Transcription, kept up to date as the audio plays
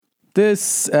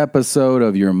This episode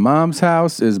of Your Mom's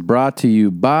House is brought to you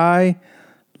by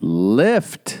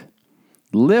Lyft.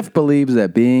 Lyft believes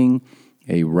that being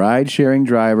a ride-sharing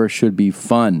driver should be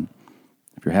fun.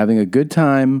 If you're having a good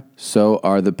time, so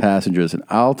are the passengers. And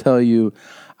I'll tell you,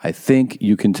 I think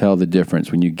you can tell the difference.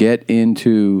 When you get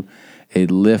into a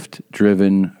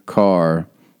Lyft-driven car,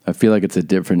 I feel like it's a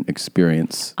different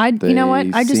experience. You know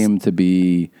what? They seem to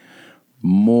be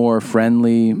more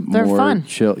friendly, they're more fun.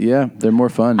 chill. Yeah, they're more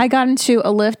fun. I got into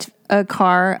a Lyft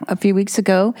car a few weeks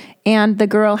ago, and the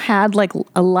girl had like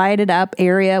a lighted up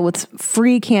area with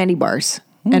free candy bars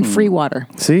and free water.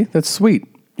 See, that's sweet.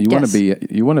 You want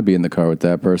to be in the car with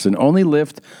that person. Only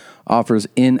Lyft offers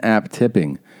in-app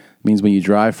tipping. It means when you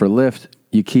drive for Lyft,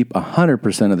 you keep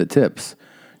 100% of the tips.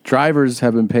 Drivers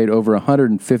have been paid over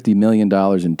 $150 million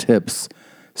in tips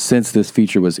since this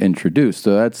feature was introduced.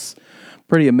 So that's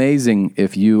pretty amazing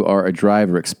if you are a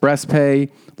driver. Express Pay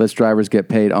lets drivers get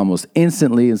paid almost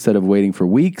instantly instead of waiting for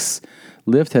weeks.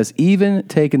 Lyft has even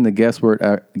taken the guesswork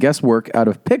out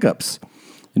of pickups.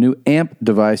 The new AMP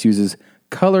device uses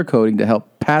color coding to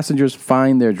help passengers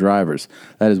find their drivers.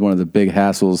 That is one of the big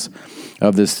hassles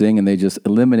of this thing, and they just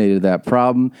eliminated that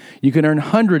problem. You can earn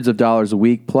hundreds of dollars a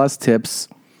week plus tips.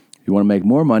 If you want to make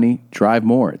more money, drive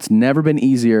more. It's never been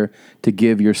easier to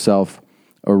give yourself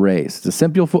a raise. It's a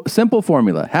simple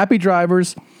formula. Happy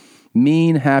drivers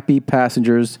mean happy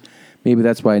passengers. Maybe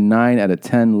that's why 9 out of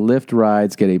 10 Lyft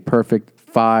rides get a perfect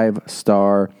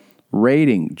 5-star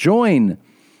rating. Join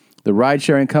the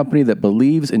ride-sharing company that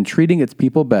believes in treating its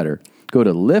people better. Go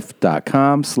to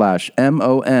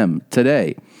lyft.com/MOM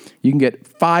today. You can get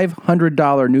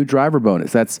 $500 new driver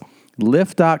bonus. That's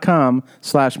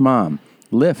lyft.com/mom.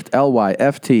 Lyft,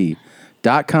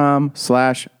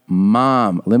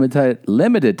 Lyft.com/mom.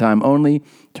 Limited time only.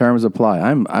 Terms apply.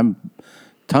 I'm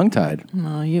tongue-tied.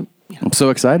 I'm so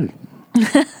excited.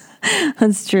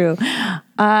 That's true.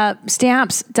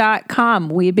 Stamps.com.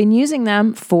 We've been using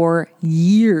them for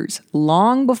years.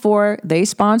 Long before they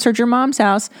sponsored Your Mom's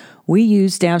House, we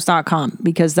use Stamps.com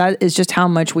because that is just how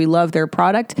much we love their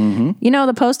product. Mm-hmm. You know,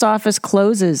 the post office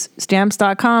closes.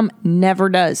 Stamps.com never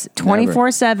does.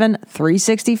 24/7,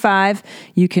 365.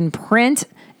 You can print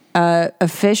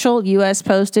official U.S.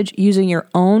 postage using your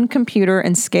own computer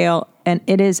and scale. And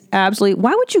it is absolutely...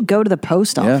 Why would you go to the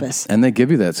post office? And they give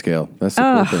you that scale. That's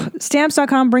the cool thing.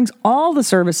 Stamps.com brings all the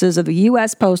services of the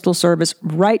U.S. Postal Service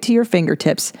right to your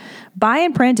fingertips. Buy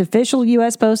and print official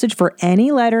U.S. postage for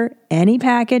any letter, any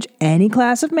package, any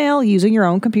class of mail using your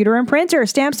own computer and printer.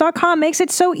 Stamps.com makes it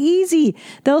so easy.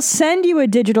 They'll send you a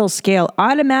digital scale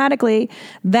automatically.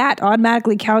 That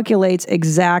automatically calculates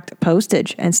exact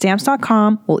postage. And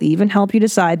Stamps.com will even help you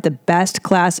decide the best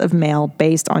class of mail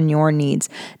based on your needs.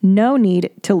 No need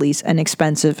to lease an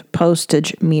expensive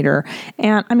postage meter.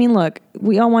 And I mean, look,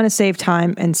 we all want to save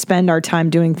time and spend our time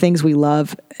doing things we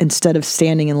love instead of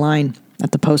standing in line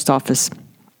at the post office.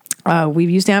 We've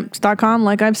used Stamps.com,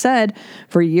 like I've said,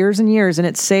 for years and years, and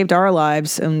it's saved our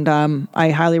lives, and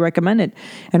I highly recommend it.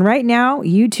 And right now,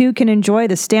 you too can enjoy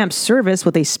the Stamps service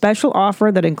with a special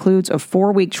offer that includes a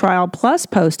 4-week trial plus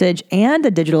postage and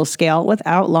a digital scale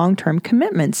without long-term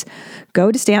commitments.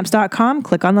 Go to Stamps.com,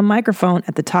 click on the microphone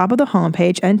at the top of the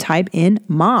homepage, and type in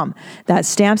MOM. That's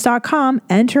Stamps.com,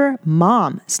 enter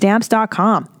MOM.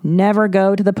 Stamps.com. Never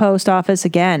go to the post office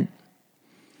again.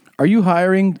 Are you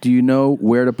hiring? Do you know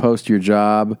where to post your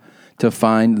job to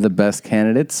find the best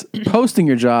candidates? Posting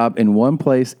your job in one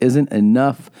place isn't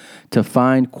enough to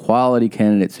find quality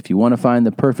candidates. If you want to find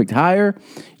the perfect hire,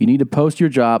 you need to post your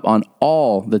job on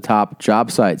all the top job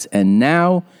sites. And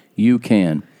now you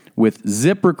can. With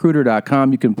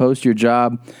ZipRecruiter.com, you can post your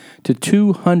job to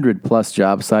 200 plus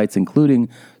job sites, including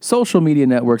social media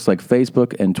networks like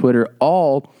Facebook and Twitter,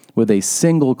 all with a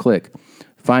single click.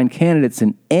 Find candidates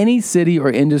in any city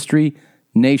or industry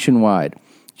nationwide.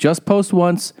 Just post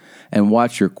once and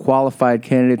watch your qualified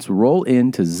candidates roll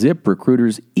into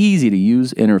ZipRecruiter's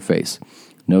easy-to-use interface.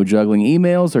 No juggling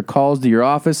emails or calls to your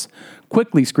office.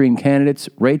 Quickly screen candidates,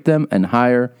 rate them, and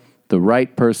hire the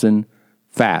right person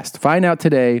fast. Find out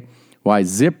today why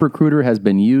ZipRecruiter has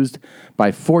been used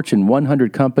by Fortune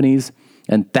 100 companies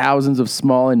and thousands of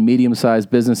small and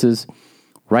medium-sized businesses.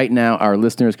 Right now, our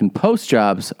listeners can post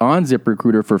jobs on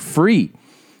ZipRecruiter for free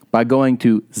by going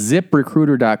to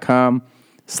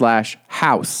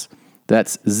ZipRecruiter.com/house.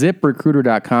 That's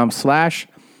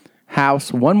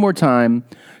ZipRecruiter.com/house. One more time,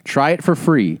 try it for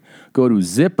free. Go to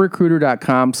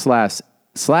ZipRecruiter.com/HOUSE.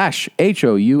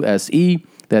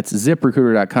 That's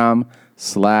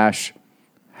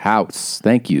ZipRecruiter.com/house.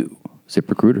 Thank you,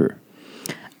 ZipRecruiter.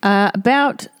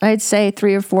 About, I'd say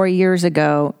 3 or 4 years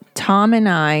ago, Tom and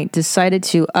I decided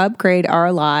to upgrade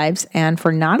our lives, and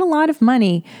for not a lot of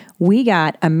money, we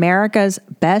got America's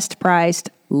best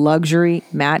priced luxury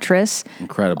mattress.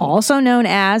 Incredible. Also known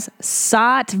as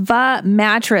Saatva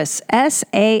Mattress,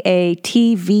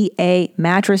 SAATVA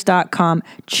mattress.com.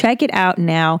 Check it out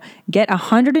now. Get a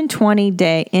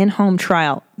 120-day in-home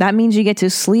trial. That means you get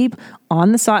to sleep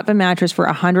on the Saatva mattress for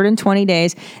 120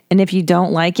 days. And if you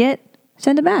don't like it,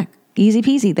 send it back. Easy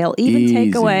peasy. They'll even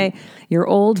take away your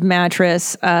old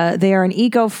mattress. They are an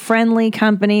eco-friendly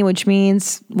company, which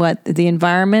means what? The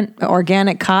environment,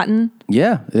 organic cotton.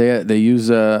 Yeah, they use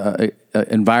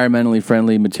environmentally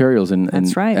friendly materials and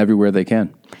everywhere they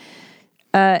can.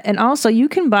 And also, you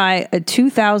can buy a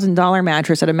 $2,000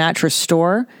 mattress at a mattress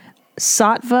store.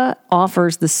 Saatva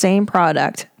offers the same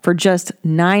product for just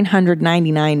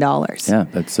 $999. Yeah,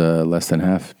 that's less than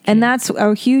half. And that's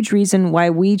a huge reason why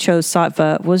we chose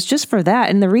Saatva, was just for that.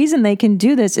 And the reason they can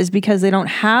do this is because they don't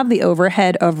have the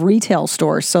overhead of retail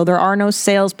stores. So there are no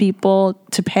salespeople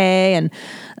to pay, and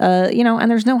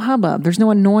and there's no hubbub. There's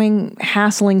no annoying,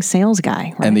 hassling sales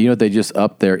guy. Right? And they just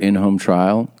upped their in-home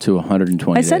trial to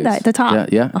 120 days. I said that at the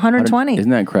top. Yeah. 120. Isn't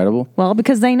that incredible? Well,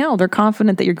 because they're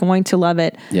confident that you're going to love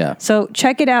it. Yeah. So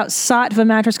check it out, Saatva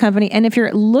Mattress Company. And if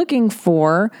you're looking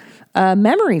for a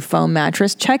memory foam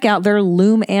mattress, check out their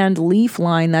Loom and Leaf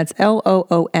line. That's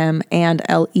LOOM and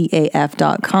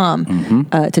LEAF.com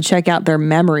to check out their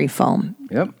memory foam.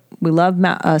 Yep. We love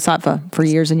Saatva for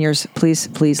years and years.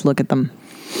 Please look at them.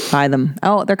 Buy them.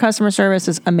 Oh, their customer service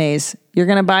is amazing. You're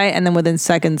going to buy it, and then within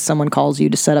seconds, someone calls you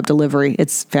to set up delivery.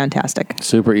 It's fantastic.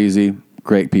 Super easy.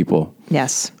 Great people.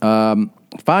 Yes.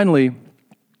 Finally,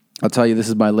 I'll tell you, this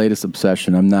is my latest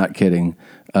obsession. I'm not kidding.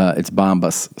 It's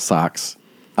Bombas socks.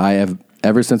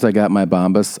 Ever since I got my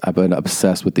Bombas, I've been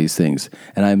obsessed with these things.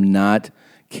 And I'm not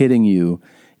kidding you.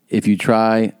 If you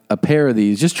try a pair of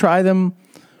these, just try them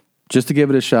just to give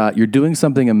it a shot. You're doing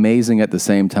something amazing at the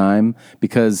same time,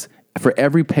 because for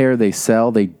every pair they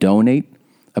sell, they donate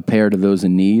a pair to those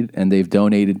in need. And they've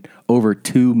donated over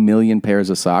 2 million pairs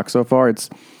of socks so far. It's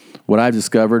what I've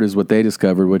discovered is what they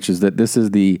discovered, which is that this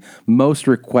is the most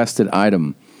requested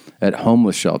item at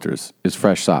homeless shelters is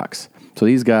fresh socks. So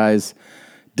these guys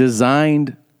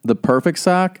designed the perfect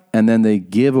sock, and then they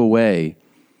give away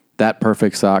that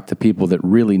perfect sock to people that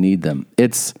really need them.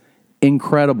 It's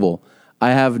incredible.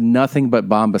 I have nothing but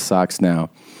Bombas socks now,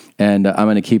 and I'm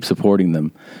going to keep supporting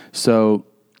them. So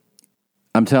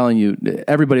I'm telling you,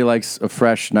 everybody likes a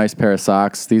fresh, nice pair of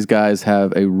socks. These guys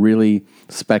have a really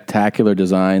spectacular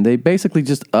design. They basically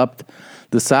just upped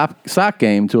the sock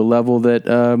game to a level that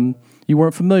you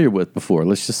weren't familiar with before.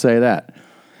 Let's just say that.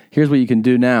 Here's what you can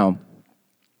do now.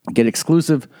 Get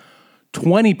exclusive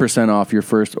 20% off your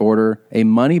first order, a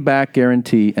money-back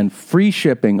guarantee, and free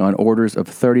shipping on orders of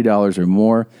 $30 or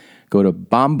more. Go to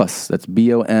Bombas, that's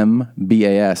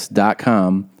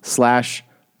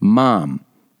BOMBAS.com/mom.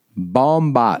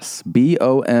 Bombas,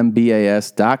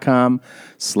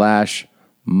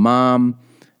 BOMBAS.com/mom.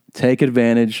 Take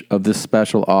advantage of this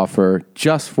special offer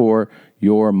just for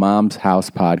your Mom's House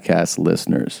podcast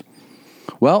listeners.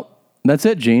 Well, that's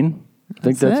it, Gene. I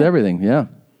think that's everything. Yeah.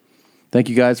 Thank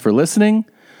you guys for listening.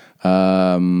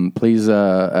 Please,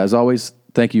 as always,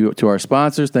 thank you to our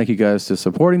sponsors. Thank you guys for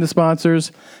supporting the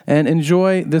sponsors. And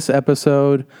enjoy this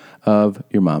episode of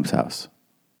Your Mom's House.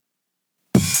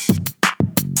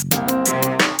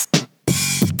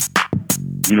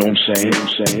 You know what I'm saying?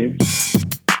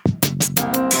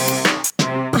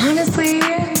 Honestly.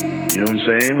 You know what I'm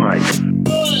saying? Like,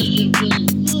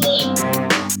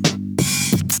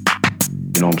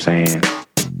 you know what I'm saying?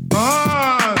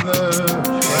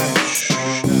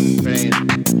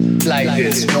 Like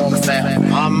this, you know what I'm saying?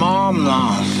 My mom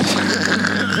now.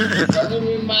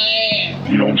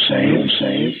 You know what I'm saying?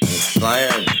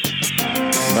 Inspired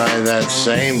by that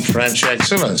same French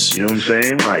excellence. You know what I'm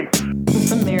saying? Like,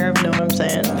 The mayor of Know What I'm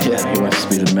Saying. Yeah, he wants to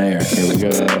be the mayor. Here we go.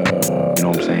 You know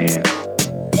what I'm saying?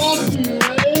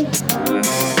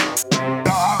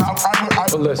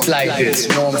 Like this,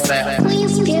 you know what I'm saying?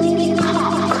 Please give me a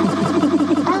call.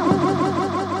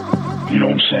 You know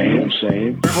what I'm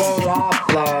saying? For all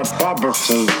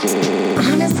purposes.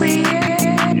 Honestly. You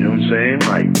know what I'm saying?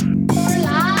 Like,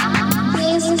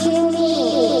 Please give me.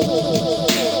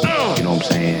 you know what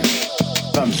I'm saying?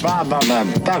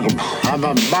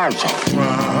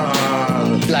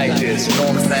 Like this, you know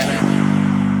what I'm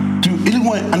saying? Do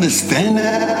anyone understand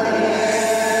that?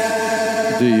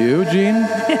 Do you, Gene?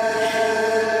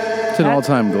 It's an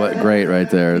all-time great right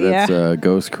there. That's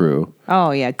Ghost Crew.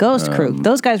 Oh, yeah. Ghost Crew.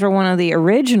 Those guys were one of the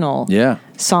original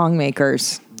song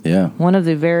makers. Yeah. One of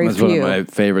the very That's few. one of my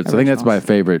favorites. I think that's my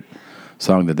favorite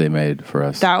song that they made for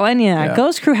us. That one, yeah.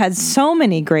 Ghost Crew had so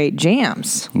many great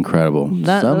jams. Incredible.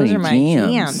 Those are my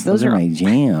jams. Those are my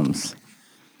jams.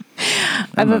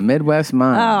 I'm a Midwest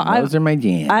mom. Those are my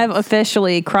jams. I've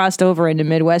officially crossed over into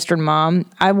Midwestern mom.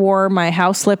 I wore my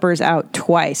house slippers out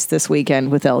twice this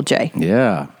weekend with LJ.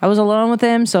 Yeah. I was alone with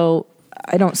him, so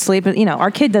I don't sleep. You know,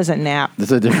 our kid doesn't nap.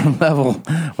 It's a different level.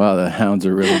 Wow, the hounds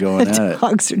are really going at it.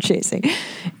 Dogs are chasing.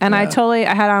 And I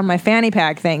had on my fanny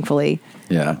pack, thankfully.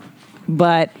 Yeah.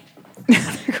 But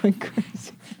they're going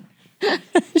crazy.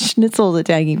 Schnitzel's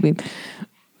attacking me.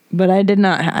 But I did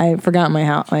not. I forgot my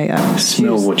house.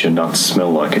 Smell shoes. what your nuts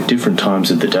smell like at different times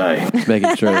of the day.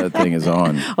 Making sure that thing is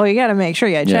on. Oh, you got to make sure.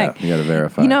 You got to check. Yeah, you got to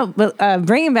verify. You know, but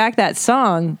bringing back that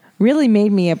song really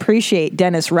made me appreciate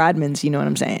Dennis Rodman's. You know what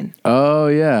I'm saying? Oh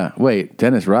yeah. Wait,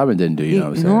 Dennis Rodman didn't do. You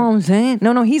know what I'm saying?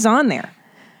 No, he's on there.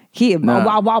 Yeah,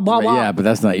 but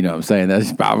that's not, you know what I'm saying.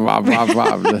 That's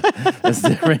that's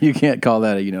different. You can't call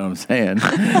that a, you know what I'm saying.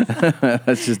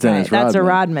 That's just Dennis Rodman. That's a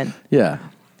Rodman. Yeah.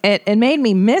 It made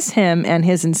me miss him and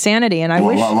his insanity, and I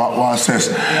wish. Watch this.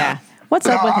 Yeah. What's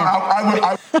up with him?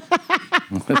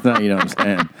 That's not, you know what I'm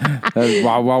saying. That's,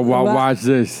 watch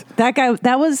this. That guy,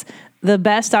 that was the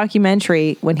best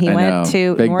documentary when he went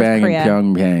to Big North Bang Korea.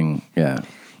 and Pyongyang. Yeah.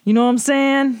 You know what I'm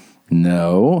saying?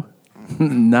 No.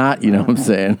 Not, you know what I'm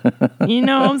saying. You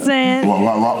know what I'm saying?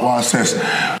 Watch this.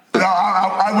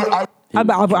 I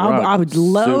was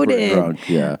loaded. Super drunk,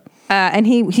 yeah. And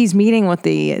he's meeting with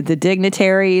the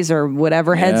dignitaries or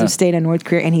whatever heads of state in North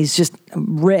Korea, and he's just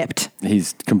ripped.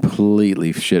 He's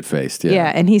completely shit-faced, yeah.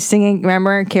 Yeah, and he's singing,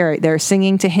 remember, Carrie, they're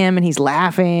singing to him, and he's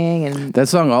laughing. And that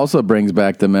song also brings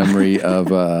back the memory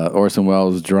of Orson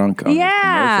Welles drunk on the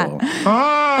commercial.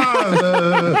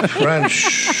 The French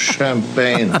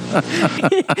champagne.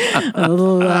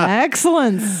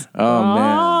 Excellence. Oh,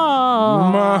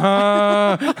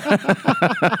 man.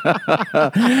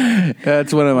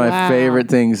 That's one of my favorite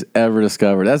things ever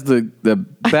discovered. That's the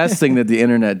best thing that the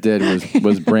internet did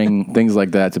was bring things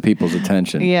like that to people's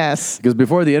attention. Yes. Because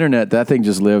before the internet, that thing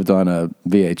just lived on a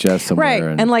VHS somewhere.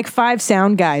 Right. And like 5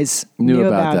 sound guys knew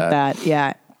about that.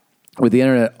 Yeah. With the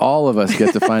internet, all of us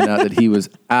get to find out that he was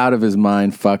out of his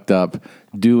mind, fucked up,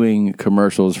 doing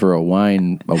commercials for a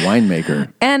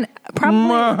winemaker. And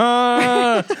probably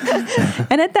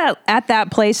and at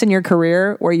that place in your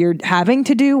career where you're having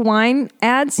to do wine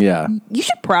ads, you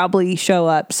should probably show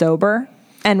up sober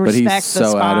and respect but he's the so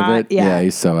spot. out of it. Yeah,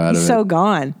 he's so out of it. He's so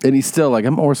gone. And he's still like,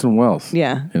 I'm Orson Welles.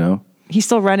 Yeah. You know? He's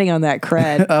still running on that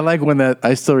cred. I like when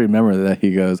I still remember that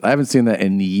he goes, I haven't seen that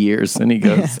in years. And he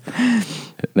goes,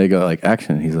 they go like,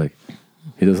 action. He's like,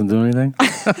 he doesn't do anything?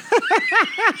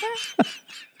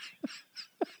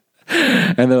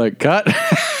 And they're like, cut.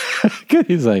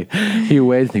 He's like, he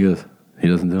waits and he goes, he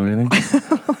doesn't do anything?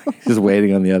 He's just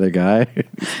waiting on the other guy.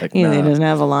 He's like, He doesn't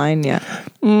have a line yet.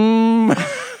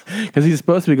 Because he's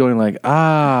supposed to be going like,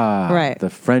 right. The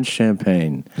French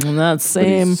champagne. And that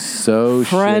same so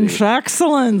French shitty.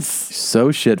 excellence.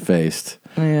 So shit-faced.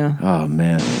 Yeah. Oh,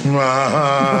 man.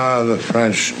 The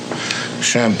French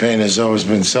champagne has always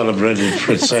been celebrated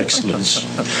for its excellence.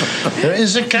 There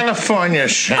is a California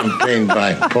champagne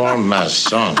by Paul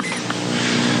Masson,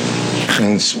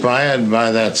 inspired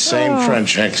by that same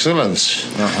French excellence.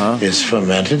 It's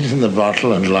fermented in the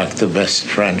bottle, and like the best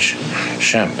French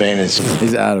champagne,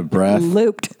 he's out of breath.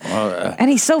 Looped. And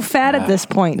he's so fat at this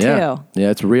point, too. Yeah,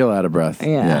 it's real out of breath.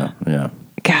 Yeah.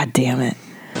 God damn it.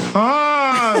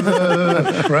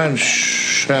 The French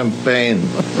champagne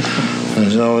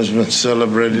has always been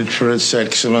celebrated for its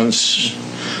excellence.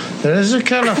 There is a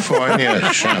California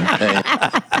champagne.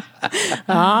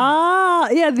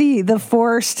 Yeah, the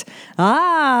forced.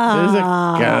 There's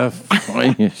a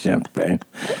California champagne.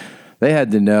 They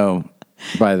had to know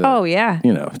by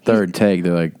the third take.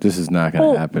 They're like, this is not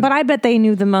going to happen. But I bet they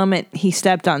knew the moment he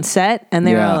stepped on set, and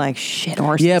they were like, shit,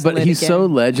 Orson. Yeah, but he's so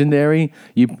legendary.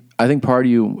 I think part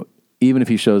of you, even if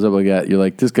he shows up like that, you're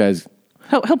like, this guy's.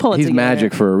 He'll pull it He's together.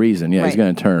 magic for a reason. Yeah, Right. he's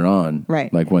going to turn it on.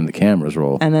 Right. Like when the cameras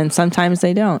roll. And then sometimes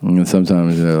they don't. And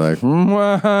sometimes they're like,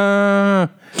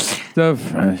 the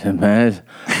French has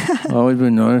always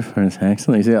been known for his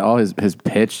excellence. You see all his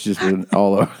pitch just went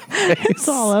all over. It's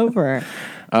all over.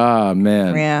 Oh,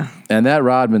 man. Yeah. And that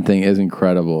Rodman thing is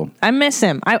incredible. I miss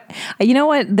him. You know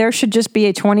what? There should just be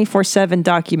a 24/7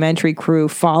 documentary crew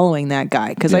following that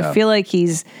guy, because I feel like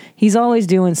he's always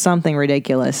doing something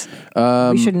ridiculous.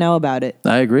 We should know about it.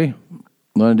 I agree.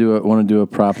 Want to do a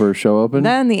proper show open?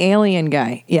 Then the alien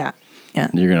guy. Yeah.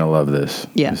 You're going to love this.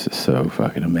 Yeah. This is so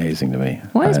fucking amazing to me.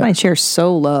 Why is my chair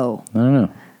so low? I don't know.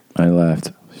 I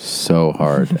laughed so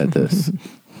hard at this.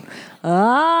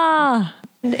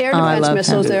 Air defense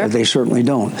missiles there. They certainly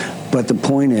don't. But the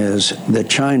point is that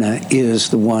China is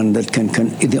the one that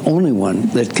the only one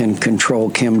that can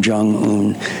control Kim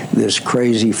Jong-un, this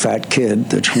crazy fat kid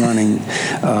that's running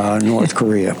North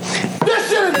Korea. This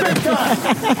shit is big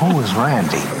time! Who is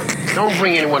Randy? Don't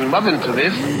bring anyone mother into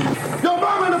this. Yo,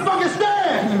 mom in the fucking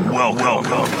stand! Welcome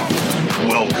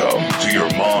to your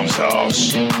mom's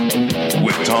house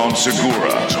with Tom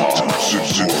Segura.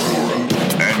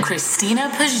 And Christina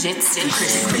Pazsitzky.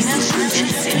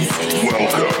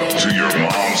 Welcome to your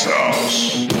mom's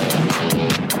house.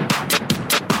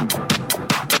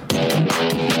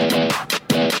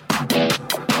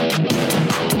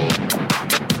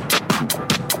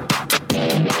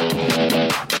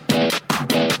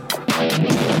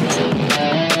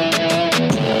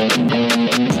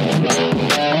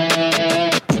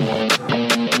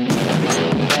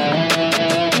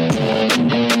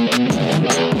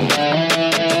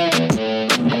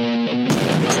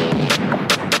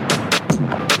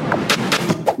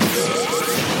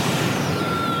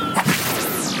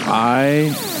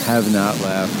 I have not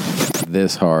laughed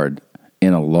this hard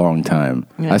in a long time.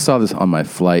 Yeah. I saw this on my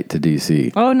flight to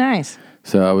DC. Oh, nice.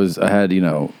 So I had,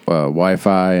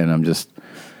 Wi-Fi, and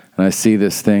I see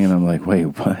this thing, and I'm like, wait,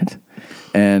 what?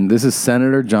 And this is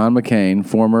Senator John McCain,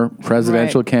 former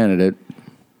presidential candidate,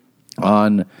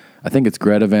 on, I think it's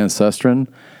Greta Van Susteren,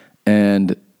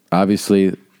 and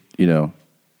obviously,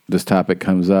 this topic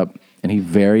comes up, and he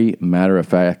very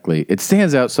matter-of-factly, it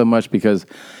stands out so much because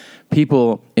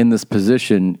people in this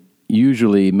position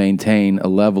usually maintain a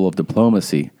level of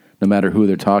diplomacy, no matter who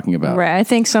they're talking about. Right. I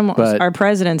think our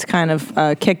presidents kind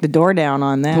of kicked the door down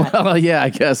on that. Well, yeah, I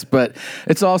guess. But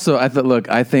it's also, I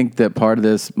think that part of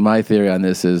this, my theory on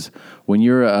this is when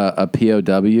you're a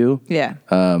POW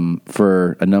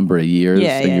for a number of years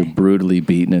and you're brutally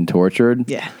beaten and tortured,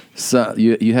 so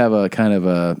you have a kind of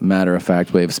a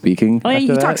matter-of-fact way of speaking. Oh, yeah,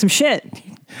 you talk some shit.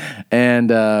 And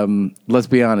let's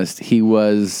be honest, he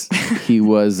was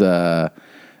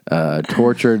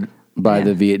tortured by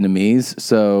the Vietnamese.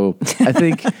 So I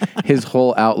think his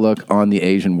whole outlook on the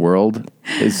Asian world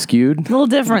is skewed. A little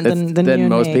different than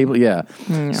most people. Yeah.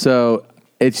 So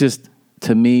it's just,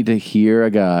 to me, to hear a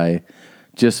guy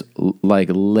just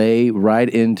lay right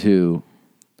into,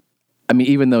 I mean,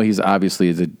 even though he's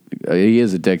obviously he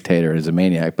is a dictator, he's a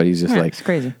maniac, but he's just it's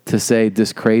crazy. To say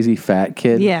this crazy fat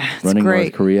kid running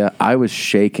North Korea, I was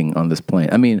shaking on this plane.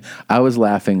 I mean, I was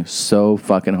laughing so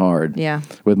fucking hard. Yeah.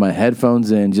 With my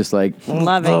headphones in, just loving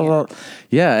it.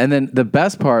 Yeah, and then the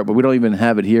best part, but we don't even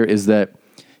have it here, is that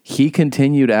he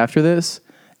continued after this,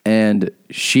 and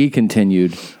she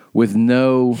continued with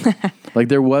no,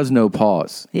 there was no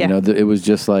pause. Yeah. It was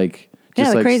just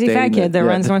the crazy fat kid that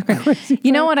runs North Korea.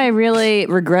 You know what I really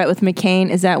regret with McCain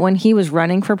is that when he was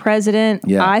running for president,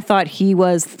 I thought he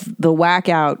was the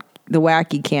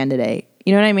wacky candidate.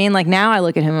 You know what I mean? Now I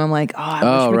look at him and I'm like,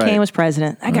 I wish McCain was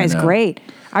president. That guy's great.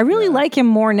 I really like him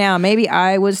more now. Maybe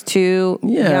I was too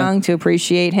young to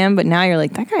appreciate him, but now you're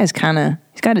like, that guy's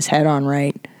he's got his head on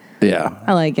right. Yeah.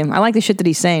 I like him. I like the shit that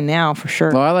he's saying now, for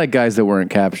sure. Well, I like guys that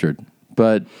weren't captured.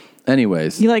 But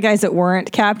anyways. You like guys that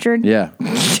weren't captured? Yeah.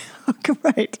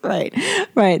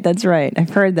 Right. That's right. I've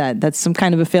heard that. That's some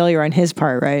kind of a failure on his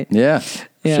part, right? Yeah.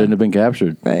 Shouldn't have been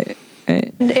captured. Right.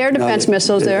 Air defense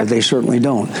missiles there. They certainly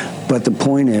don't. But the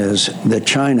point is that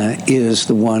China is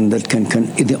the one that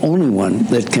the only one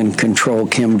that can control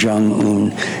Kim Jong-un,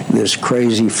 this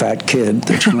crazy fat kid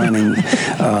that's running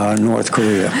North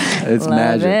Korea. It's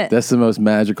magic. That's the most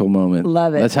magical moment.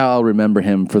 Love it. That's how I'll remember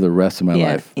him for the rest of my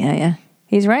life. Yeah.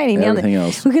 He's right. He nailed Everything it.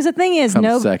 else because the thing is,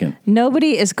 second.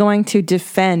 Nobody is going to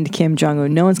defend Kim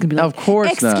Jong-un. No one's going to be like, of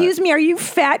course not. Excuse me, are you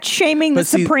fat shaming the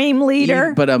supreme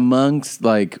leader? But amongst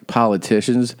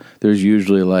politicians, there's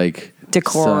usually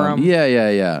decorum.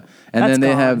 Yeah. And then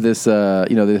they have this,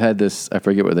 they had this, I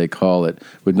forget what they call it,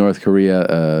 with North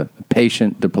Korea,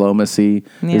 patient diplomacy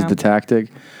is the tactic.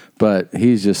 But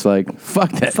he's just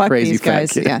fuck that crazy fat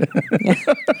kid. Yeah.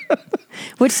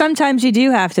 Which sometimes you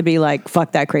do have to be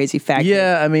fuck that crazy fat kid.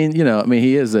 Yeah, I mean,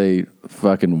 he is a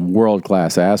fucking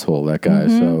world-class asshole, that guy.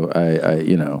 So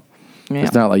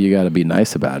it's not like you got to be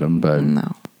nice about him, but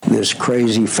no. This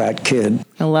crazy fat kid.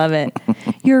 I love it.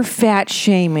 You're fat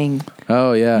shaming.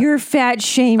 Oh yeah. You're fat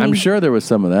shaming. I'm sure there was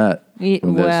some of that.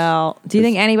 Well, do you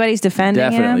think anybody's defending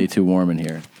him? Definitely too warm in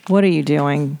here. What are you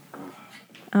doing?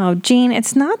 Oh, Gene,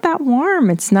 it's not that warm.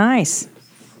 It's nice.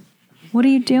 What are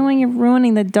you doing? You're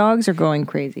ruining. The dogs are going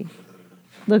crazy.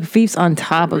 Look, Fief's on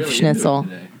top of Schnitzel.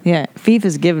 Yeah, Fief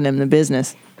is giving him the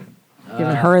business.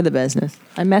 Giving her the business.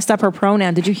 I messed up her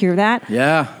pronoun. Did you hear that?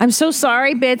 Yeah. I'm so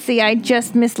sorry, Bitsy. I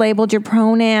just mislabeled your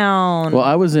pronoun. Well,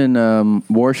 I was in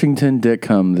Washington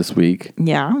Dickum this week.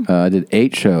 Yeah. I did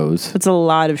 8 shows. It's a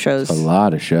lot of shows. A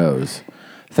lot of shows.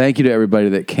 Thank you to everybody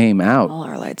that came out. All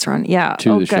our lights are on. Yeah.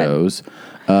 To the shows.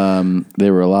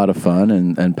 They were a lot of fun.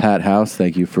 And Pat House,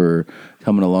 thank you for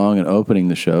coming along and opening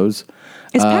the shows.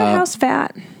 Is Pat House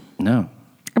fat? No.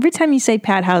 Every time you say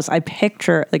Pat House, I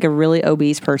picture like a really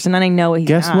obese person, and I know he's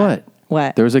Guess not. what?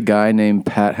 What? There was a guy named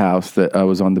Pat House that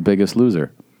was on The Biggest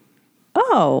Loser.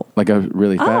 Oh. Like a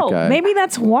really fat guy. Maybe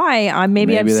that's why.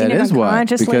 Maybe I've seen that it is why.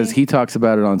 unconsciously. Because he talks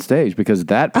about it on stage. Because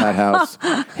that Pat House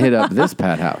hit up this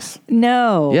Pat House.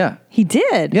 No. Yeah. He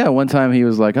did? Yeah. One time he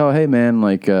was like, oh, hey, man,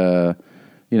 like, I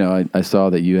saw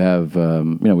that you have,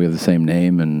 we have the same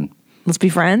name and... Let's be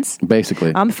friends?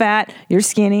 Basically. I'm fat. You're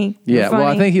skinny. You're funny.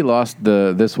 Well, I think he lost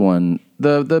this one.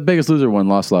 The Biggest Loser one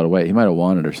lost a lot of weight. He might have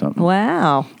won it or something.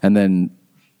 Wow. And then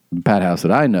Pat House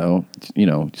that I know,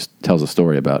 just tells a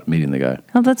story about meeting the guy.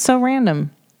 Oh, that's so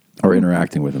random. Or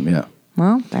interacting with him, yeah.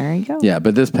 Well, there you go. Yeah,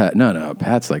 but this Pat, no,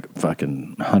 Pat's like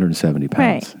fucking 170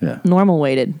 pounds. Right. Yeah. Normal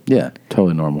weighted. Yeah,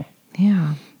 totally normal.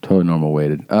 Yeah. Totally normal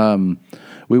weighted.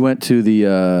 We went to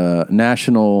the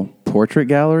National Portrait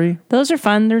Gallery. Those are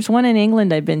fun. There's one in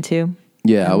England I've been to.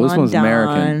 Yeah, well, this one's London.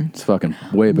 American. It's fucking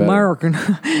way better. American.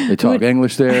 They talk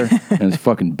English there, and it's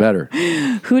fucking better.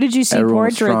 Who did you see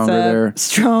Everyone's portraits stronger of? there.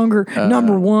 Stronger.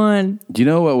 Number one. Do you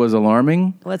know what was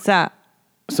alarming? What's that?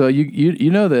 So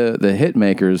you know the hit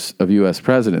makers of U.S.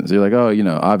 presidents. You're like,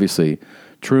 oh, obviously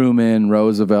Truman,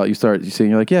 Roosevelt. You see,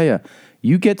 you're like, yeah.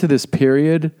 You get to this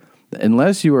period,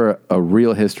 unless you are a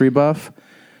real history buff,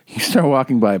 you start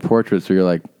walking by portraits where you're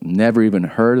like, never even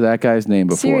heard of that guy's name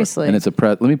before. Seriously. And it's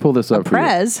let me pull this up for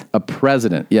you. A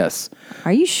president, yes.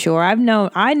 Are you sure? I know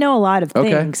a lot of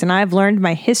things, and I've learned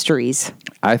my histories.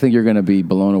 I think you're going to be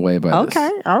blown away by this.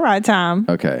 Okay. All right, Tom.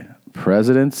 Okay.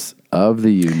 Presidents of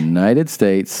the United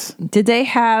States. Did they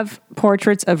have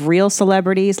portraits of real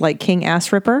celebrities like King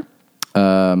Ass Ripper?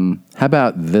 How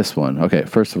about this one? Okay,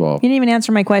 first of all, You didn't even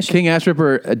answer my question. King Ass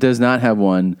Ripper does not have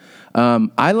one.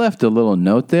 I left a little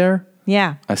note there.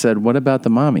 Yeah. I said, what about the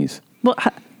mommies? Well,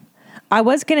 I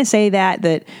was going to say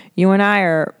that you and I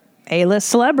are A-list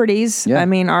celebrities. Yeah. I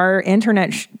mean, our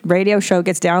internet radio show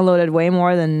gets downloaded way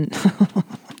more than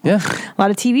Yeah. a lot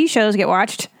of TV shows get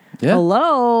watched. Yeah.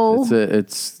 Hello.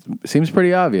 It seems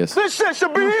pretty obvious. This shit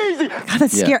should be easy. God,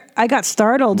 that's scary. I got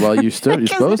startled. Well, you're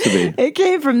supposed to be. It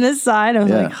came from this side. I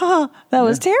was Yeah. like, that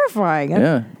was terrifying.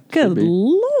 Yeah. Good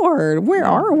Lord. Where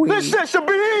are we? This shit should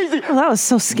be easy. Oh, that was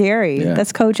so scary. Yeah.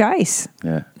 That's Coach Ice.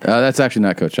 Yeah. That's actually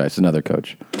not Coach Ice. Another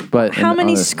coach. But How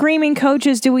many screaming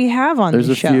coaches do we have on There's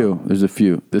the a show? few. There's a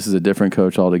few. This is a different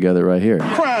coach altogether right here.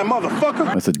 Crime, motherfucker.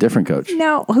 That's a different coach.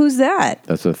 Now, who's that?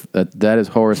 That is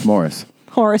Horace Morris.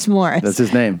 Horace Morris. That's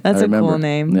his name. That's I a remember. cool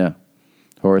name. Yeah.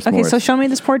 Horace Okay, Morris. so show me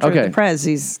this portrait Okay. of the Prez.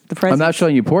 He's the Prez. I'm not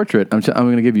showing you portrait. I'm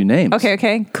going to give you names.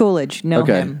 Okay. Coolidge. Know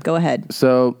Okay. him. Go ahead.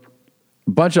 So,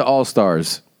 bunch of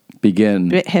all-stars begin.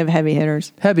 Heavy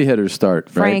hitters. Heavy hitters start,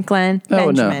 right? Franklin,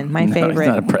 Benjamin, my favorite. He's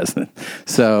not a president.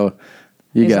 So,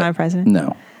 He's not a president?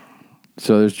 No.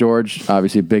 So, there's George,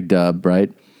 obviously, big dub, right?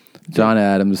 John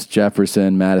Adams,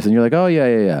 Jefferson, Madison. You're like, oh,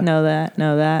 yeah. Know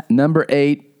that. Number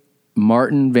 8,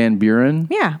 Martin Van Buren.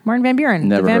 Yeah, Martin Van Buren.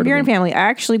 Never the heard Van of Buren him. family. I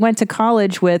actually went to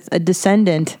college with a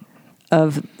descendant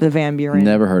of the Van Buren.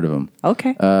 Never heard of him.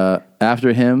 Okay.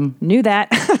 After him, Knew that.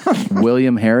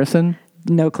 William Harrison.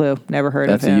 No clue. Never heard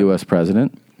That's of him. a U.S.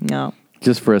 president. No.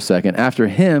 Just for a second. After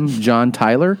him, John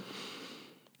Tyler.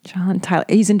 John Tyler.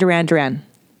 He's in Duran Duran.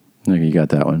 Okay, you got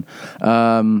that one.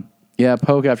 Yeah,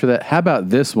 Polk after that. How about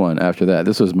this one after that?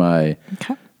 This was my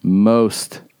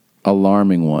most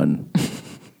alarming one.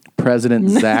 President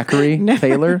Zachary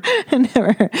Taylor.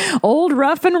 Never. Old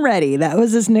Rough and Ready. That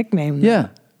was his nickname. Yeah.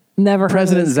 Never heard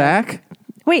President of this guy. Zach.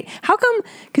 Wait, how come?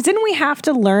 Because didn't we have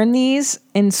to learn these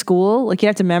in school? Like you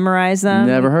have to memorize them?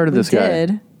 Never heard of this guy.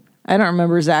 Did. I don't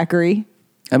remember Zachary.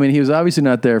 I mean, he was obviously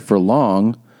not there for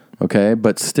long, okay?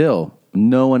 But still,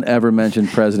 no one ever mentioned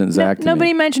President Zach to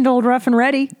Nobody me. mentioned Old Rough and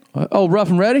Ready. Oh, Rough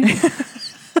and Ready?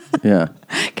 Yeah.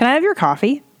 Can I have your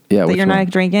coffee? Yeah, That which you're one? not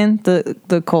drinking?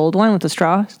 The cold one with the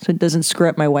straw so it doesn't screw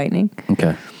up my whitening.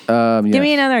 Okay. Give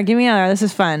me another. This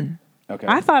is fun. Okay.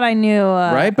 I thought I knew.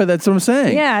 Right, but that's what I'm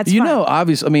saying. Yeah, it's you fun. know,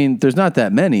 obviously. I mean, there's not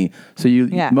that many, so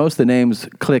most of the names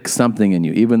click something in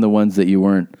you, even the ones that you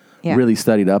weren't really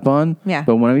studied up on. Yeah.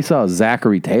 But when we saw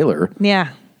Zachary Taylor, Yeah.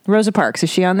 Rosa Parks, is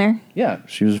she on there? yeah,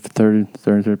 she was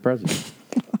 33rd president.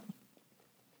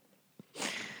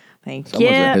 Thank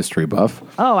Someone's you. a history buff.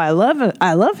 Oh, I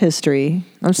love history.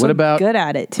 I'm so What about good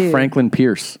at it too. Franklin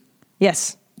Pierce?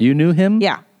 Yes. You knew him?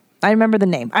 Yeah. I remember the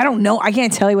name. I don't know. I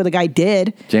can't tell you what the guy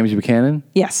did. James Buchanan?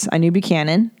 Yes, I knew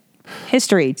Buchanan.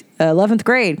 History, 11th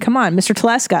grade. Come on, Mr.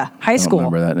 Teleska, high school. I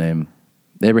don't remember that name.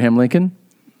 Abraham Lincoln?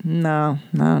 No,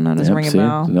 doesn't ring a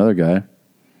bell. It's another guy.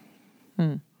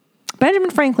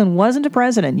 Benjamin Franklin wasn't a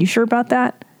president. You sure about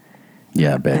that?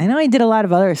 Yeah, babe. I know he did a lot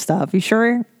of other stuff. You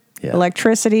sure? Yeah.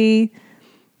 Electricity,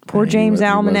 poor James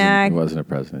Almanac. He wasn't a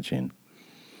president, Gene.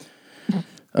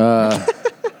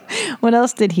 What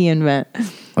else did he invent?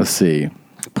 Let's see.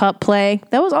 Pup play.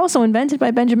 That was also invented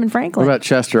by Benjamin Franklin. What about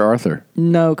Chester Arthur?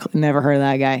 No, never heard of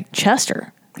that guy.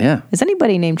 Chester. Yeah. Is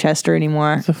anybody named Chester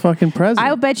anymore? It's a fucking president.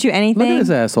 I'll bet you anything. Look at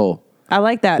his asshole. I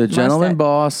like that. The gentleman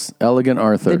boss, elegant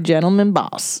Arthur. The gentleman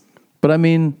boss. But I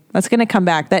mean... That's going to come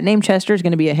back. That name Chester is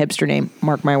going to be a hipster name.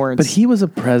 Mark my words. But he was a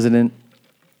president,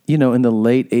 in the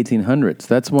late 1800s.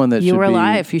 That's one that You were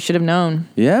alive. You should have known.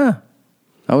 Yeah.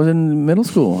 I was in middle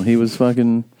school. He was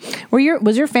fucking...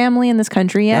 Was your family in this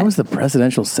country yet? That was the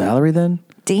presidential salary then?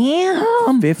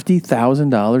 Damn.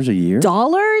 $50,000 a year?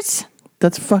 Dollars?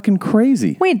 That's fucking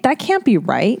crazy. Wait, that can't be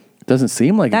right. Doesn't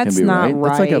seem like it can be right.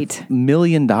 That's That's like $1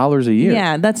 million a year.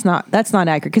 Yeah, that's not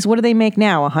accurate. Because what do they make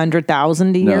now?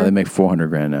 $100,000 a year? No, they make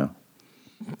 $400,000 now.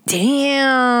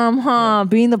 Damn, huh?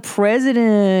 Being the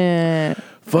president.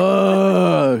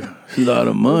 Fuck. It's a lot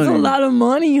of money. That's a lot of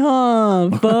money, huh?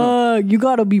 Fuck. You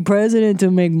gotta be president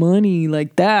to make money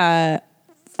like that.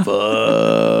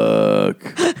 Fuck.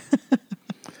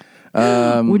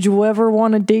 Would you ever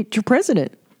want to date your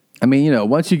president? I mean,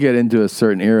 once you get into a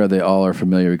certain era, they all are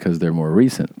familiar because they're more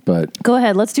recent. But Go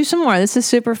ahead. Let's do some more. This is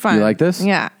super fun. You like this?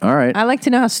 Yeah. All right. I like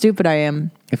to know how stupid I am.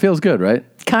 It feels good, right?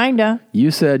 Kinda. You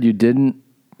said you didn't.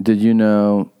 Did you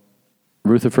know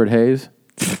Rutherford Hayes?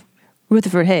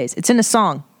 Rutherford Hayes. It's in a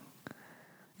song.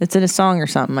 It's in a song or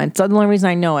something. It's the only reason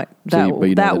I know it. But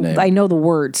you know the name. I know the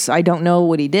words. I don't know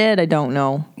what he did. I don't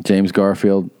know. James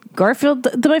Garfield. Garfield,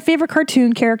 my favorite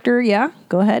cartoon character. Yeah,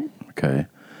 go ahead. Okay.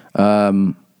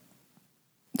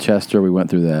 Chester, we went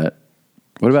through that.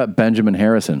 What about Benjamin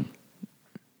Harrison?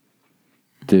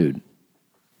 Dude.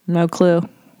 No clue.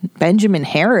 Benjamin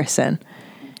Harrison.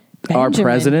 Our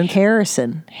president?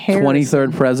 Harrison.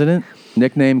 23rd president?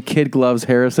 Nickname Kid Gloves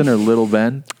Harrison or Little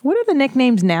Ben? What are the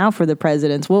nicknames now for the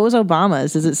presidents? What was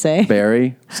Obama's? Does it say?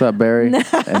 Barry. What's up, Barry?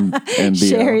 and BL.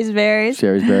 Sherry's Berries.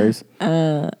 Sherry's Berries.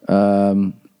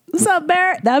 What's up,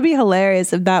 Barry? That would be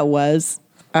hilarious if that was.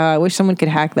 I wish someone could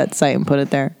hack that site and put it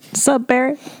there. What's up,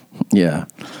 Barry? Yeah.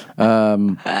 I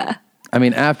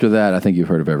mean, after that, I think you've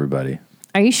heard of everybody.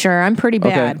 Are you sure? I'm pretty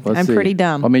bad. Okay, let's I'm see. pretty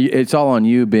dumb. I mean, it's all on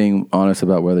you being honest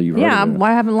about whether you've heard of it.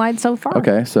 I haven't lied so far.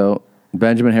 Okay, so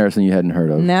Benjamin Harrison you hadn't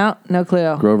heard of. No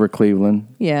clue. Grover Cleveland.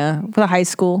 Yeah, for the high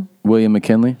school. William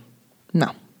McKinley.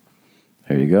 No.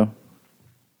 There you go.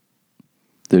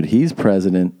 Dude, he's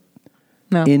president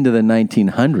into the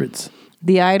 1900s.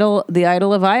 The idol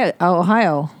of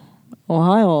Ohio.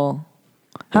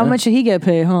 How much did he get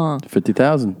paid, huh?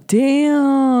 $50,000.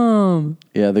 Damn.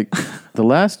 Yeah, the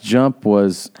last jump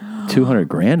was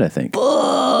 $200,000, I think.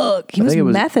 Fuck. He was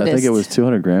Methodist. I think it was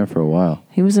 $200,000 for a while.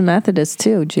 He was a Methodist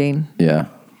too, Gene. Yeah.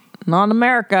 Not in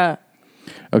America.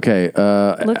 Okay. Look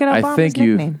at Obama's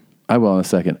nickname. I will in a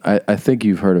second. I think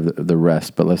you've heard of the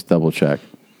rest, but let's double check.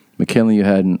 McKinley, you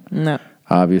hadn't. No.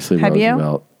 Obviously, Have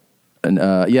Roosevelt. And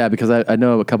yeah, because I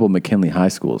know a couple of McKinley high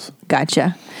schools.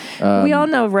 Gotcha. We all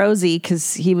know Rosie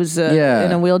because he was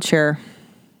in a wheelchair.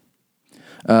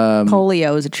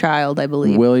 Polio as a child, I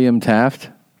believe. William Taft.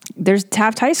 There's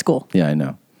Taft High School. Yeah, I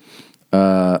know.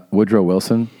 Woodrow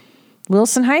Wilson.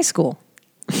 Wilson High School.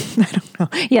 I don't know.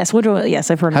 Yes, Woodrow. Yes,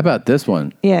 I've heard of How about this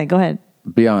one? Yeah, go ahead.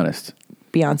 Be honest.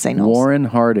 Beyonce Knowles. Warren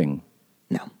Harding.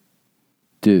 No.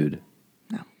 Dude.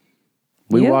 No.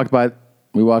 We walked by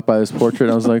this portrait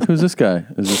and I was like, who's this guy?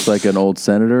 Is this like an old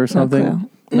senator or something?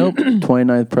 Nope.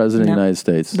 29th president of the United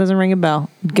States. Doesn't ring a bell.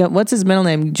 What's his middle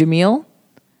name? Jamil?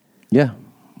 Yeah.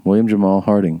 William Jamal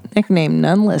Harding. Nickname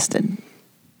none listed.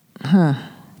 Huh.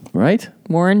 Right?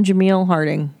 Warren Jamil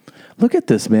Harding. Look at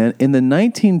this, man. In the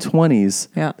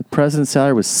 1920s, the president's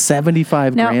salary was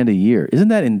 $75,000 a year. Isn't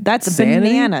that That's insanity?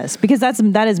 bananas because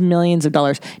that is millions of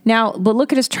dollars. Now, but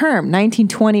look at his term,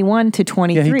 1921 to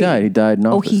 23. Yeah, he died. He died in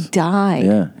office. Oh, he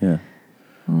died. Yeah.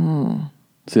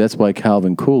 See, that's why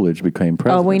Calvin Coolidge became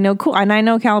president. Oh, we know and I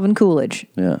know Calvin Coolidge.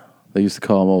 Yeah. They used to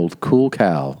call him Old Cool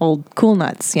Cal. Old Cool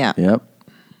Nuts, yeah. Yep.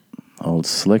 Old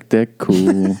Slick Dick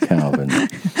Cool Calvin.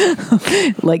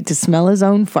 Like to smell his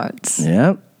own farts.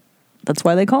 Yep. That's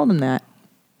why they called him that.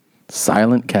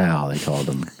 Silent Cal, they called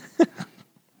him.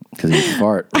 Because he would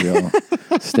fart real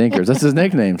stinkers. That's his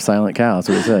nickname, Silent Cal. That's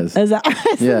what it says. Is that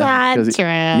not true?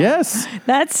 Yes.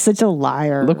 That's such a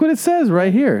liar. Look what it says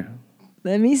right here.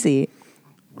 Let me see.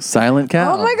 Silent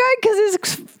cow. Oh my God, because his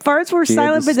farts were He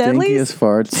silent had but the deadly. stinkiest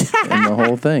farts in the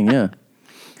whole thing. Yeah.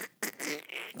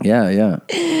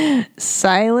 Yeah.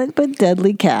 Silent but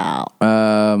deadly cow.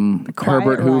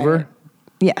 Herbert Hoover. riot.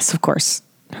 Yes, of course.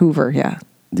 Hoover, yeah.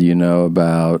 Do you know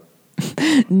about?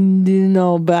 You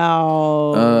know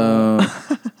about.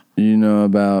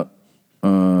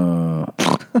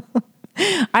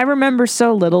 I remember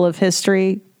so little of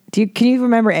history. Can you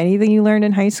remember anything you learned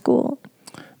in high school?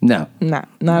 No. No,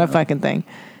 not a fucking thing.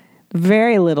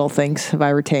 Very little things have I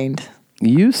retained.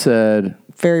 You said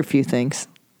very few things.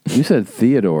 You said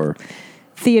Theodore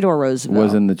Roosevelt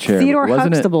was in the chair. Theodore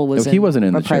wasn't Huxtable was he wasn't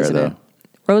in the president. chair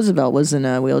Roosevelt was in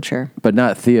a wheelchair. But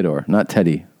not Theodore, not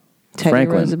Teddy. Teddy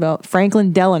Franklin Roosevelt.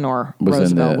 Franklin Delano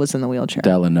Roosevelt was in the wheelchair.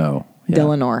 Delano. Yeah.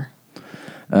 Delano.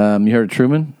 You heard of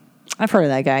Truman? I've heard of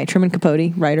that guy. Truman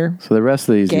Capote, writer. So the rest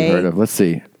of these Gay. you've heard of. Let's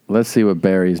see what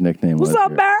Barry's nickname was. What's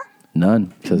up, here. Bear?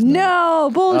 None. Says none. No,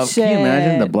 bullshit. Oh, can you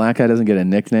imagine the black guy doesn't get a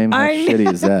nickname? How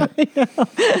shitty is that?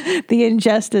 The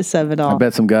injustice of it all. I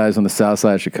bet some guys on the south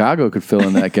side of Chicago could fill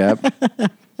in that gap. You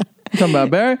talking about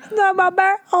Barry? Talking about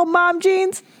Bear? Old mom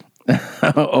jeans.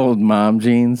 Old mom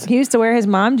jeans. He used to wear his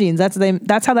mom jeans.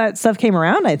 That's how that stuff came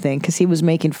around, I think, because they were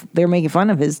making fun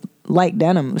of his light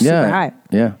denim. It was super high.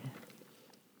 Yeah.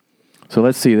 So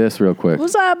let's see this real quick.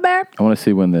 What's up, Bear? I want to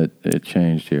see when it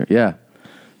changed here. Yeah.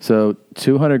 So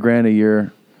 $200,000 a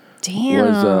year.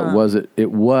 Damn. was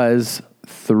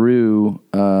through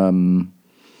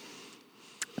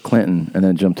Clinton, and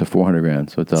then it jumped to $400,000.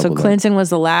 So it's doubled. So Clinton was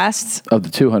the last of the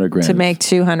 $200,000 to make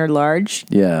 200 large.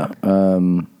 Yeah.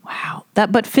 Wow.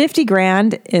 But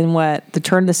 $50,000 in the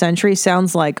turn of the century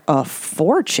sounds like a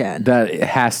fortune. That it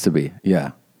has to be.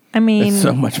 Yeah. I mean, it's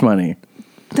so much money.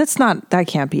 That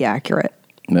can't be accurate.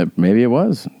 Maybe it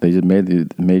was. They just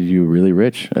made you really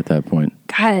rich at that point.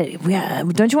 God, yeah.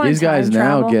 Don't you want These to guys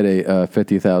now travel? get a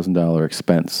 $50,000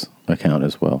 expense account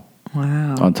as well.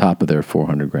 Wow. On top of their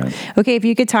 $400,000. Okay, if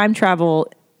you could time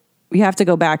travel, you have to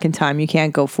go back in time. You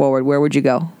can't go forward. Where would you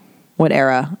go? What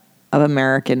era of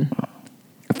American?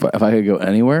 If I could go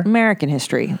anywhere? American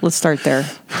history. Let's start there.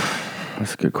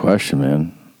 That's a good question,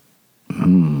 man.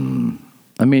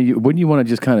 I mean, wouldn't you want to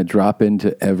just kind of drop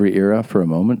into every era for a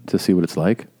moment to see what it's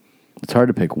like? It's hard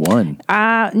to pick one.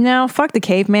 No, fuck the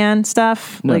caveman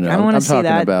stuff. No, I don't want to see that. I'm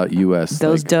talking about U.S.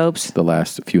 Those dopes. The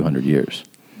last few hundred years.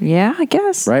 Yeah, I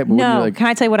guess. Right? But No, can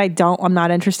I tell you what I'm not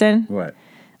interested in? What?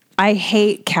 I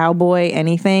hate cowboy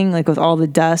anything, with all the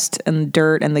dust and the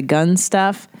dirt and the gun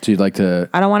stuff. So you'd like to...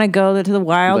 I don't want to go to the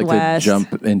Wild you'd like West. to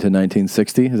jump into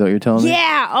 1960? Is that what you're telling me?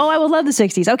 Yeah. Oh, I would love the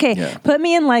 60s. Okay. Yeah. Put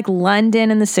me in London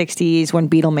in the 60s when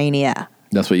Beatlemania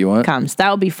That's what you want? comes.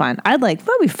 That would be fun. that'd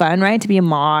be fun, right? To be a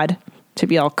mod, to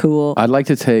be all cool. I'd like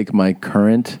to take my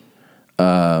current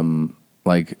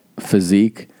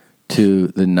physique to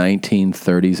the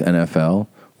 1930s NFL,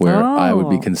 where I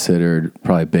would be considered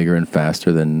probably bigger and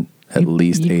faster than at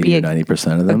least 80 or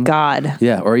 90% of them. A god.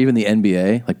 Yeah, or even the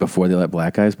NBA, before they let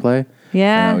black guys play.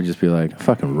 Yeah. And I would just be like,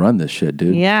 fucking run this shit,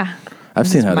 dude. Yeah. I've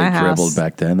seen how they my house. dribbled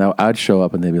back then. I'd show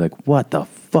up and they'd be like, what the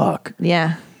fuck?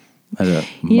 Yeah. That's a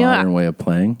modern way of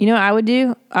playing. You know what I would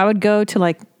do? I would go to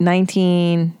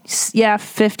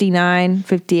 59,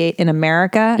 58 in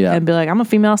America and be like, I'm a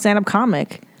female stand-up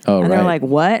comic. Oh, and they're like,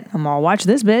 what? I'm all, watch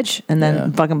this bitch. And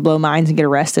then fucking blow minds and get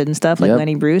arrested and stuff like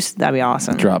Lenny Bruce. That'd be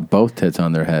awesome. Drop both tits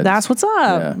on their heads. That's what's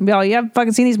up. Yeah. Be all, you have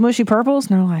fucking seen these mushy purples?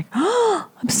 And they're like, oh,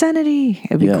 obscenity.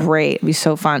 It'd be great. It'd be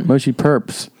so fun. Mushy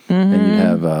perps. And you'd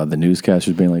have the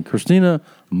newscasters being like, Christina,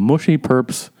 mushy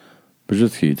perps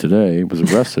Pazsitzky today was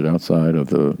arrested outside of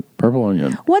the Purple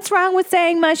Onion. What's wrong with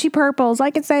saying mushy purples? I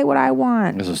can say what I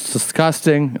want. This is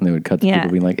disgusting. And they would cut to people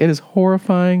being like, it is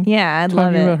horrifying. Yeah, I'd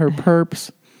love it. Talking about her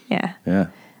perps. Yeah. Yeah.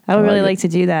 I would really like to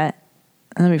do that.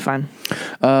 That'd be fun.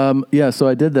 So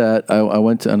I did that. I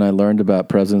went and I learned about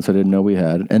presidents I didn't know we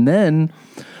had. And then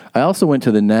I also went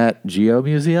to the Nat Geo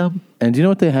Museum. And do you know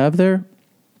what they have there?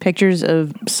 Pictures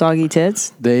of soggy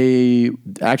tits? They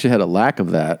actually had a lack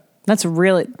of that. That's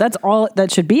all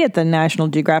that should be at the National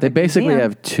Geographic They basically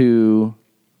Museum. have two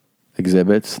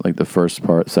exhibits, like the first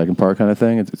part, second part kind of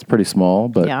thing. It's pretty small,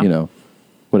 but,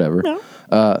 whatever.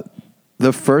 Yeah.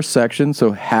 The first section,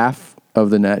 so half of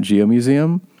the Nat Geo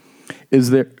Museum, is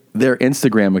their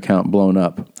Instagram account blown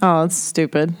up. Oh, that's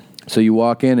stupid. So you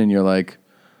walk in and you're like,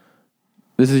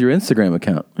 this is your Instagram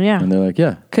account. Yeah. And they're like,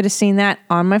 yeah. Could have seen that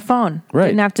on my phone. Right.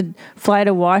 Didn't have to fly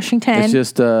to Washington. It's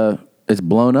just, it's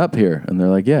blown up here. And they're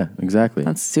like, yeah, exactly.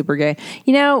 That's super gay.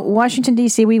 Washington,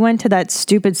 D.C., we went to that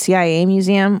stupid CIA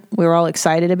museum we were all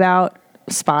excited about,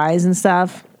 spies and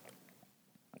stuff.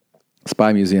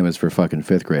 Spy Museum is for fucking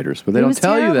fifth graders, but they don't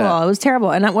tell you that. It was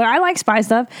terrible. And I like spy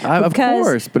stuff. Of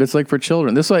course, but it's like for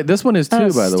children. This one is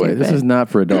too, by the way. This is not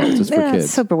for adults. It's for kids.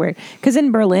 It's super weird. Because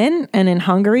in Berlin and in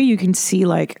Hungary, you can see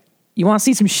like, you want to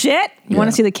see some shit? You want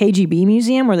to see the KGB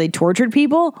museum where they tortured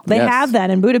people? They have that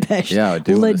in Budapest. Yeah, I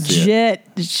do. Legit,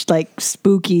 like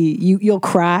spooky. You'll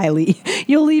cry.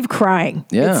 You'll leave crying.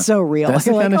 Yeah, it's so real. That's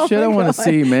the kind of shit I want to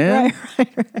see, man.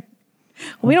 Right.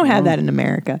 We don't have that in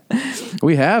America.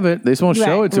 We have it. They just won't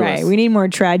show it to us. Right. We need more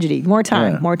tragedy. More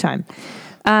time. Yeah. More time.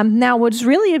 Now, what's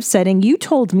really upsetting, you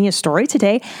told me a story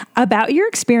today about your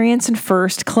experience in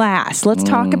first class. Let's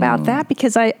talk about that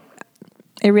because it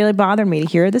really bothered me to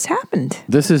hear this happened.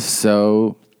 This is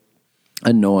so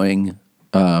annoying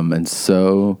and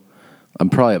so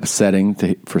I'm probably upsetting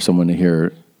for someone to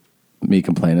hear me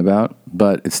complain about,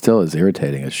 but it still is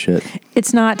irritating as shit.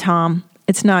 It's not, Tom.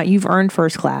 It's not. You've earned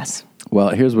first class. Well,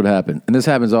 here's what happened, and this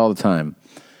happens all the time.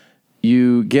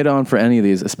 You get on for any of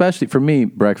these, especially for me,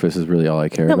 breakfast is really all I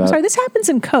care about. Sorry, this happens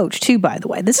in coach too, by the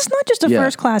way. This is not just a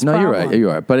first class problem. No, you're right.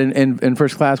 You're right. But in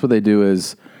first class, what they do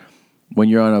is when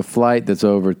you're on a flight that's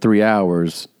over 3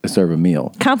 hours, they serve a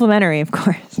meal. Complimentary, of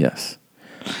course. Yes.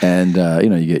 And,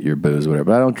 you get your booze, whatever.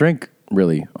 But I don't drink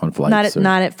really on flights.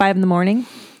 Not at 5 a.m?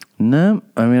 No.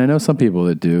 I mean, I know some people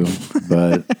that do,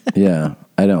 but yeah,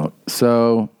 I don't.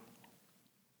 So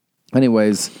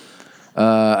anyways,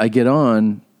 I get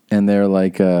on and they're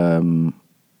like, the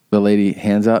lady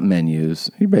hands out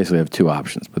menus. You basically have two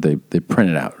options, but they print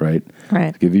it out, right?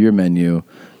 Right. They give you your menu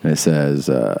and it says,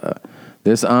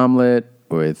 this omelet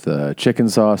with chicken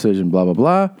sausage and blah, blah,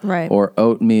 blah. Right. Or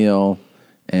oatmeal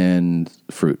and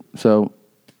fruit. So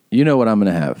you know what I'm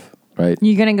going to have, right?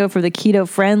 You're going to go for the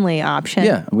keto-friendly option.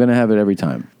 Yeah, I'm going to have it every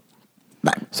time.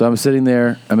 So I'm sitting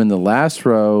there. I'm in the last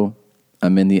row.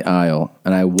 I'm in the aisle.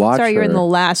 And I watch her. Sorry, you're in the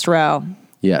last row.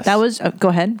 Yes. That was, go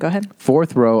ahead.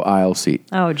 Fourth row aisle seat.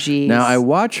 Oh, geez. Now I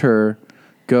watch her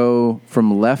go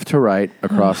from left to right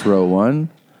across row 1,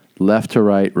 left to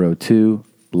right row 2,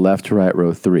 left to right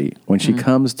row 3. When she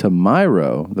comes to my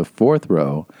row, the fourth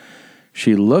row,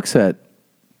 she looks at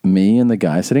me and the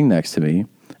guy sitting next to me,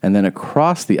 and then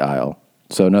across the aisle.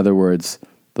 So in other words,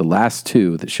 the last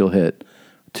two that she'll hit,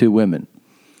 2 women.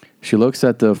 She looks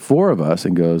at the 4 of us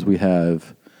and goes, we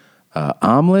have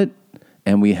omelet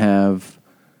and we have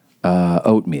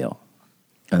oatmeal.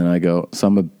 And then I go, so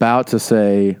I'm about to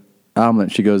say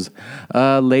omelet. She goes,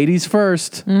 ladies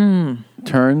first.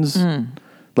 Turns,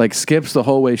 like skips the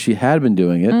whole way she had been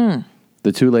doing it.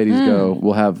 The 2 ladies go,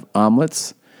 we'll have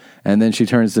omelets. And then she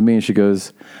turns to me and she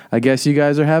goes, I guess you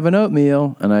guys are having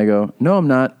oatmeal. And I go, no, I'm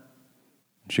not.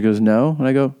 She goes, no. And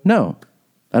I go, no,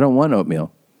 I don't want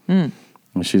oatmeal. And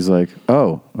she's like,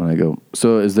 oh. And I go,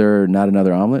 so is there not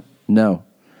another omelet? No.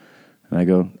 And I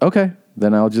go, okay,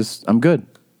 then I'm good.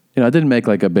 I didn't make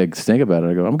like a big stink about it.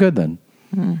 I go, I'm good then.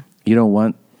 You don't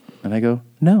want? And I go,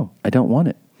 no, I don't want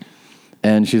it.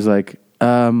 And she's like,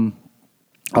 I'll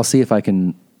see if I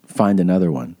can find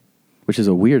another one, which is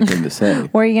a weird thing to say.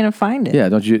 Where are you going to find it? Yeah,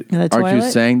 aren't you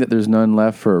saying that there's none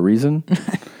left for a reason?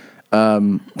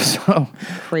 So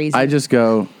crazy. I just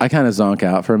go, I kind of zonk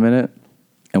out for a minute.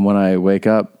 And when I wake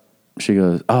up, she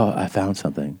goes, oh, I found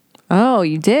something. Oh,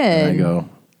 you did? And I go,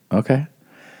 okay.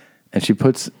 And she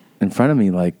puts in front of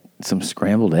me like some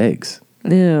scrambled eggs.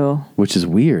 Ew. Which is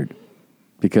weird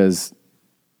because.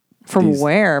 From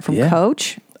where? From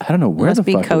Coach? I don't know where the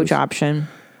fuck must be Coach option.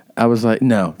 I was like,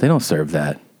 no, they don't serve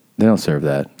that. They don't serve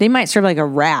that. They might serve like a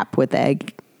wrap with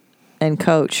egg and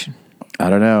Coach. I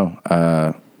don't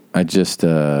know. I just,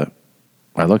 I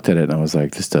looked at it and I was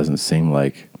like, this doesn't seem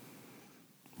like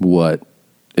what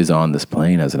is on this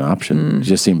plane as an option. It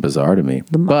just seemed bizarre to me.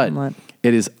 But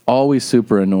it is always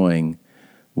super annoying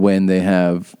when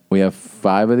we have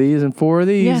 5 of these and 4 of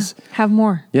these. Yeah, have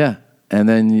more. Yeah. And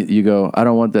then you go, I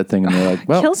don't want that thing. And they're like,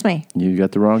 well, kills me. You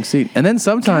got the wrong seat. And then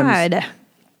sometimes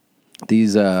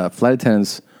these flight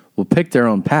attendants will pick their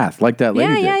own path like that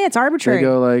lady did. Yeah, it's arbitrary. They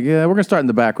go like, yeah, we're going to start in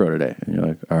the back row today. And you're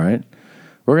like, all right,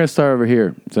 we're going to start over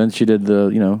here. So then she did the,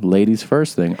 ladies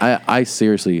first thing. I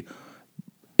seriously,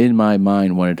 in my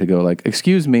mind, wanted to go like,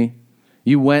 excuse me,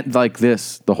 you went like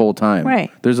this the whole time.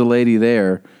 Right. There's a lady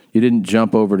there. You didn't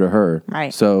jump over to her.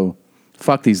 Right. So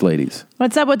fuck these ladies.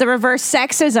 What's up with the reverse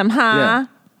sexism, huh?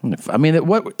 Yeah. I mean,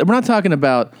 we're not talking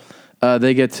about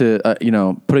they get to,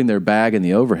 putting their bag in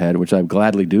the overhead, which I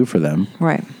gladly do for them.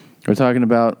 Right. We're talking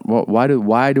about, well, why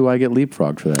do I get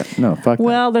leapfrogged for that? No, fuck that.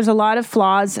 Well, there's a lot of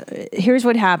flaws. Here's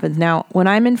what happens. Now, when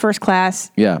I'm in first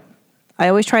class, I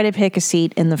always try to pick a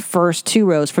seat in the first 2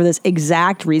 rows for this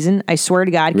exact reason. I swear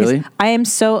to God, because Really? I am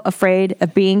so afraid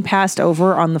of being passed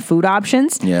over on the food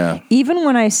options. Yeah. Even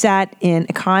when I sat in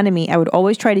economy, I would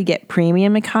always try to get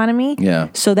premium economy. Yeah.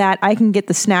 So that I can get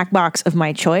the snack box of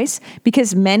my choice.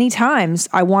 Because many times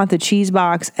I want the cheese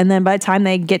box, and then by the time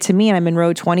they get to me and I'm in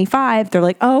row 25, they're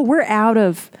like, "Oh, we're out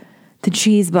of the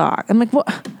cheese box." I'm like, "Well,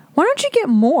 why don't you get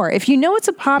more? If you know it's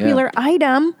a popular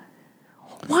item,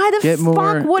 why the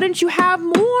fuck wouldn't you have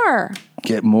more?"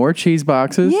 Get more cheese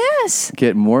boxes. Yes.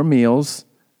 Get more meals.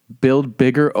 Build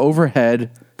bigger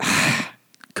overhead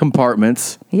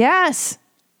compartments. Yes.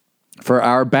 For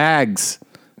our bags.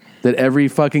 That every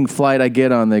fucking flight I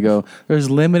get on, they go, there's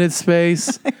limited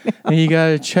space and you got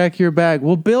to check your bag.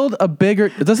 We'll build a bigger...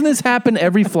 Doesn't this happen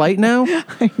every flight now?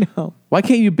 I know. Why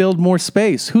can't you build more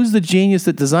space? Who's the genius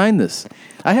that designed this?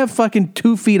 I have fucking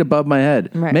 2 feet above my head.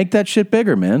 Right. Make that shit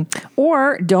bigger, man.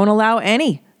 Or don't allow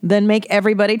any. Then make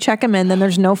everybody check them in. Then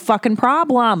there's no fucking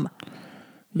problem.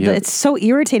 Yep. It's so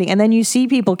irritating. And then you see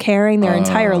people carrying their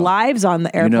entire lives on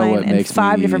the airplane in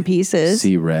 5 different pieces.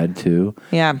 See red too.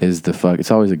 Yeah. Is the fuck?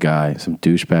 It's always a guy, some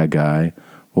douchebag guy,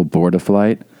 will board a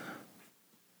flight,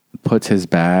 puts his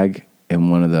bag in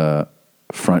one of the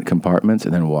front compartments,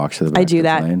 and then walks to the back I do of the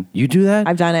that. plane. You do that?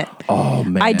 I've done it. Oh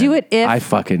man, I do it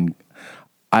if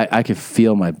I can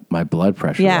feel my blood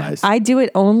pressure rise. I do it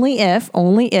only if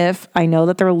I know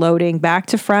that they're loading back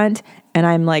to front and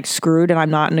I'm like screwed and I'm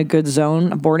not in a good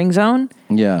zone, a boarding zone.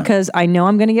 Yeah. Because I know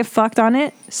I'm going to get fucked on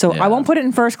it. So I won't put it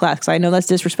in first class because I know that's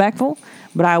disrespectful.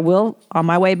 But I will, on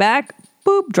my way back,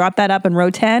 boop, drop that up in row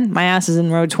 10. My ass is in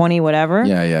row 20, whatever.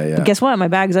 Yeah. But guess what? My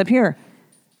bag's up here.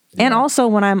 Yeah. And also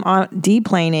when I'm on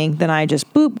deplaning, then I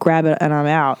just boop, grab it and I'm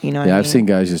out. You know what I mean? I've seen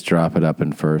guys just drop it up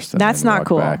in first. And That's then not walk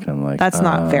cool. Back and I'm like, That's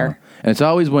not fair. And it's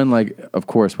always when of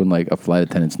course, when a flight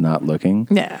attendant's not looking.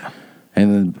 Yeah.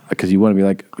 And then, because you want to be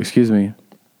like, excuse me.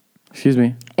 Excuse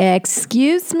me.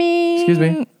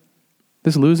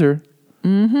 This loser.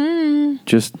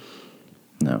 Just,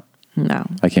 no.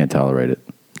 I can't tolerate it.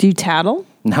 Do you tattle?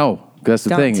 No. That's the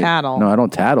Don't thing. tattle. No, I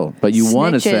don't tattle. But you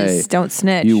want to say. Don't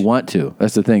snitch. You want to.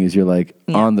 That's the thing is you're like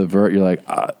on the vert. You're like,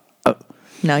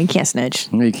 no, you can't snitch.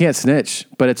 You can't snitch.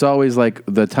 But it's always like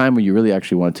the time when you really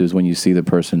actually want to is when you see the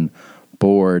person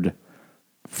board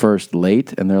first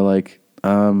late and they're like,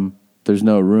 there's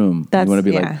no room. You want to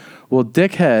be like, well,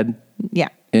 dickhead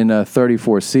in a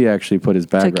 34C actually put his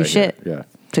bag Took your right shit. here. Yeah.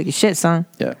 Took your shit, son.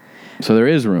 Yeah. So there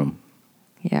is room.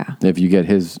 Yeah. If you get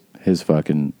his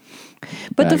fucking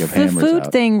But bag the of hammers food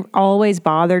out. thing always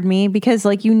bothered me because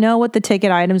what the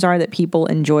ticket items are that people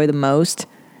enjoy the most.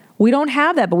 We don't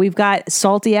have that, but we've got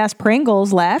salty ass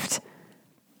Pringles left.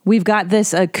 We've got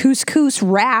this couscous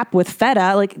wrap with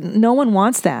feta. Like no one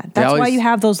wants that. That's why you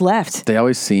have those left. They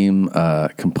always seem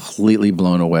completely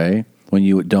blown away when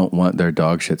you don't want their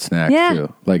dog shit snacks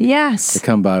too. Like yes. They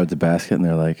come by with the basket and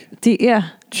they're like,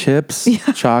 chips, Yeah.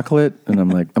 chocolate, and I'm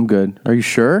like, I'm good. Are you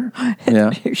sure? Yeah.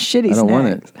 Shitty I don't want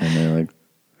snacks. it. And they're like,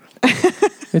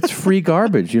 it's free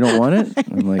garbage. You don't want it?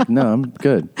 I'm like, no, I'm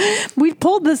good. We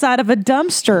pulled this out of a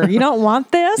dumpster. You don't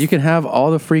want this? You can have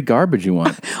all the free garbage you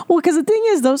want. Well, because the thing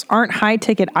is, those aren't high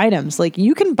ticket items. Like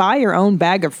you can buy your own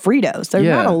bag of Fritos. They're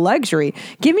not a luxury.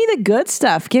 Give me the good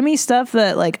stuff. Give me stuff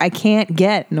that I can't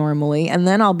get normally, and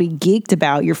then I'll be geeked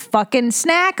about your fucking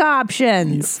snack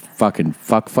options. You fucking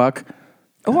fuck.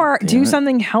 Or do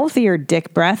something healthier,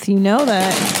 dick breath. You know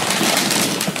that.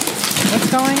 What's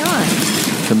going on?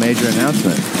 It's a major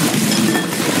announcement.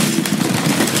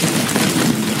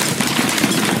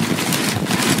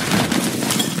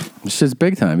 This shit's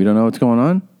big time. You don't know what's going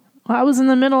on? Well, I was in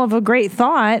the middle of a great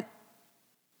thought.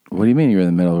 What do you mean you're in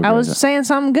the middle of a I was saying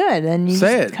something good, and you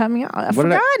Say just it. cut me off. I What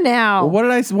did forgot now.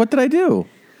 Well, what did I do?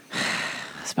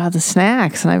 It's about the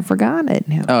snacks, and I forgot it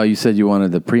now. Oh, you said you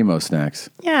wanted the Primo snacks.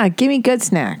 Yeah, give me good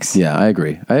snacks. Yeah, I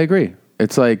agree.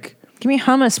 It's like... Give me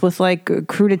hummus with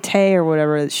crudité or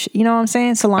whatever. You know what I'm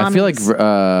saying? Salami. I feel like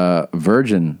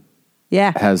Virgin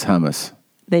has hummus.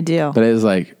 They do. But it is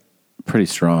pretty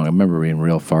strong. I remember being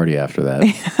real farty after that.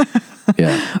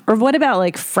 Yeah. Or what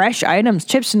about fresh items?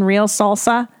 Chips and real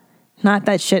salsa? Not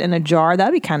that shit in a jar.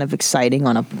 That'd be kind of exciting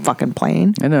on a fucking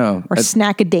plane. I know. Or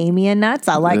snackadamia nuts.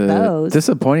 I like those.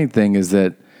 Disappointing thing is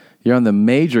that you're on the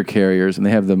major carriers and they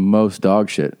have the most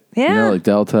dog shit. Yeah. You know, like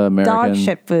Delta, American. Dog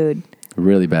shit food.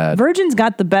 Really bad. Virgin's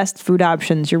got the best food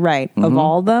options, you're right, of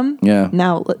all of them. Yeah.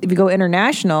 Now, if you go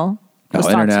international, let's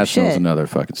talk some international is shit. another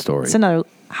fucking story. It's another.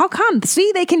 How come?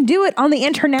 See, they can do it on the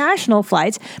international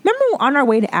flights. Remember on our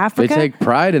way to They Africa? take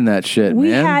pride in that shit,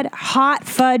 We man. had hot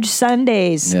fudge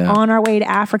sundaes on our way to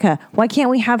Africa. Why can't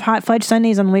we have hot fudge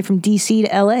sundaes on the way from DC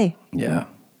to LA? Yeah.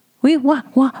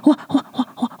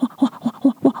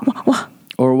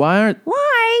 Or why?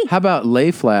 How about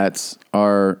lay flats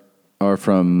are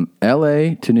from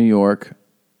L.A. to New York,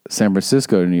 San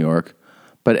Francisco to New York,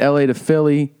 but L.A. to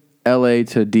Philly, L.A.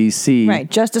 to D.C. Right,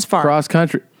 just as far. Cross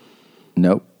country.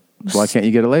 Nope. Why can't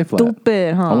you get a lay flat?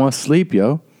 Stupid, huh? I want to sleep,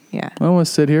 yo. Yeah. I don't want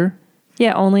to sit here.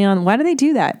 Yeah, only on. Why do they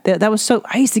do that? That was so.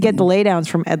 I used to get the laydowns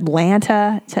from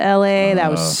Atlanta to LA.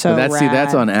 That was so. But rad.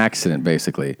 that's on accident,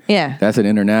 basically. Yeah. That's an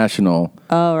international.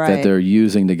 Oh, right. That they're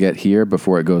using to get here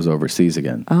before it goes overseas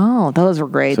again. Oh, those were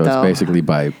great So though. it's basically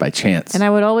by chance. And I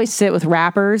would always sit with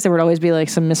rappers. There would always be like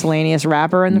some miscellaneous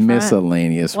rapper in the front.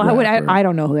 Miscellaneous. Well, rapper. I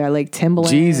don't know who they are. Like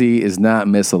Timbaland. Jeezy is not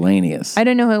miscellaneous. I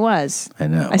didn't know who it was. I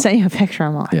know. I sent you a picture.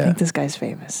 I'm like, Yeah. I think this guy's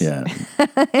famous. Yeah.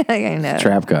 I know.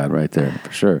 Trap God right there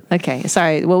for sure. Okay,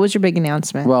 sorry. What was your big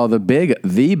announcement? Well, the big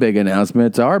announcement,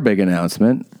 it's our big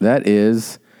announcement. That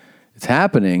is, it's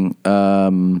happening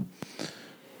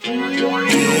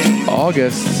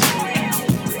August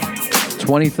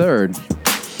 23rd.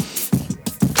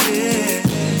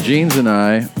 Jeans and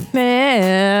I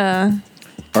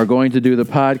are going to do the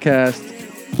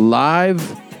podcast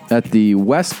live at the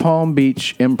West Palm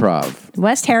Beach Improv.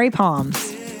 West Harry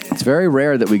Palms. It's very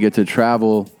rare that we get to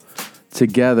travel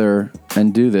together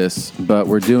and do this, but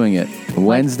we're doing it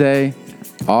Wednesday,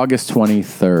 August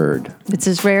 23rd. It's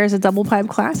as rare as a Double Pipe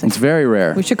Classic. It's very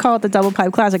rare. We should call it the Double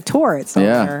Pipe Classic Tour. It's so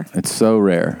rare. It's so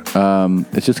rare.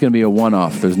 It's just going to be a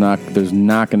one-off. There's not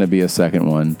going to be a second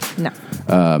one. No.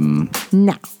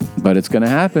 No. But it's going to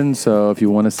happen. So if you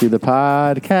want to see the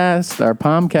podcast, our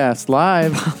Palmcast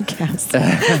live,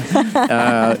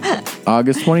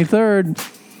 August 23rd,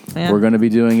 we're going to be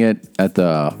doing it at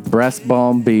the West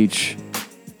Palm Beach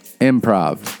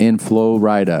Improv in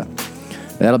Florida.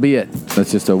 That'll be it.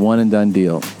 That's just a one and done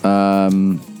deal. I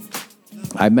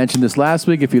mentioned this last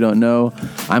week. If you don't know,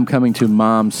 I'm coming to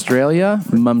Momstralia,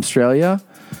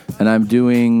 and I'm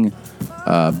doing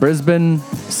Brisbane,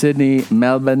 Sydney,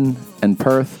 Melbourne, and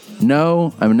Perth.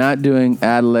 No, I'm not doing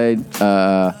Adelaide.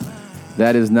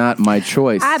 That is not my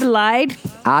choice. Adelaide.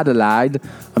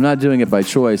 I'm not doing it by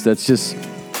choice. That's just,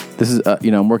 this is,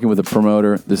 I'm working with a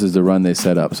promoter. This is the run they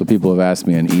set up. So people have asked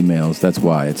me on emails. That's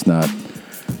why. It's not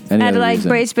any other Adelaide, reason.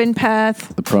 Brisbane,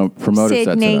 Perth. The promoter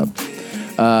Sydney. sets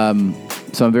it up.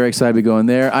 So I'm very excited to be going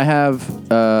there. I have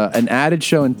an added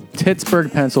show in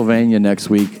Pittsburgh, Pennsylvania next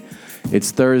week.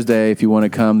 It's Thursday. If you want to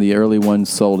come, the early one's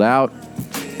sold out.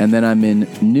 And then I'm in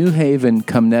New Haven,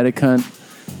 Connecticut.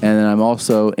 And then I'm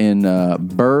also in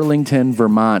Burlington,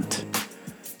 Vermont.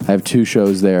 I have 2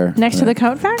 shows there. Next to the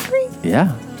Coat Factory?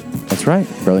 Yeah, that's right.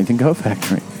 Burlington Coat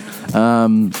Factory.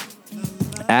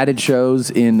 Added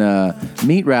shows in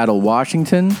Meat Rattle,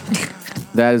 Washington.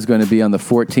 That is going to be on the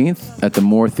 14th at the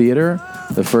Moore Theater.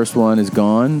 The first one is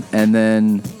gone. And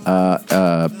then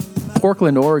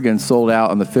Portland, Oregon sold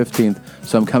out on the 15th.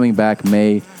 So I'm coming back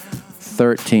May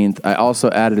 13th. I also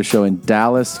added a show in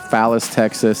Dallas,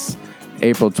 Texas,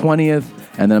 April 20th.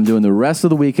 And then I'm doing the rest of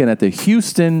the weekend at the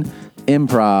Houston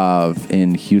Improv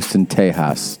in Houston,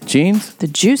 Tejas. Jeans? The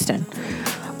Houston.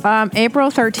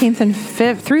 April 13th and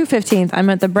through 15th,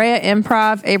 I'm at the Brea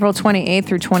Improv. April 28th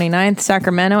through 29th,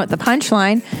 Sacramento at the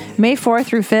Punchline. May 4th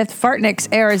through 5th, Fartnix,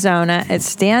 Arizona at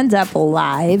Stand Up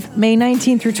Live. May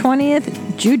 19th through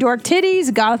 20th, Jew Dork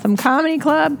Titties, Gotham Comedy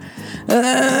Club.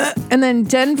 And then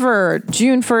Denver,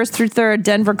 June 1st through 3rd,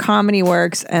 Denver Comedy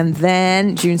Works. And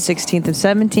then June 16th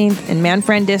and 17th in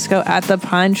Manfred Disco at the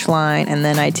Punchline. And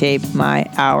then I tape my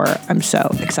hour. I'm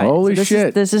so excited. Holy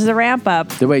shit. This is the ramp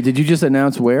up. Wait, did you just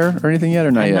announce where or anything yet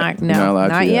or not yet? No, You're allowed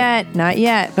not to yet. Not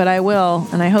yet, but I will.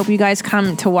 And I hope you guys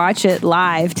come to watch it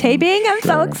live. Taping, I'm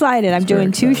so excited. I'm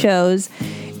doing 2 shows.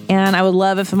 And I would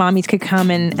love if the mommies could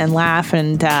come and laugh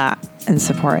and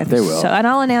support it. They will. So, and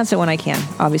I'll announce it when I can,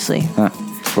 obviously.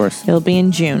 Of course. It'll be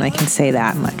in June. I can say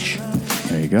that much.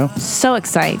 There you go. So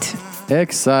excite,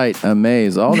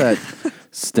 amaze, all that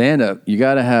stand up. You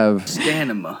got to have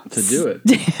Stamina to do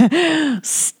it.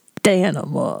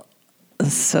 Stamina.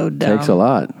 So dumb. Takes a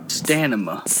lot.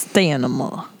 Stamina.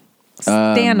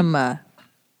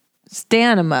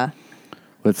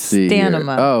 Let's see.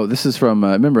 Stamina. Here. Oh, this is from.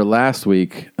 Remember last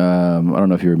week? I don't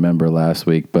know if you remember last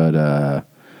week, but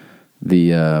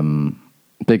the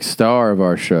big star of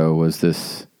our show was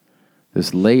this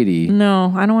lady.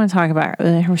 No, I don't want to talk about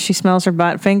her. She smells her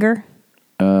butt finger.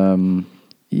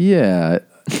 Yeah.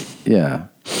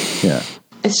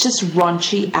 It's just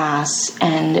raunchy ass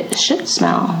and shit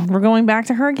smell. We're going back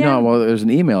to her again? No, well, there's an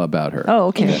email about her. Oh,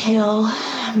 okay. Inhale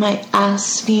my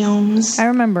ass fumes. I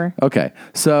remember. Okay,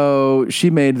 so she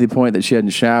made the point that she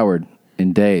hadn't showered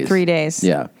in days. 3 days.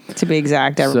 Yeah. To be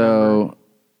exact, I remember. So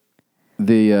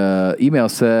The email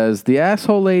says, the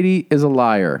asshole lady is a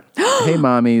liar. Hey,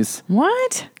 mommies.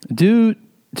 What? Due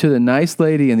to the nice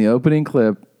lady in the opening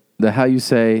clip, how you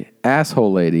say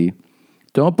asshole lady,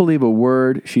 don't believe a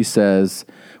word she says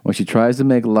when she tries to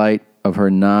make light of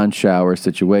her non-shower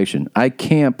situation. I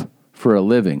camp for a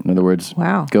living. In other words,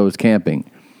 goes camping.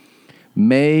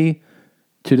 May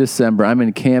to December.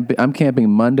 I'm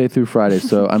camping Monday through Friday,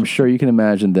 so I'm sure you can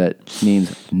imagine that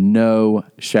means no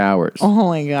showers. Oh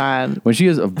my God. When she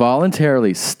is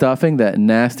voluntarily stuffing that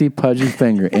nasty pudgy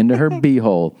finger into her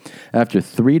beehole after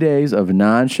 3 days of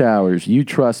non-showers, you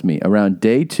trust me, around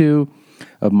day 2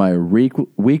 of my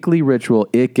weekly ritual,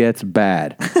 it gets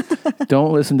bad.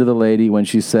 Don't listen to the lady when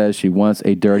she says she wants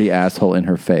a dirty asshole in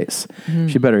her face.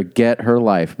 She better get her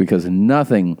life, because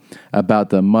nothing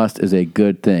about the must is a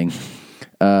good thing.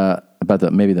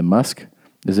 Maybe the musk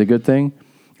is a good thing.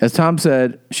 As Tom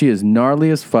said, she is gnarly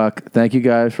as fuck. Thank you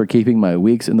guys for keeping my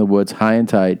weeks in the woods high and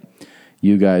tight.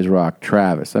 You guys rock.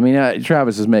 Travis. I mean,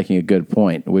 Travis is making a good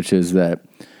point, which is that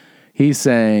he's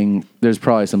saying there's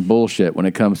probably some bullshit when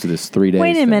it comes to this 3 days.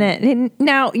 Wait a minute.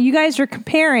 Now, you guys are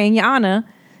comparing, Yana,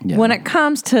 when it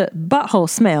comes to butthole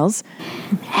smells,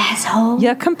 asshole,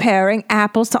 you're comparing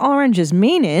apples to oranges,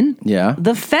 meaning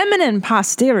the feminine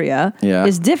posterior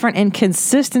is different in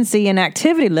consistency and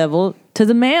activity level to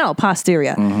the male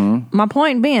posterior. My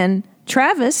point being,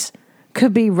 Travis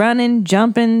could be running,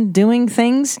 jumping, doing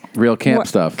things. Real camp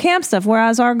stuff. Camp stuff,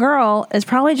 whereas our girl is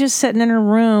probably just sitting in her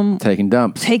room. Taking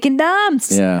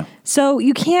dumps. Yeah. So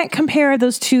you can't compare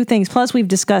those two things. Plus, we've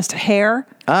discussed hair.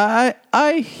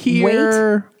 I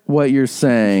hear what you're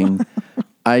saying.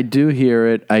 I do hear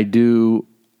it.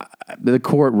 The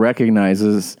court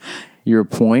recognizes your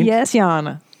point. Yes,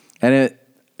 Yana. And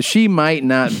she might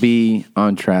not be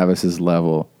on Travis's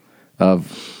level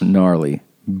of gnarly,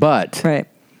 but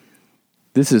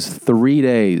this is 3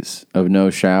 days of no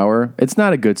shower. It's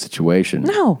not a good situation.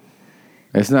 No.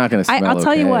 It's not going to smell I'll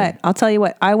tell you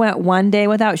what. I went 1 day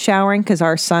without showering because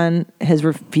our son has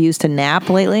refused to nap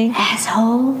lately.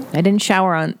 Asshole. I didn't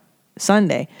shower on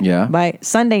Sunday. Yeah. By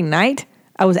Sunday night,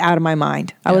 I was out of my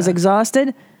mind. I was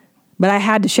exhausted, but I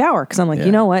had to shower because I'm like,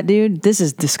 you know what, dude? This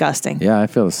is disgusting. Yeah, I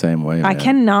feel the same way. I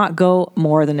cannot go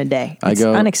more than a day. It's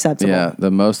unacceptable. Yeah,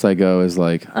 the most I go is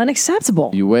like...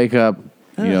 Unacceptable. You wake up,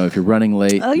 if you're running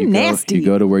late, you're nasty. You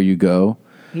go to where you go.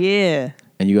 Yeah.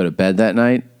 And you go to bed that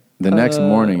night. The next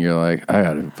morning, you're like, I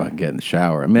got to fucking get in the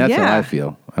shower. I mean, that's how I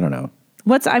feel. I don't know.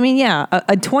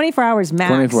 A 24 hours max.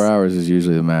 24 hours is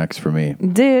usually the max for me.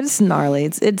 Dude, it's gnarly.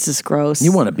 It's just gross.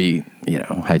 You want to be,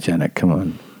 hygienic. Come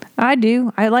on. I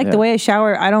do. I like the way I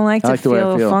shower. I don't like to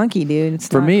feel funky, dude. It's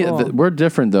for me, cool. we're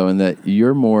different, though, in that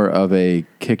you're more of a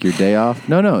kick your day off.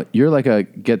 No. You're like a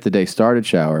get the day started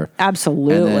shower.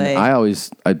 Absolutely. And then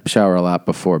I shower a lot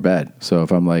before bed. So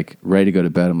if I'm like ready to go to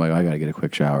bed, I'm like, I got to get a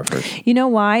quick shower first. You know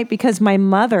why? Because my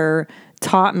mother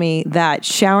taught me that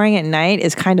showering at night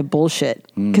is kind of bullshit.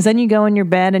 Because then you go in your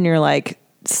bed and you're like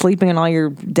sleeping in all your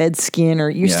dead skin, or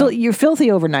you're filthy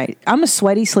overnight. I'm a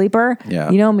sweaty sleeper. Yeah.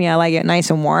 You know me, I like it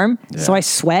nice and warm. Yeah. So I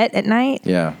sweat at night.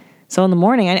 Yeah. So in the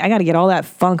morning, I got to get all that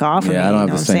funk off of me. Yeah, I don't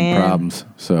have the same problems.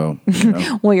 So,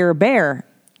 well, you're a bear.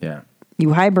 Yeah.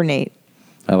 You hibernate.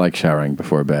 I like showering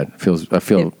before bed. I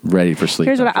feel ready for sleep.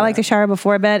 Here's what I like to shower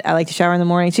before bed. I like to shower in the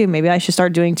morning too. Maybe I should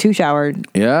start doing 2 showers.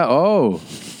 Yeah. Oh,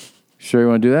 sure you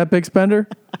want to do that, big spender?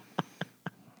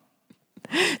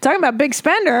 Talking about big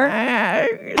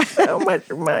spender. So much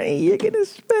money. You're going to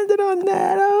spend it on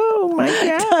that. Oh, my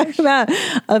gosh. Talking about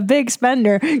a big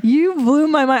spender. You blew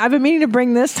my mind. I've been meaning to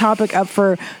bring this topic up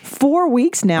for 4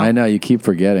 weeks now. I know. You keep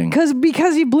forgetting.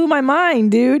 Because you blew my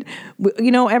mind, dude.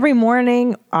 Every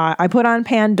morning I put on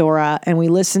Pandora and we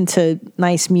listen to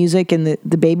nice music and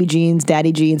the baby jeans,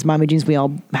 daddy jeans, mommy jeans. We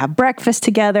all have breakfast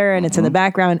together and it's in the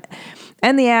background.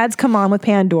 And the ads come on with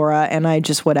Pandora, and I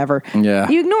just whatever. Yeah.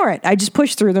 You ignore it. I just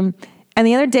push through them. And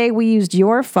the other day, we used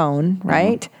your phone,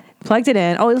 right? Plugged it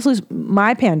in. Oh, this was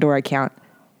my Pandora account.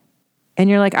 And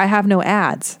you're like, I have no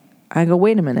ads. I go,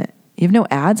 wait a minute. You have no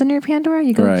ads on your Pandora?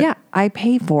 You go, yeah, I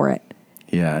pay for it.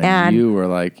 Yeah. And you were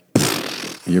like,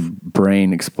 your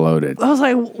brain exploded. I was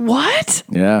like, what?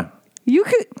 Yeah. You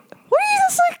could... What are you?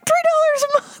 That's like $3 a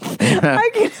month. I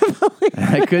couldn't believe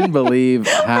how. I can't believe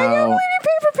you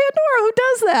pay for Pandora. Who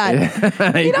does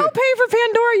that? You don't pay for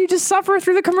Pandora. You just suffer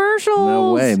through the commercials.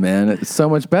 No way, man. It's so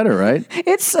much better, right?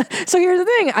 So here's the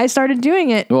thing. I started doing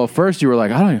it. Well, first you were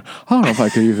like, I don't know if I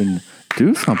could even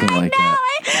do something like that.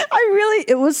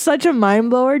 It was such a mind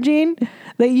blower, Gene,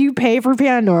 that you pay for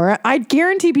Pandora. I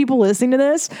guarantee people listening to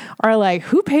this are like,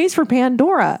 who pays for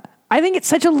Pandora? I think it's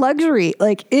such a luxury.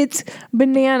 Like, it's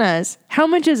bananas. How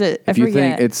much is it? If you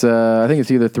think it's, I think it's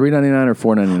either $3.99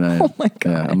 or $4.99. Oh my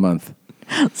God. Yeah, a month.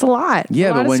 It's a lot. It's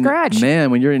Yeah, a lot but of scratch.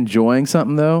 when you're enjoying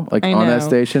something though, like I on that know.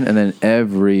 station, and then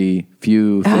every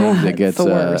few things that it's gets the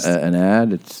worst. an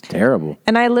ad, it's terrible.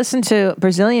 And I listen to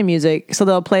Brazilian music, so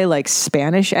they'll play like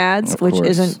Spanish ads, which course.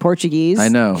 isn't Portuguese. I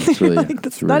know. It's really, Like, that's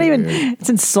it's not really even. weird. It's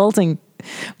insulting.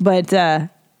 But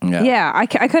yeah, I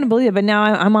couldn't believe it. But now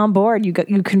I'm on board. You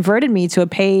converted me to a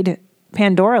paid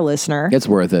Pandora listener. It's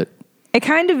worth it. It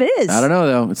kind of is. I don't know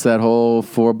though. It's that whole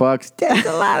 $4. That's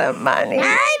a lot of money. I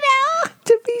know.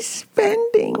 To be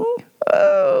spending.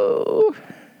 Oh,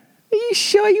 are you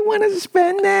sure you want to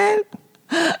spend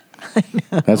that?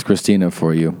 That's Christina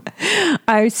for you.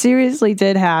 I seriously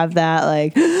did have that.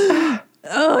 Like, oh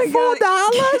my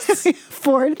God. $4?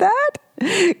 Afford that?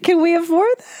 Can we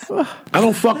afford that? I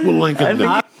don't fuck with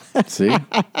Lincoln. See?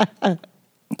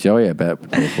 Joey, I bet,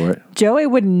 would pay for it. Joey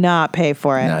would not pay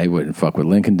for it. No, he wouldn't fuck with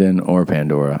Lincoln or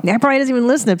Pandora. That probably doesn't even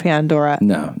listen to Pandora.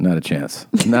 No, not a chance.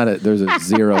 There's a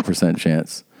 0%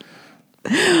 chance.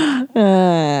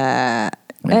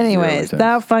 Anyways,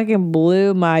 that fucking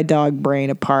blew my dog brain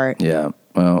apart. Yeah.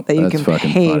 Well, that you that's can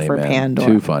fucking pay funny, for man. Pandora.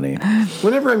 Too funny.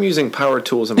 Whenever I'm using power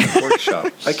tools in my workshop,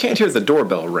 I can't hear the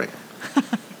doorbell ring.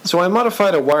 So I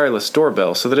modified a wireless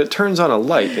doorbell so that it turns on a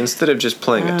light instead of just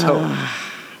playing a tone.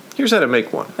 Here's how to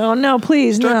make one. Oh no,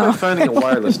 please Start no. by finding a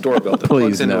wireless doorbell that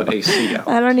plugs into an AC outlet.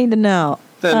 I don't need to know.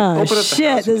 Then open up the shit,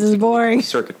 house this is boring.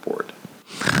 Circuit board.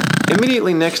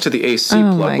 Immediately next to the AC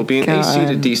plug will be an AC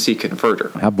to DC converter.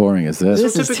 How boring is this?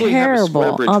 This is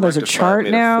terrible. Oh, there's a chart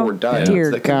now.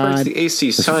 Dear that converts God. the AC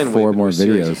There's sine 4 wave more into a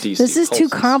series of videos. DC This is too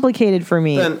complicated for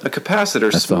me. Then a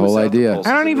capacitor That's the whole idea.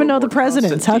 I don't even know the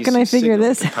presidents. How can I figure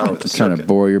this out? I'm just trying to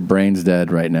bore your brains dead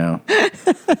right now.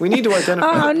 We need to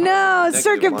identify Oh no, it's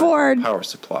circuit board. power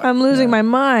supply. I'm losing my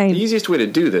mind. The easiest way to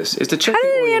do this is to check I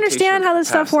don't even understand how this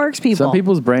stuff works, people. Some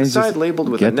people's the brains side just labeled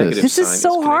with a get negative This sign is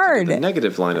so hard. the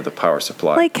negative line of the power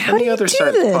supply. Like, how and do the you other do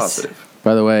side this? is positive.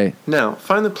 By the way, Now,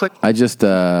 find the place. I just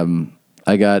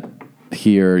I got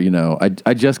here,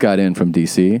 I just got in from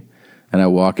DC, and I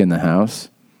walk in the house,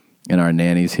 and our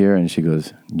nanny's here, and she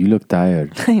goes, "You look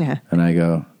tired." Yeah. And I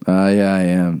go, "Oh yeah, I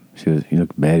am." She goes, "You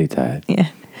look very tired." Yeah.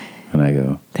 And I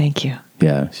go, Thank you.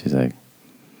 "Yeah." She's like,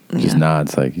 just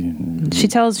nods like, She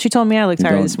told me I looked You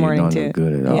tired don't- this morning you don't too. look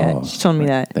good at Yeah, all. she told me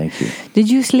that. "Thank you." Did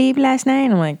you sleep last night?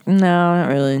 I'm like, no, not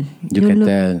really. You can look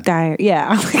tell. tired. Yeah.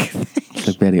 I'm like, You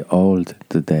look very old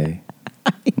today.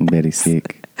 I'm very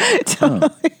sick. Oh,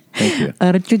 thank you.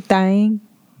 aren't you dying?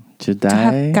 Did To I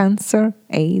have cancer,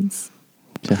 AIDS?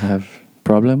 to have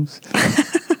problems?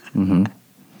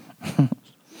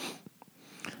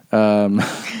 Mm-hmm.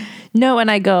 No,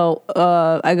 and I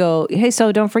go, hey,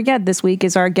 so don't forget, this week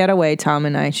is our getaway, Tom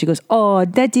and I. She goes, oh,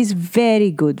 that is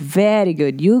very good, very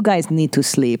good. You guys need to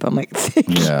sleep. I'm like,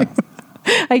 Yeah.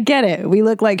 I get it. We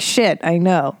look like shit. I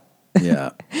know.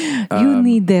 Yeah. You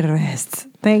need the rest.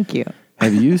 Thank you.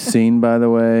 Have you seen, by the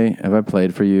way, have I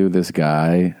played for you this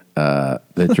guy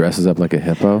that dresses up like a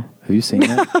hippo? Have you seen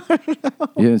that?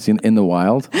 You haven't seen In the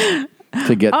Wild?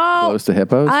 To get close to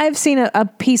hippos? I've seen a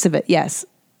piece of it. Yes.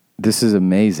 This is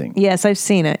amazing. Yes, I've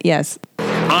seen it. Yes.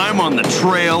 I'm on the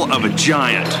trail of a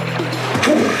giant,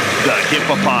 the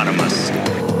hippopotamus.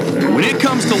 When it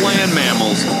comes to land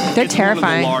mammals, They're it's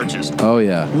terrifying. one of the largest, Oh,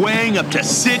 yeah. weighing up to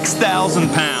 6,000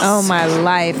 pounds. Oh, my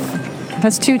life.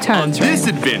 That's 2 tons, On this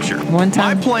right? adventure, 1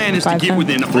 ton? my plan is to 5 get ton?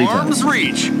 within 3 arm's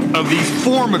reach of these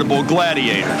formidable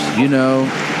gladiators. You know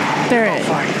They're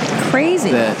crazy.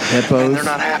 that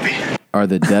hippos are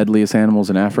the deadliest animals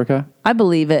in Africa? I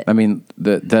believe it. I mean,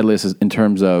 the deadliest is in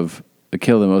terms of they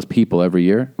kill the most people every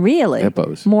year. Really?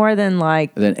 Hippos. More than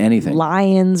like Than anything.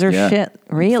 lions or Yeah. shit.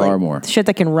 Really? Far more. Shit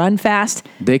that can run fast.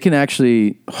 They can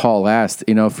actually haul ass,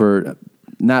 for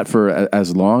not for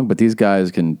as long, but these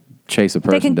guys can chase a They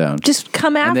person can down. just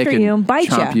come And they after can you and bite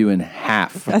chomp you. you in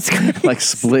half. That's crazy. Like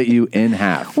split you in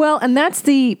half. Well, and that's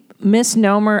the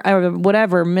misnomer or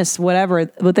whatever,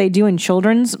 what they do in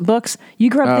children's books. You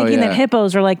grew up Oh, thinking yeah. that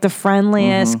hippos are like the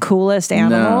friendliest, coolest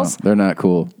animals. No, they're not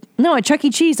cool. No, at Chuck E.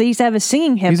 Cheese, they used to have a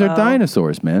singing hippo. These are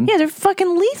dinosaurs, man. Yeah, they're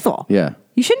fucking lethal. Yeah.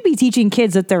 You shouldn't be teaching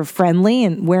kids that they're friendly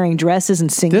and wearing dresses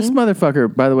and singing. This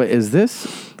motherfucker, by the way, is this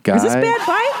guy? Is this Bad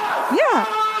Bite?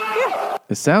 Yeah.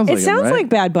 It sounds like It him, sounds right? like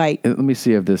Bad Bite. Let me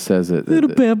see if this says it. Little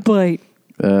Bad Bite.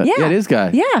 Yeah, it is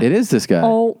guy. Yeah. It is this guy.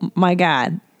 Oh my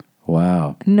God.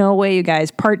 Wow. No way, you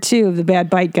guys. Part 2 of the Bad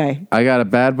Bite guy. I got a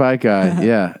bad bite guy.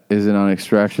 Yeah. Is it on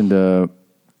extraction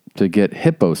to get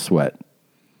hippo sweat?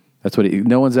 That's what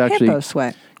no one's actually. Hippo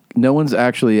sweat. No one's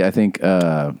actually, I think,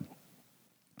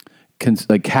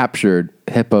 captured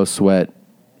hippo sweat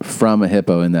from a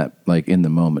hippo in that, like in the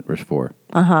moment for.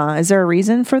 Is there a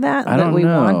reason for that? I don't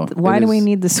know. Why do we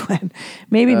need the sweat?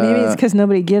 Maybe it's because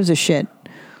nobody gives a shit.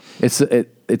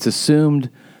 It's assumed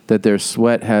that their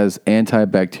sweat has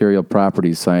antibacterial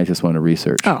properties scientists want to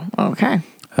research. Oh, okay.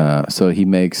 So he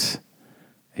makes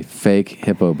a fake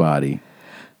hippo body.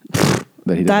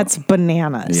 That's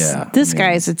bananas. Yeah. This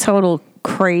guy is a total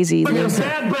crazy. I got a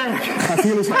bad back. I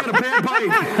feel it's got a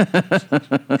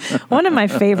bad bite. One of my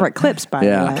favorite clips, by the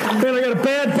way. Man, I got a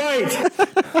bad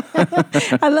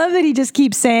bite. I love that he just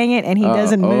keeps saying it and he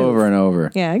doesn't move. Over and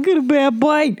over. Yeah, I got a bad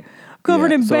bite.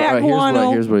 Covered in back guano.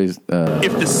 Here's what he's...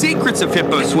 If the secrets of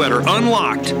hippo sweat are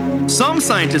unlocked, some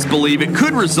scientists believe it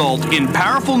could result in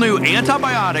powerful new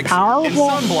antibiotics and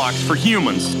sunblocks for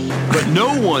humans. But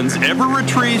no one's ever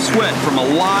retrieved sweat from a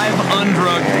live,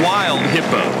 undrugged wild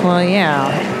hippo. Well,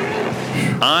 yeah.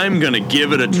 I'm going to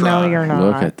give it a try. No, you're not.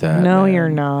 Look at that. No, man. you're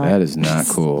not. That is not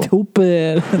cool.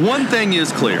 Stupid. One thing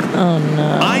is clear. Oh,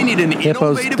 no. I need an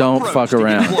Hippos innovative don't approach fuck to get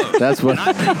around. close. That's what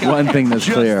one thing that's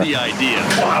Just clear. the idea.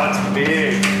 Wow, that's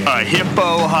big. A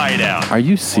hippo hideout. Are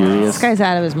you serious? This guy's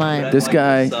out of his mind. This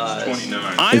guy...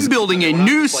 I'm building a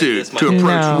new suit to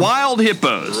approach wild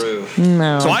hippos.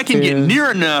 No. So I can get near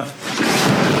enough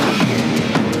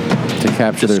to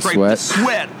capture their scrape sweat. the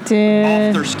sweat Dude.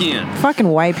 off their skin. Fucking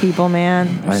white people,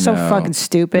 man. They're I so know. fucking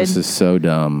stupid. This is so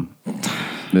dumb.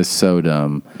 This is so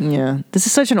dumb. Yeah. This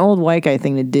is such an old white guy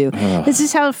thing to do. This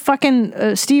is how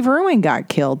fucking Steve Irwin got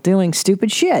killed, doing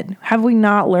stupid shit. Have we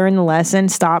not learned the lesson?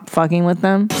 Stop fucking with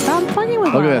them. Stop fucking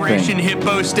with them. Look at that Operation thing.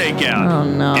 Hippo Stakeout Oh,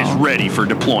 no. is ready for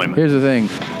deployment. Here's the thing.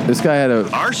 This guy had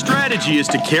Our strategy is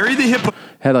to carry the hippo.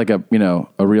 like a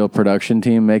real production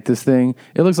team make this thing.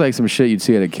 It looks like some shit you'd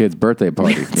see at a kid's birthday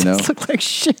party. You know, Look like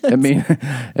shit. I mean,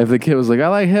 if the kid was like, "I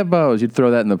like hippos," you'd throw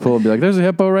that in the pool and be like, "There's a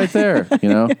hippo right there," you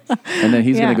know. And then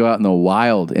he's Yeah. gonna go out in the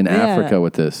wild in Yeah. Africa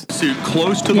with this. Suit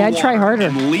close to the Yeah, water try harder.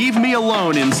 and leave me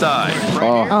alone inside.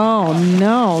 Oh,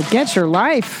 no. Get your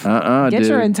life. Get dude.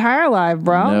 your entire life,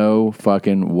 bro. No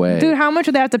fucking way. Dude, how much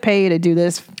would they have to pay you to do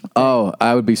this? Oh,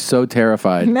 I would be so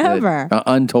terrified. Never.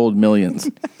 Untold millions.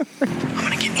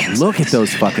 Look at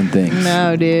those fucking things.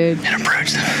 No, dude. And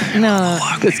approach them. No.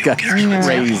 This guy's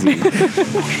crazy.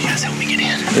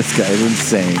 This guy is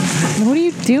insane. What are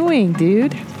you doing,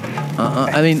 dude?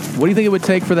 I mean, what do you think it would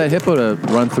take for that hippo to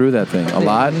run through that thing? A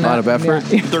lot of effort?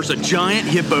 There's a giant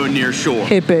hippo near shore.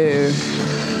 Hippo.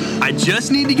 I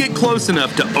just need to get close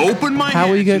enough to open my How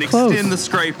will you hatch get and close? extend the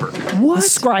scraper. What?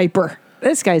 Scraper.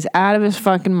 This guy's out of his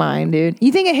fucking mind, dude.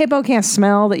 You think a hippo can't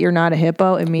smell that you're not a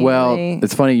hippo immediately? Well,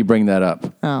 it's funny you bring that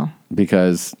up. Oh.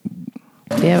 Because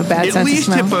They have a bad At sense least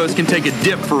of smell. hippos can take a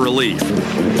dip for relief.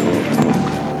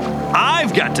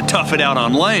 I've got to tough it out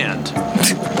on land.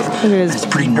 It's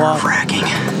pretty nerve-wracking.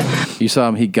 you saw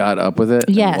him, he got up with it.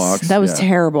 and Yes, walks. that was Yeah.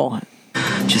 terrible.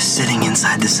 Just sitting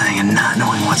inside this thing and not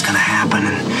knowing what's going to happen.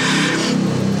 And,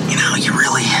 you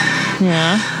really...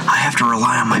 Yeah. I have to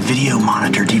rely on my video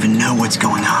monitor to even know what's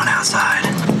going on outside.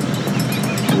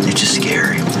 It's just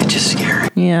scary. It's just scary.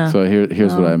 Yeah. So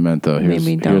here's what I meant, though. Here's,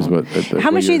 maybe here's don't. what. How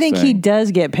what much do you you're think he saying.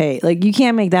 does get paid? Like, you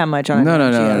can't make that much on a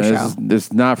No. show. This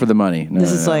is not for the money. No,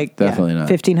 This is like definitely not.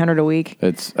 $1,500 a week.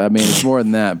 It's more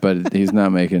than that, but he's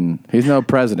not making. He's no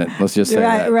president. Let's just say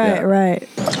that. Yeah. Right.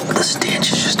 The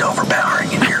stench is just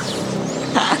overpowering in here.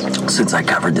 Since I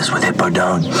covered this with hippo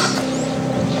dung,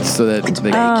 So that it's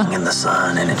they, baking in the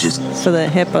sun, and it just... So the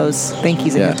hippos think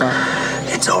he's a Yeah. hippo.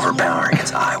 It's overpowering.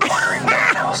 It's eye-watering. No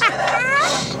one else say that.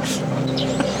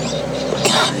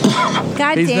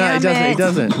 God he's damn not. He it.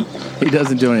 doesn't. He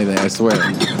doesn't do anything. I swear.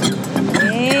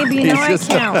 Babe, you know I He's just-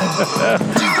 count.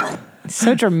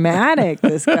 So dramatic,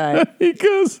 this guy.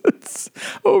 Because it's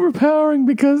overpowering.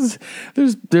 Because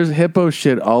there's hippo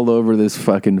shit all over this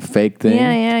fucking fake thing. Yeah,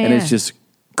 And it's just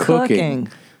cooking.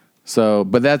 So,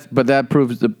 but that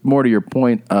proves more to your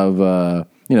point of the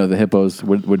hippos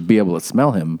would be able to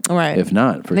smell him. Right. If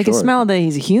not, for They sure. can smell that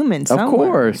he's a human somewhere. Of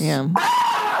course. Yeah.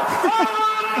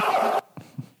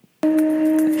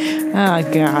 Oh,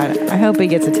 God. I hope he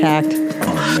gets attacked.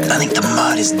 I think the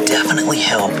mud has definitely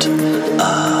helped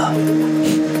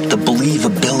the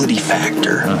believability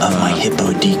factor of my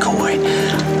hippo decoy.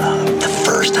 The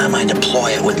first time I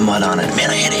deploy it with mud on it, man,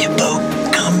 I had a hippo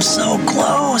come so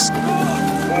close.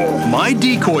 My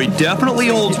decoy definitely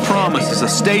holds promise as a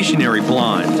stationary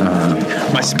blind.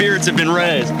 My spirits have been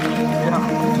raised.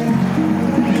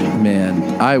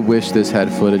 Man, I wish this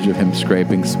had footage of him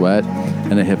scraping sweat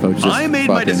and a hippo just I made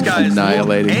my fucking disguise look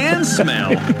annihilating. and smell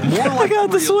more like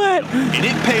out the sweat. and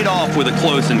it paid off with a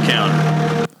close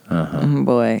encounter. Oh,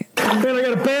 boy. Man, I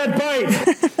got a bad bite.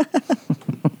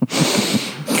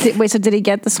 Wait, so did he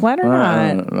get the sweater or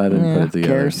I not? didn't put it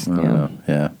together. Cares? I don't know.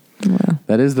 Yeah.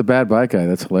 That is the bad bike guy.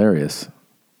 That's hilarious.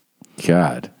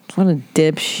 God. What a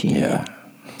dipshit. Yeah.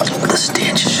 The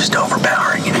stench is just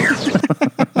overpowering in here.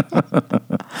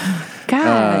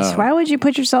 Gosh, why would you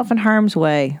put yourself in harm's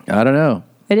way? I don't know.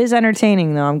 It is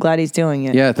entertaining, though. I'm glad he's doing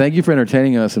it. Yeah, thank you for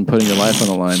entertaining us and putting your life on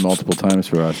the line multiple times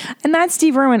for us. And that's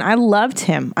Steve Irwin. I loved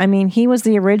him. I mean, he was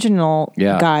the original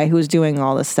guy who was doing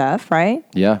all this stuff, right?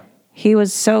 Yeah. He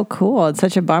was so cool. It's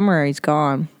such a bummer he's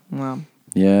gone. Wow.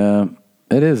 Yeah,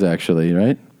 it is actually,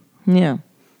 right? Yeah.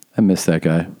 I miss that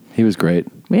guy. He was great.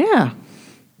 Yeah.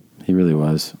 He really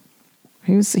was.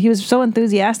 He was so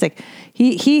enthusiastic.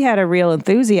 He had a real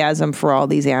enthusiasm for all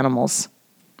these animals.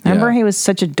 Remember, he was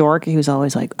such a dork. He was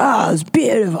always like, "Oh, it's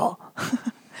beautiful."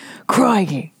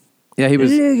 Crikey. Yeah, he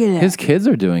was. Look at that. His kids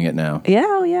are doing it now. Yeah,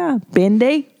 oh yeah.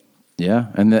 Bendy. Yeah,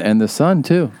 and the son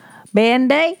too.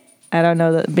 Bendy. I don't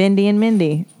know, Bendy and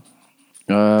Mindy.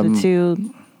 The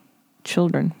two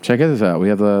children. Check this out. We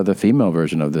have the female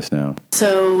version of this now.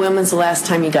 So when was the last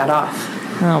time you got off?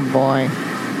 Oh, boy.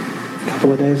 A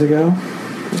couple of days ago.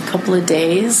 A couple of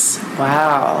days?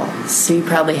 Wow. So you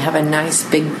probably have a nice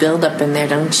big buildup in there,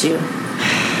 don't you?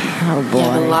 Oh, boy. You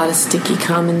have a lot of sticky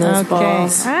cum in those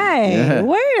balls. Hey,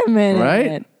 wait a minute.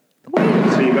 Right?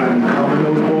 So you got cum in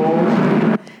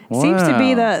those balls? Seems to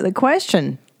be the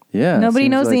question. Yeah. Nobody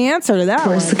knows the answer to that.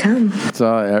 Where's the cum? That's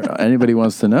all anybody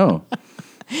wants to know.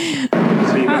 So you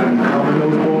got cum in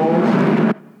those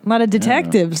balls? A lot of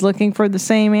detectives looking for the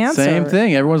same answer. Same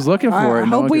thing. Everyone's looking for it. I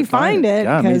hope we find it.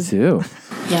 Yeah, me too.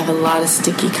 You have a lot of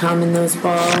sticky cum in those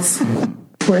balls.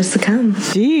 Where's the cum?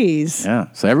 Jeez.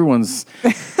 Yeah. So everyone's,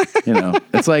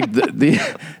 it's like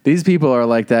these people are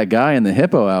like that guy in the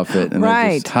hippo outfit, and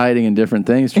they're just hiding in different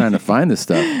things, trying to find this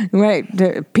stuff. Right.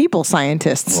 They're people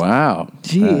scientists. Wow.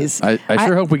 Jeez. I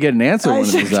sure hope we get an answer one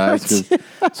of these eyes, because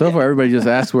so far everybody just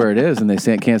asks where it is, and they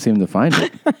can't seem to find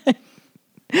it.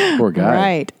 Poor guy.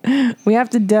 Right. We have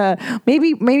to,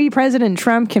 maybe President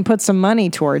Trump can put some money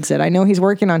towards it. I know he's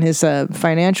working on his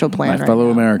financial plan. My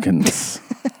fellow Americans,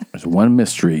 there's one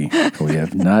mystery we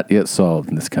have not yet solved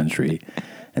in this country,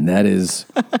 and that is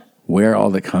where all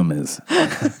the cum is.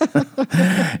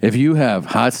 If you have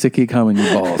hot, sticky cum in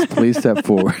your balls, please step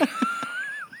forward.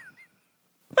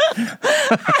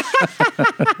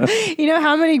 You know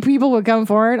how many people would come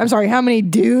forward? I'm sorry, how many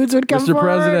dudes would come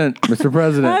forward? Mr.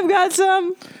 President. I've got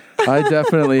some. I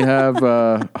definitely have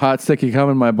hot, sticky cum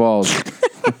in my balls.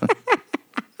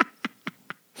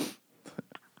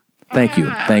 Thank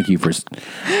you for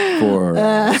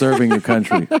serving your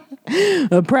country.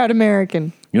 A proud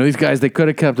American. These guys, they could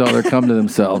have kept all their cum to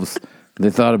themselves. They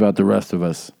thought about the rest of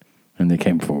us, and they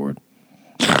came forward.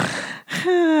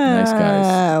 Nice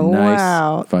guys.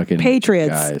 Wow. Fucking Patriots.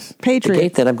 guys. The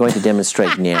gait that I'm going to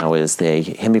demonstrate now is the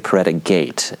hemiparetic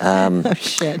gait. Oh,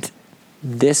 shit.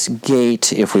 This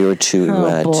gait, if we were to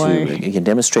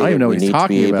demonstrate it, we need to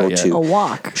be able to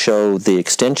walk. Show the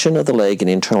extension of the leg and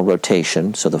internal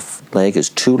rotation. So the leg is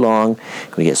too long.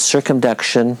 We get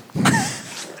circumduction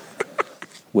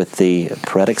with the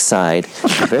paretic side.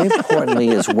 Very importantly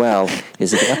as well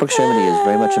is that the upper extremity is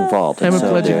very much involved. So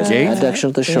there's adduction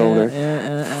of the shoulder,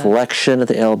 flexion of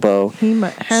the elbow,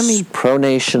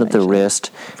 pronation of the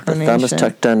wrist, the thumb is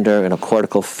tucked under, and a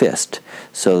cortical fist.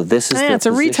 So this is it's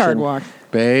a retard walk.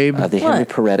 Babe. The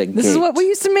hemiparetic gait. This is what we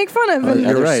used to make fun of in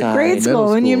grade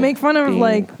school, and you make fun of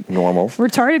normal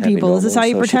retarded people. This is how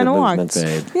you pretend to walk.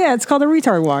 Yeah, it's called a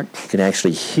retard walk. You can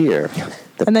actually hear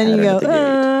the and then you go,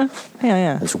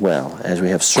 yeah. As well as we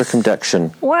have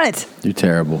circumduction. What? You're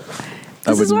terrible.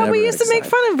 This is what we used to make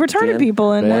fun of retarded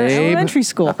people in elementary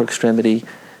school. Upper extremity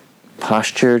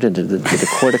postured into the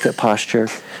corticate posture.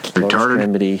 Lower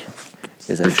extremity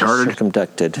is actually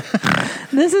circumducted.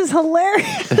 This is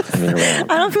hilarious.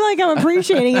 I don't feel like I'm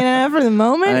appreciating it enough for the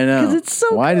moment. I know. Because it's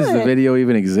so Why good. does the video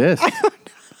even exist?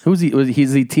 Who's he?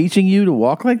 Is he teaching you to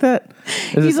walk like that?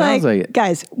 He's like it.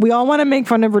 Guys, we all want to make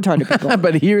fun of retarded people.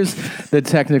 But here's the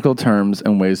technical terms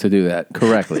and ways to do that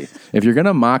correctly. If you're going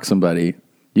to mock somebody,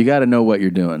 you got to know what you're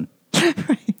doing.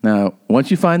 Now, once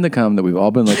you find the cum that we've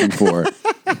all been looking for,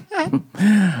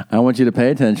 I want you to pay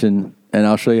attention, and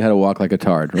I'll show you how to walk like a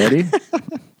tard. Ready?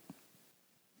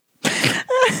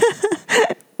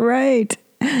 Right.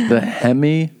 The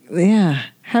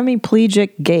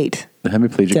hemiplegic gait. The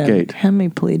hemiplegic gait.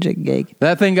 Hemiplegic gait.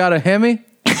 That thing got a hemi?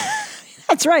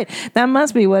 That's right. That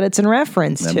must be what it's in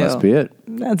reference to. That must be it.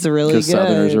 That's really good. Because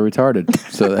Southerners are retarded.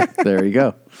 So there you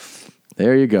go.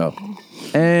 There you go.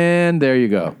 And there you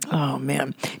go. Oh,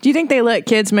 man. Do you think they let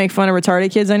kids make fun of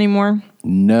retarded kids anymore?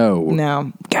 No.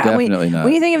 God, definitely not.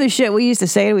 When you think of the shit we used to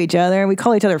say to each other, we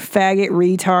call each other faggot,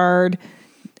 retard,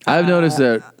 I've noticed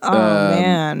that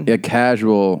man. a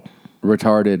casual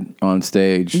retarded on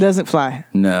stage doesn't fly.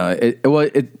 No,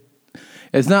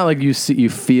 it's not like you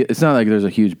feel. It's not like there's a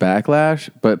huge backlash,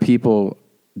 but people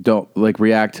don't like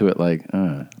react to it like.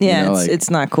 It's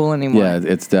not cool anymore. Yeah,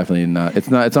 it's definitely not. It's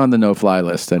not. It's on the no-fly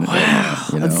list. And Wow,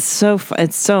 it's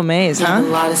so amazing, huh? A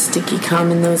lot of sticky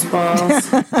cum in those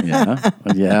balls.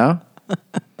 yeah.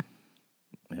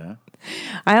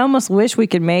 I almost wish we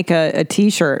could make a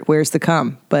T-shirt. Where's the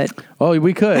cum? But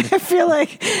we could. I feel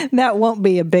like that won't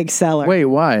be a big seller. Wait,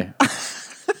 why?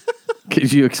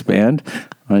 Could you expand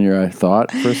on your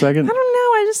thought for a second? I don't know.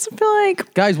 I just feel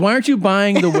like guys, why aren't you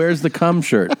buying the "Where's the cum"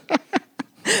 shirt?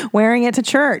 Wearing it to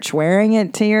church, wearing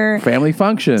it to your family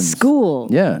functions, school.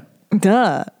 Yeah,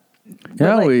 duh.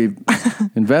 Yeah, we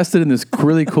invested in this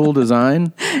really cool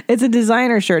design. It's a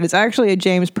designer shirt. It's actually a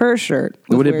James Purse shirt.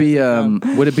 Would it be?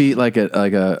 Would it be like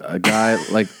a guy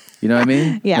like you know what I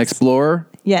mean? Yes. An explorer.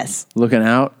 Yes. Looking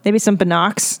out. Maybe some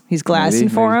binocs. He's glassing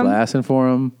for him. Glassing for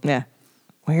him. Yeah.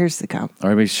 Where's the cum? Or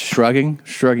maybe shrugging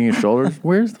his shoulders.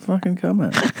 Where's the fucking cum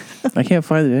at? I can't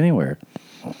find it anywhere.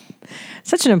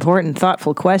 Such an important,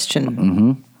 thoughtful question.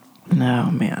 Mm-hmm.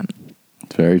 No, man.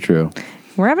 It's very true.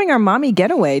 We're having our mommy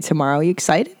getaway tomorrow. Are you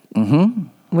excited? Mm-hmm.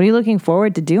 What are you looking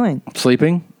forward to doing?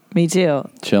 Sleeping. Me too.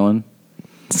 Chilling.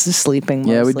 It's just sleeping.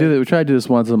 Yeah, mostly. we do that. We try to do this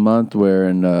once a month where,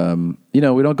 and we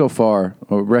don't go far.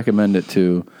 I would recommend it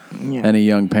to any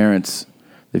young parents.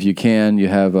 If you can, you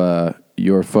have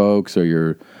your folks or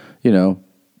your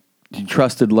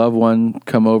trusted loved one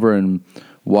come over and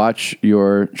watch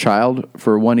your child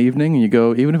for one evening. And you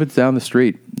go, even if it's down the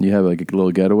street, you have like a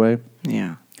little getaway.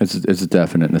 Yeah. It's a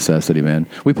definite necessity, man.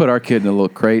 We put our kid in a little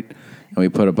crate, and we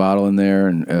put a bottle in there,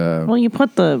 and well, you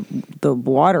put the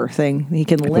water thing. He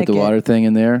can lick put the water thing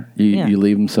in there. You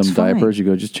leave him some It's fine. diapers. You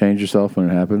go, just change yourself when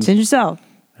it happens. Change yourself.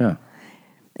 Yeah.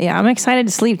 Yeah, I'm excited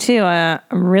to sleep too. I'm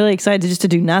really excited just to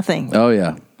do nothing. Oh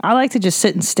yeah. I like to just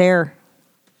sit and stare.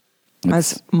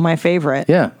 That's my favorite.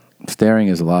 Yeah, staring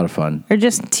is a lot of fun. Or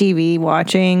just TV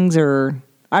watchings, or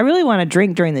I really want to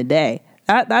drink during the day.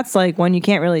 That's like when you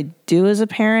can't really do as a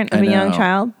parent of a young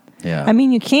child. Yeah. I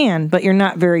mean, you can, but you're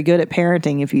not very good at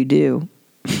parenting if you do.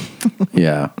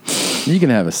 Yeah. You can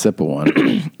have a sip of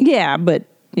one. Yeah, but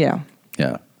yeah.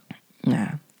 Yeah.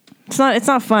 Yeah. It's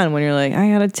not fun when you're like,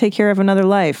 I gotta take care of another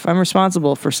life. I'm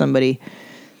responsible for somebody.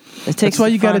 It takes That's why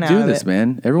you got to got do this,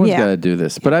 man. Everyone's got to do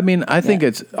this. But I mean, I think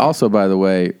it's also, by the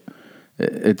way,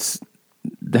 it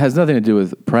has nothing to do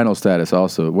with parental status.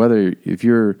 Also, whether if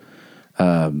you're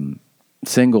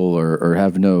single or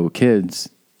have no kids,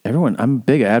 I'm a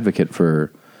big advocate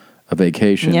for a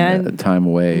vacation, a time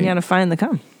away. You gotta find the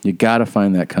cum. You got to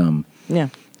find that cum. Yeah.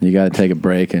 You got to take a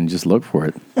break and just look for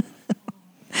it.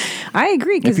 I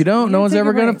agree. If you don't, no one's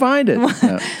ever going to find it.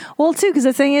 Well, too, because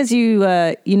the thing is, you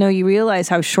realize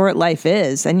how short life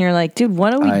is, and you're like, dude,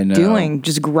 what are we doing?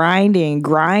 Just grinding.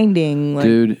 Like,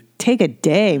 dude, take a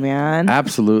day, man.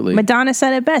 Absolutely. Madonna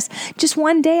said it best. Just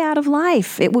one day out of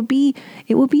life. It would be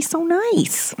so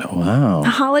nice. Oh, wow. A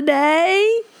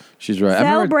holiday. She's right.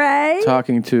 Celebrate. I remember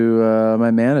talking to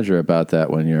my manager about that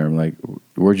one year. I'm like,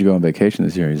 where'd you go on vacation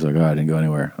this year? He's like, oh, I didn't go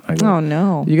anywhere. I go, oh,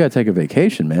 no. You got to take a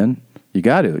vacation, man. You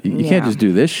got to. You can't just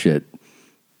do this shit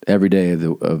every day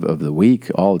of the week,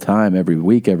 all the time, every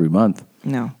week, every month.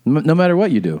 No. No matter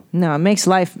what you do. No, it makes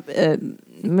life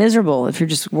miserable if you're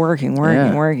just working.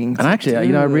 And actually,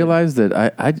 I realized that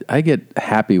I get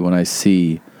happy when I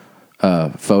see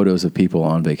photos of people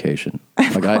on vacation.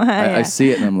 Like I see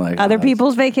it and I'm like, other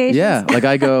people's vacations. Yeah, like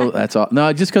I go, that's all.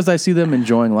 No, just because I see them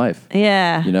enjoying life.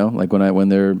 Yeah, like when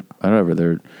they're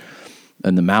they're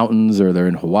in the mountains or they're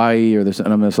in Hawaii or and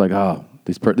I'm just like, oh,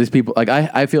 these people. Like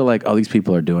I feel like, oh, these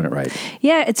people are doing it right.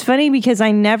 Yeah, it's funny because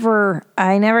I never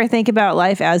think about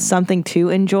life as something to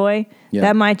enjoy. Yeah.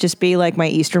 That might just be like my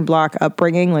Eastern Bloc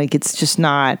upbringing. Like it's just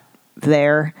not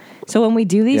there. So when we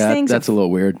do these things, that's a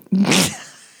little weird.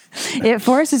 It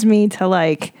forces me to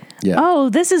like, oh,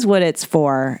 this is what it's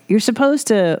for. You're supposed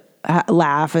to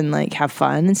laugh and like have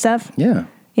fun and stuff. Yeah.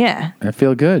 Yeah. I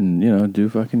feel good and, do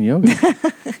fucking yoga.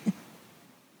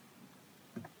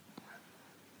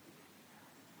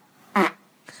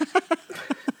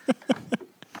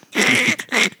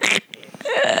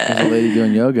 There's a lady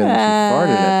doing yoga and she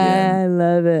farted at the end. I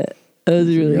love it. That was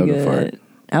really yoga good. Fart.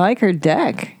 I like her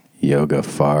deck. Yoga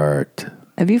fart.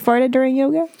 Have you farted during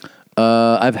yoga?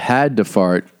 I've had to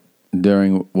fart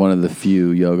during one of the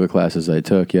few yoga classes I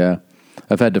took, yeah.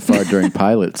 I've had to fart during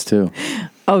pilots, too.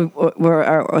 Oh,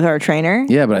 with our trainer?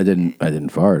 Yeah, but I didn't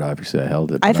fart, obviously. I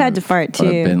held it. I've had to fart, too.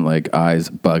 I've been, like, eyes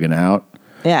bugging out.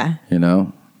 Yeah. You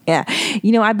know? Yeah.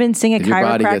 You know, I've been seeing a Your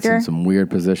body gets chiropractor. in some weird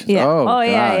positions. Yeah. Oh, God,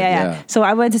 yeah. So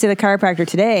I went to see the chiropractor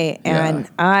today, and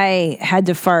I had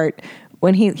to fart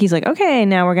when he's like, okay,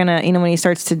 now we're gonna, when he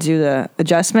starts to do the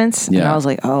adjustments, and I was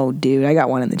like, oh, dude, I got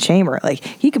one in the chamber. Like,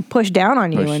 he could push down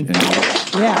on you, and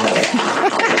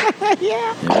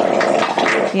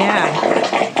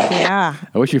yeah.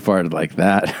 I wish you farted like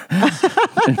that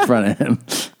in front of him.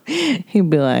 He'd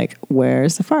be like,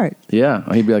 where's the fart? Yeah.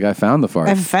 He'd be like, I found the fart.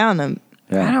 I found them.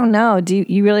 Yeah. I don't know. Do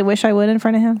you really wish I would in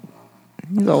front of him?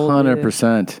 He's old.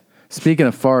 100%. Speaking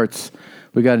of farts,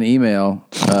 we got an email.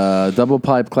 Double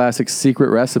pipe classic secret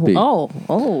recipe.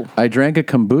 Oh. I drank a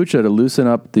kombucha to loosen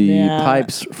up the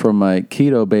pipes from my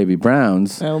keto baby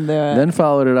browns. Then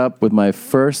followed it up with my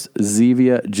first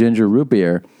Zevia ginger root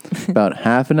beer. About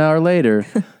half an hour later,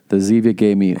 the Zevia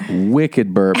gave me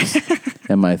wicked burps.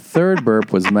 And my third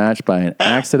burp was matched by an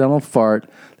accidental fart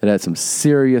that had some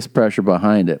serious pressure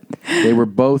behind it. They were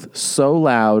both so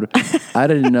loud, I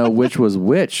didn't know which was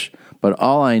which. But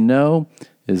all I know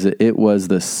is that it was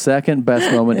the second best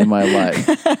moment in my life.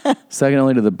 Second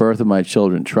only to the birth of my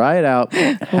children. Try it out.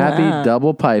 Happy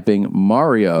double piping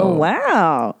Mario. Oh,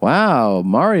 wow. Wow.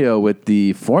 Mario with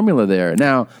the formula there.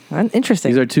 Now,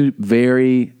 interesting. These are two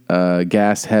very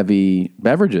gas-heavy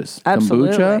beverages.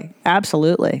 Kombucha.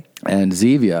 Absolutely. And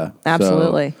Zevia.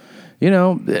 Absolutely.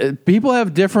 So, people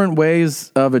have different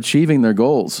ways of achieving their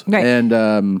goals. Right. And,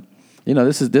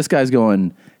 this guy's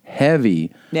going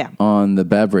heavy on the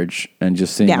beverage and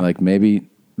just seeing like maybe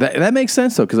that makes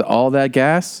sense though, because all that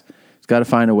gas has got to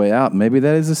find a way out. Maybe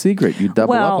that is a secret. You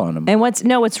double up on them. And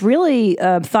what's really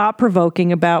thought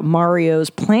provoking about Mario's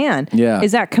plan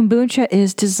is that kombucha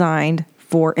is designed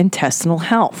for intestinal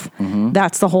health.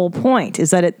 That's the whole point,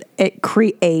 is that it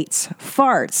creates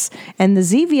farts. And the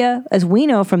Zevia, as we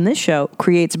know from this show,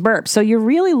 creates burps. So you're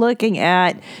really looking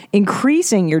at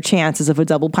increasing your chances of a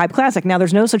double pipe classic. Now,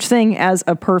 there's no such thing as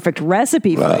a perfect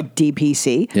recipe for a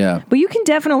DPC. Yeah. But you can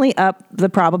definitely up the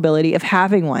probability of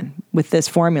having one with this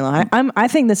formula. I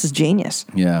think this is genius.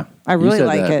 Yeah. I really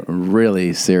like it.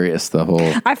 Really serious, the whole.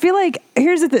 I feel like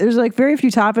there's like very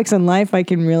few topics in life I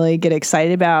can really get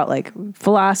excited about, like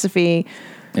philosophy,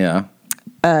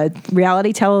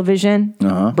 reality television,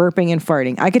 burping and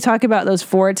farting. I could talk about those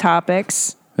 4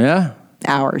 topics. Yeah.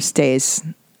 Hours, days,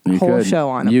 You whole could. show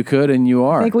on them. You could, and you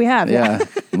are. I think we have. Yeah.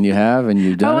 And you have, and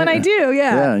you've done it. Oh, and I do,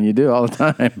 yeah. Yeah, and you do all the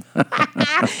time.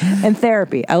 And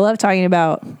therapy. I love talking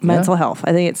about mental health.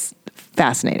 I think it's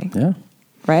fascinating. Yeah.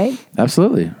 Right?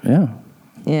 Absolutely. Yeah.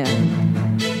 Yeah.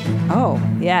 Oh,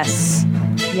 yes.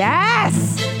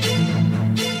 Yes!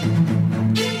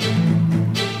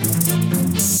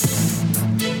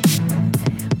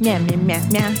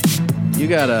 You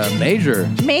got a major.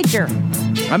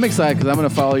 I'm excited because I'm going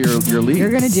to follow your lead.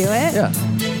 You're going to do it? Yeah.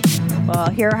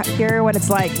 Well, hear what it's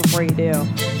like before you do.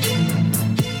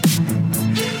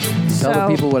 Tell the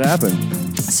people what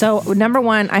happened. So, number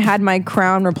 1, I had my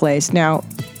crown replaced. Now,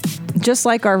 just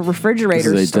like our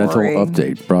refrigerator This is a story, dental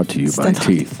update brought to you by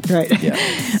Teeth. Right. Yeah.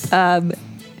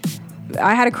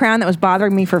 I had a crown that was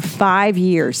bothering me for 5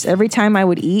 years. Every time I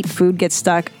would eat, food gets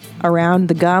stuck around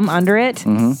the gum under it,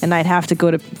 and I'd have to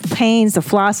go to pains to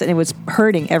floss it, and it was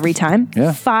hurting every time.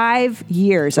 Yeah. 5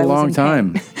 years. It's a long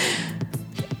time.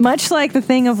 Much like the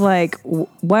thing of like,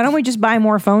 why don't we just buy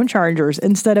more phone chargers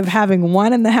instead of having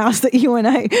one in the house that you and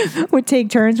I would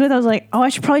take turns with? I was like, I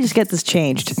should probably just get this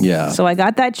changed. Yeah. So I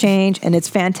got that changed, and it's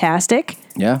fantastic.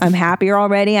 Yeah. I'm happier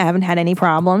already. I haven't had any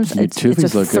problems. Your It's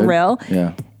toofies a look good. thrill.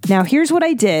 Yeah. Now, here's what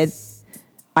I did.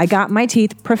 I got my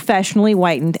teeth professionally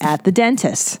whitened at the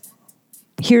dentist.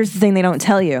 Here's the thing they don't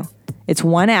tell you. It's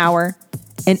 1 hour,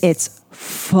 and it's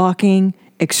fucking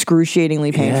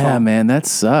excruciatingly painful. Yeah, man, that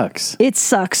sucks. It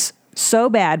sucks so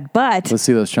bad, but Let's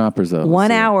see those chompers, though.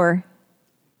 1 hour.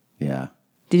 Yeah.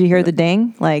 Did you hear the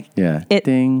ding? Like, Yeah. it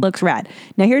Ding. looks rad.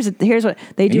 Now, here's what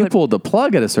they do. You pulled the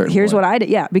plug at a certain Here's point. what I did.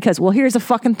 Yeah, because, here's the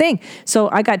fucking thing. So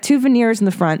I got 2 veneers in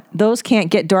the front. Those can't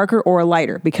get darker or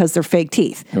lighter because they're fake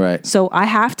teeth. Right. So I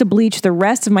have to bleach the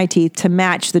rest of my teeth to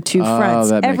match the 2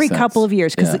 fronts that makes every sense. couple of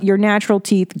years because your natural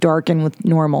teeth darken with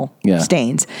normal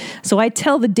stains. So I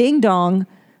tell the ding dong,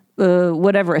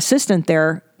 whatever assistant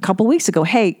there a couple weeks ago,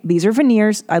 hey, these are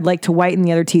veneers. I'd like to whiten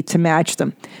the other teeth to match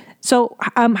them. So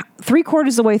 3/4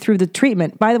 of the way through the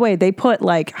treatment. By the way, they put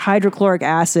like hydrochloric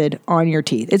acid on your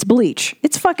teeth. It's bleach.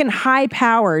 It's fucking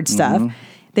high-powered stuff.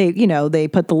 They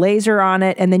put the laser on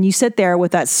it, and then you sit there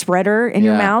with that spreader in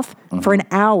your mouth for an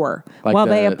hour while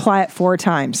they apply it 4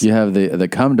 times. You have the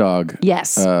cum dog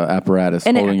apparatus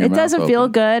and holding your mouth doesn't feel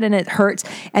open. good, and it hurts.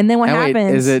 And then what happens?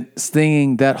 Wait, is it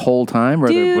stinging that whole time, or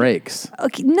are there breaks?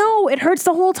 Okay, no, it hurts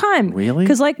the whole time. Really?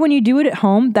 Because like when you do it at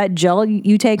home, that gel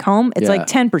you take home, it's like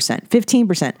 10%,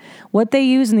 15%. What they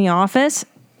use in the office,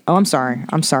 I'm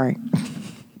sorry.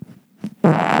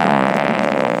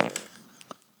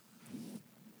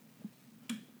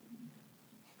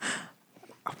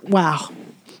 Wow.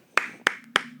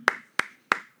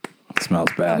 It smells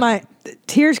bad. My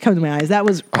tears come to my eyes. That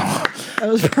was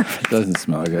perfect. It doesn't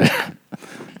smell good.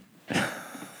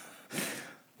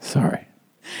 Sorry.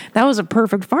 That was a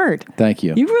perfect fart. Thank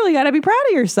you. You really got to be proud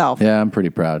of yourself. Yeah, I'm pretty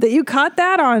proud. That you caught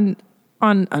that on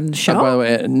show. By the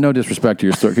way, no disrespect to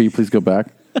your story. Could you please go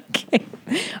back?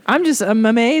 I'm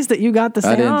amazed that you got the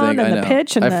sound and the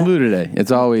pitch. And I flew today.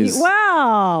 It's always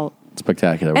wow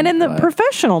spectacular. And in the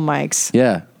professional mics.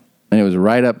 Yeah. And it was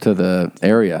right up to the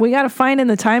area. We got to find in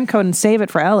the time code and save it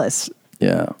for Ellis.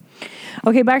 Yeah.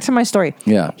 Okay, back to my story.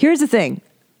 Yeah. Here's the thing.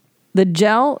 The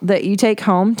gel that you take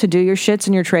home to do your shits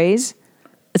and your trays,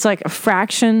 it's like a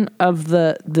fraction of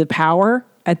the power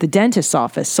at the dentist's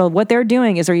office. So what they're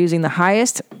doing is they're using the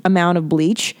highest amount of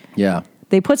bleach. Yeah.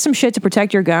 They put some shit to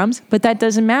protect your gums, but that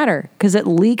doesn't matter because it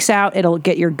leaks out. It'll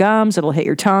get your gums. It'll hit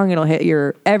your tongue. It'll hit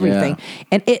your everything. Yeah.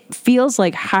 And it feels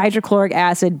like hydrochloric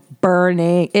acid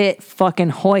burning. It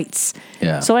fucking hoits.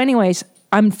 Yeah. So anyways,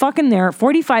 I'm fucking there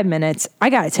 45 minutes. I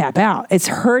got to tap out. It's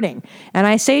hurting. And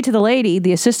I say to the lady,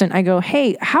 the assistant, I go,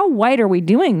 hey, how white are we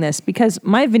doing this? Because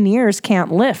my veneers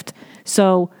can't lift.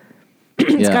 So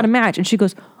it's got to match. And she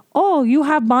goes, oh, you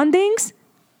have bondings?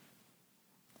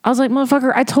 I was like,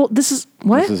 motherfucker,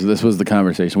 this was the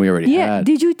conversation we already had.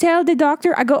 Did you tell the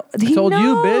doctor? I go, he told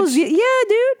knows. you, bitch. Yeah,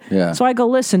 dude. Yeah. So I go,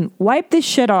 listen, wipe this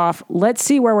shit off. Let's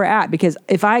see where we're at. Because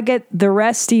if I get the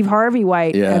rest Steve Harvey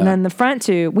white and then the front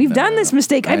two, we've done this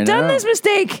mistake. I've done this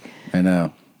mistake. I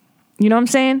know. You know what I'm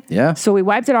saying? Yeah. So we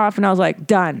wiped it off and I was like,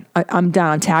 done. I'm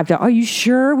done. I'm tapped out. Are you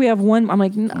sure we have one? I'm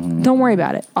like, no, don't worry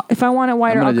about it. If I want it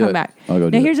whiter, I'll come back. I'll go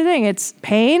now, here's the thing. It's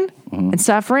pain and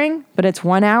suffering, but it's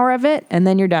 1 hour of it and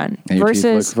then you're done. And your teeth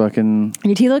look fucking...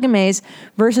 Your teeth look amazing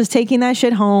versus taking that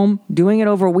shit home, doing it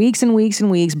over weeks and weeks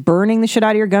and weeks, burning the shit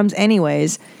out of your gums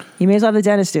anyways. You may as well have the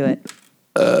dentist do it.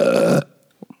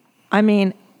 I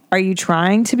mean... Are you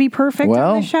trying to be perfect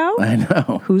on the show? I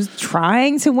know. Who's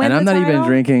trying to win and I'm the not title? even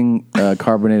drinking a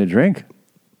carbonated drink.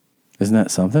 Isn't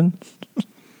that something?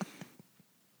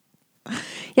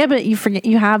 Yeah, but you forget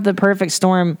you have the perfect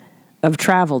storm of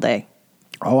travel day.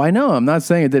 Oh, I know. I'm not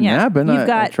saying it didn't happen. You've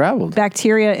got I traveled.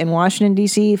 Bacteria in Washington,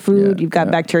 D.C. food. You've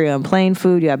got bacteria in plane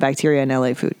food. You have bacteria in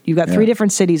L.A. food. You've got 3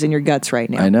 different cities in your guts right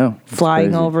now. I know. It's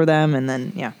flying crazy. over them and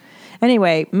then,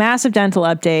 Anyway, massive dental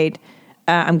update.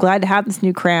 I'm glad to have this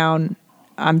new crown.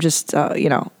 I'm just,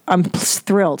 I'm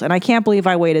thrilled. And I can't believe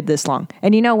I waited this long.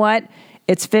 And you know what?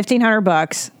 It's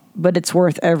 $1,500, but it's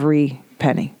worth every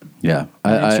penny. Yeah.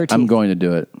 I'm going to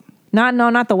do it.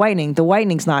 Not the whitening. The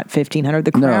whitening's not $1,500.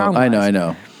 The crown. No, I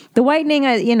know. The whitening,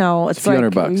 it's a few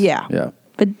like $100. Yeah.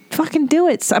 But fucking do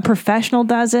it. A professional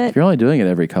does it. You're only doing it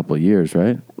every couple of years,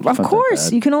 right? Of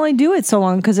course, you can only do it so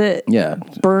long because it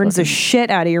burns the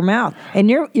shit out of your mouth, and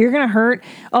you're gonna hurt.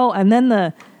 Oh, and then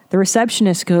the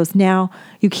receptionist goes, now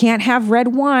you can't have red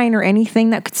wine or anything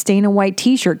that could stain a white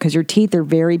T-shirt because your teeth are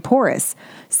very porous.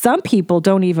 Some people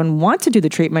don't even want to do the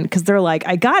treatment because they're like,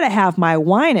 I gotta have my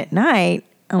wine at night.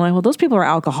 I'm like, well, those people are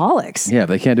alcoholics. Yeah,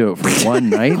 they can't do it for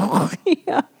one night.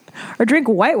 Yeah, or drink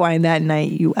white wine that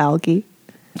night, you alky.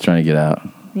 Trying to get out.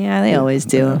 Yeah, they always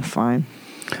do. Yeah. Fine.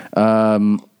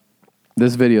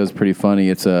 This video is pretty funny.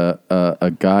 It's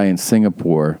a guy in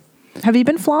Singapore. Have you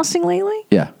been flossing lately?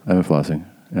 Yeah, I've been flossing.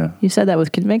 Yeah. You said that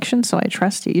with conviction, so I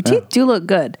trust you. Your teeth do look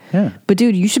good. Yeah. But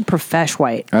dude, you should profesh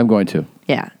white. I'm going to.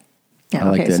 Yeah. I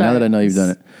like that. Now that I know you've done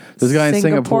it. This guy in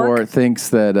Singapore thinks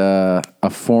that a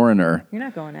foreigner You're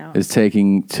not going out. is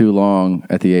taking too long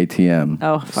at the ATM.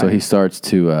 Oh, so fine. he starts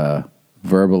to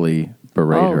verbally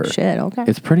berate her. Oh, shit. Okay.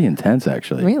 It's pretty intense,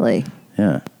 actually. Really?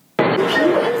 Yeah.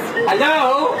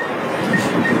 Hello?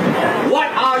 What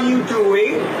are you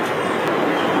doing?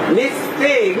 Miss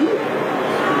Thing?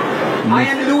 I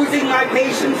am losing my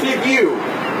patience with you.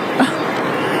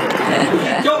 If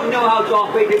you don't know how to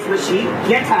operate this machine,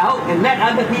 get out and let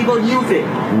other people use it.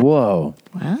 Whoa.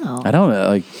 Wow. I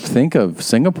don't think of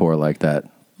Singapore like that.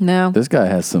 No. This guy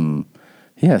has some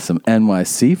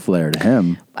NYC flair to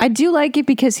him. I do like it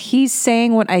because he's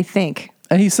saying what I think.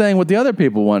 And he's saying what the other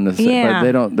people want to say, Yeah.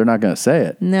 but they're not going to say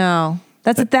it. No.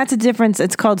 That's a difference.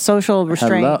 It's called social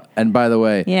restraint. Hello. And by the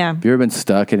way, Yeah. have you ever been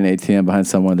stuck in an ATM behind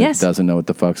someone that Yes. doesn't know what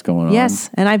the fuck's going on? Yes,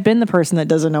 and I've been the person that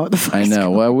doesn't know what the fuck. I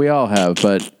know. Well, we all have,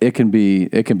 but it can be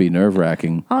nerve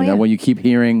wracking. Oh, you know, yeah. when you keep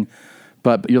hearing,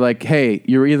 but you're like, hey,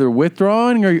 you're either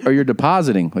withdrawing or you're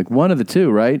depositing. Like one of the two,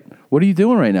 right? What are you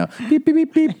doing right now? Beep beep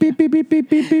beep beep beep beep beep beep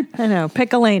beep beep. I know.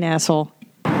 Pick a lane, asshole.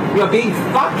 You're being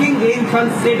fucking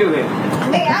inconsiderate.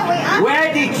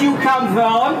 Where did you come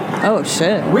from? Oh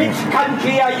shit. Which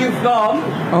country are you from?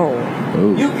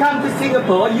 Oh. You come to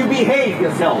Singapore, you behave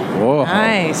yourself. Whoa.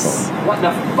 Nice. What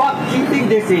the fuck do you think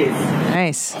this is?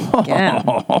 Nice. Yeah.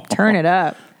 Turn it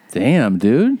up. Damn,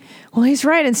 dude. Well, he's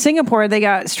right. In Singapore, they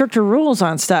got stricter rules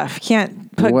on stuff. You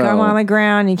can't put Well- gum on the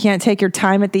ground. You can't take your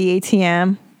time at the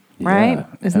ATM. Right? Yeah.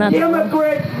 Isn't that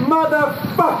Immigrant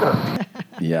motherfucker!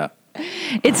 Yeah.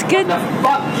 It's good. What the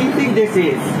fuck do you think this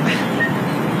is?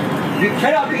 You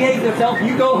cannot behave yourself,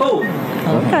 you go home.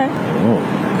 Okay.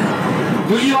 Oh.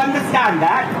 Do you understand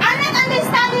that? I'm not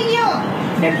understanding you.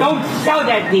 Then don't shout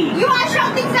at me. You are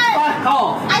shouting that. Fuck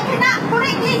off. I cannot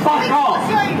break this. Fuck off.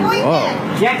 You are doing Whoa.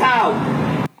 it. Get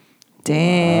out.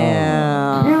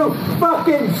 Damn. You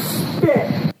fucking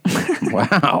spit.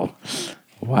 Wow.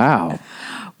 Wow.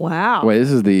 Wow. Wait,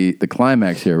 this is the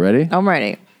climax here. Ready? I'm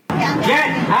ready. Get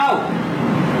out.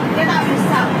 Get out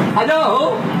yourself.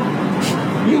 Hello?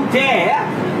 You dare?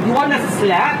 You want to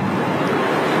slap?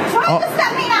 Try to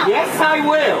slap me now. Yes, I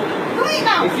will. Do it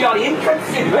now. If you're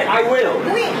inconsiderate, I will. Do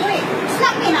it.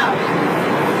 Slap me now.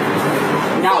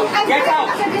 Now, I'm get doing out.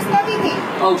 because you're disturbing me.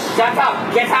 Oh, shut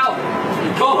up. Get out.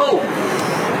 Go home.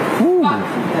 Ooh. Fuck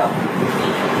yourself.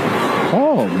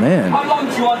 Oh man. How long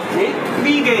do you want to take?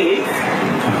 3 days?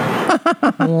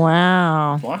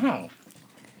 Wow. Wow.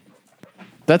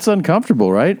 That's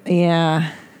uncomfortable, right?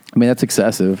 Yeah. I mean, that's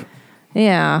excessive.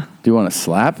 Yeah. Do you want to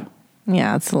slap?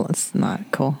 Yeah. It's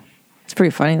not cool. It's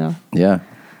pretty funny though. Yeah.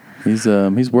 He's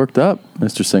worked up,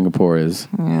 Mr. Singapore is.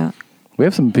 Yeah. We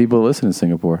have some people listening in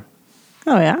Singapore.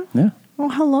 Oh yeah. Yeah. Oh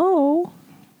hello.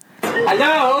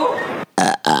 Hello?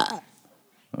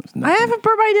 I have a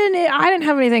burp. I didn't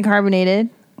have anything carbonated.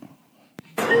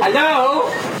 Hello?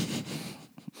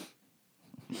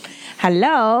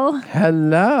 Hello.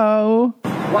 Hello.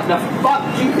 What the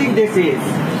fuck do you think this is?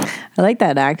 I like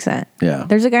that accent. Yeah.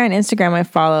 There's a guy on Instagram I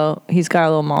follow. He's got a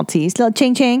little Maltese, little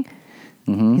ching ching.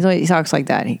 Mm-hmm. He talks like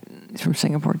that. He's from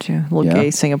Singapore too. Little Yeah. gay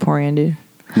Singaporean dude.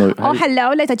 Look, Oh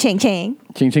hello, little ching ching.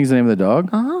 Ching Ching's the name of the dog?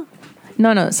 Uh-huh.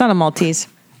 No, it's not a Maltese.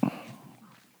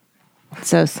 It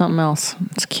says something else.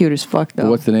 It's cute as fuck though.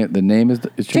 What's the name? The name is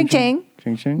Ching Ching.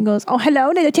 Ching He Ching. goes, oh hello,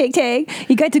 little ching ching.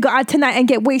 You got to go out tonight and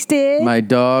get wasted. My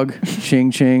dog,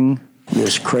 Ching Ching.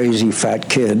 This crazy fat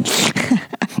kid.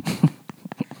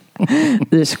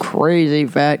 This crazy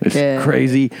fat This kid.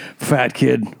 crazy fat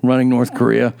kid running North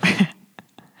Korea.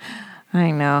 I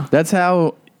know. That's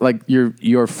how like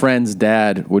your friend's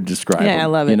dad would describe Yeah, him, I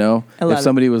love it. You know? I love if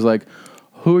somebody was like,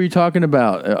 who are you talking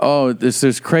about? Oh,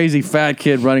 this crazy fat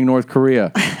kid running North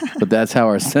Korea. But that's how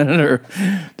our senator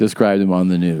described him on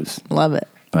the news. Love it.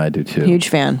 I do too. Huge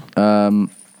fan.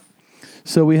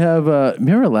 So we have,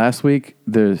 remember last week,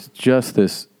 there's just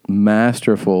this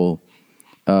masterful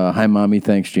Hi Mommy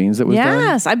Thanks Jeans that was done?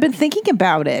 Yes, I've been thinking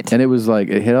about it. And it was like,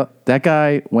 that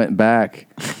guy went back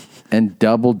and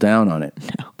doubled down on it.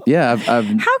 No. Yeah. How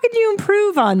could you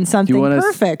improve on something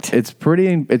perfect? It's pretty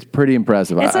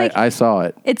impressive. It's like- I saw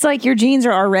it. It's like your jeans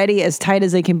are already as tight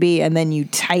as they can be, and then you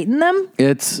tighten them.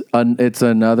 It's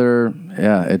another,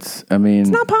 it's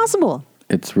not possible.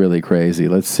 It's really crazy.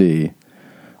 Let's see.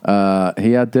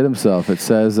 He outdid himself. It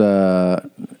says,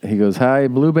 he goes, "Hi,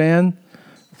 Blue Band.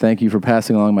 Thank you for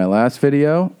passing along my last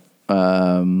video."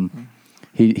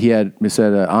 He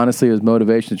said, honestly, it was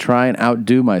motivation to try and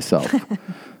outdo myself.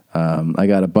 I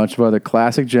got a bunch of other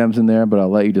classic gems in there, but I'll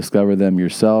let you discover them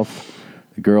yourself.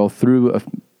 The girl threw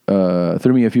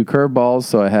me a few curveballs,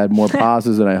 so I had more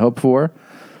pauses than I hoped for.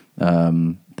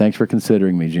 Thanks for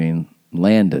considering me, Gene.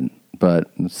 Landon.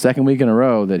 But the second week in a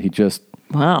row that he just...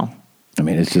 Wow. I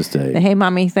mean, it's just The Hey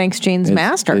Mommy Thanks Jeans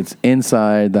master. It's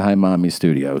inside the Hi Mommy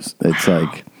studios. It's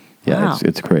like... Yeah, Wow.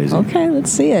 it's crazy. Okay,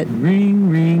 let's see it. Ring,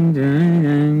 ring,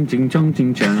 ding, ding, chong,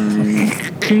 ding, chong.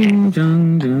 Ding,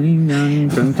 chong, ding, ding,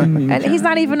 chong, ding, And he's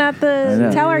not even at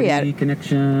the teller yet.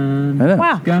 Connection. I know.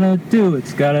 Wow. It's gotta do.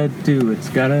 It's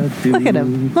gotta do. Look at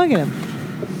him. Look at him.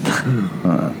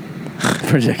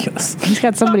 Ridiculous. He's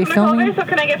got somebody filming. What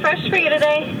can I get fresh for you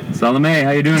today? Salome,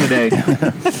 how you doing today?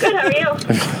 Good,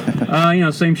 how are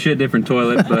you? Same shit, different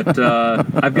toilet. But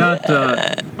I've got.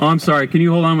 Oh, I'm sorry. Can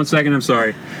you hold on 1 second? I'm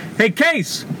sorry. Hey,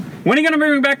 Case, when are you gonna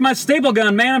bring back my staple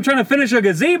gun, man? I'm trying to finish a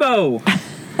gazebo.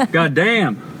 God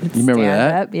damn. You remember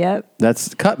that? Up, yep.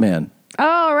 That's Cutman.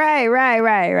 Oh,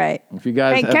 right. If you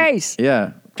guys Hey, Case.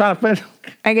 Yeah. Trying to finish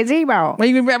a gazebo. Well,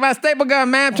 you can grab my staple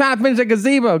gun, man. I'm trying to finish a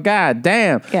gazebo. God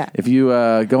damn. Yeah. If you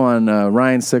go on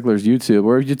Ryan Sickler's YouTube,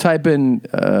 or if you type in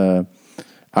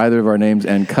either of our names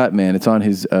and Cutman, it's on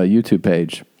his YouTube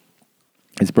page.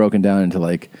 It's broken down into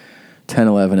like 10,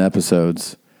 11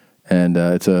 episodes. And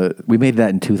we made that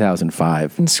in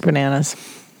 2005. It's bananas.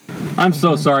 I'm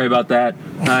so sorry about that.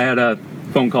 I had a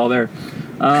phone call there.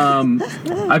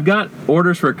 I've got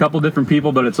orders for a couple different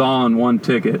people, but it's all on one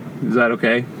ticket. Is that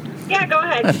okay? Yeah, go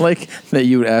ahead. I like that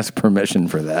you would ask permission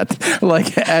for that.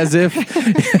 Like, as if,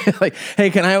 like, hey,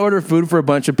 can I order food for a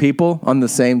bunch of people on the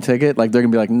same ticket? Like, they're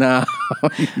going to be like, nah.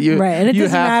 Right, and it you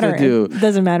doesn't have matter. to do. It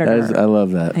doesn't matter. I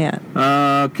love that. Yeah.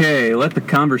 Okay, let the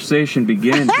conversation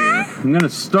begin here. I'm going to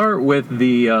start with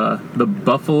the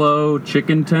buffalo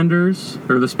chicken tenders,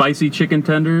 or the spicy chicken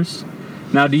tenders.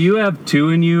 Now, do you have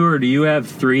 2 in you, or do you have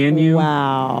 3 in you?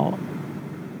 Wow.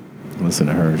 Listen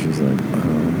to her. She's like,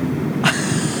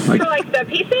 So, like the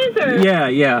pieces, or? Yeah.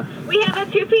 We have a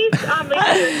 2-piece, we can do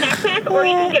a snack pack, or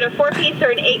you can get a 4-piece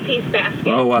or an 8-piece basket.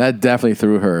 Oh, wow. that definitely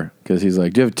threw her, because he's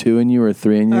like, do you have 2 in you or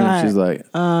 3 in you? And she's like,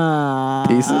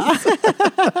 pieces?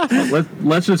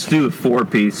 Let's just do the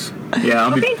 4-piece. Yeah,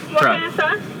 I'll Okay, be what kind of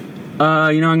sauce?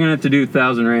 I'm gonna have to do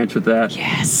Thousand Ranch with that.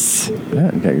 Yes.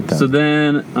 Yeah, you got your time. So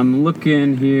then I'm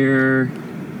looking here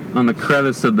on the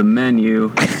crevice of the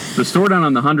menu. The store down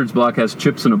on the Hundreds block has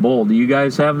chips in a bowl. Do you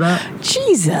guys have that?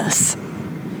 Jesus.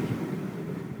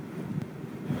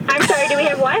 I'm sorry, do we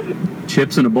have what?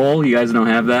 Chips in a bowl? You guys don't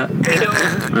have that? We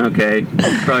don't. Okay.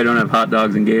 Probably don't have hot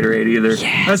dogs and Gatorade either.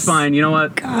 Yes. That's fine. You know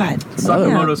what? God.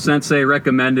 Sakamoto Sensei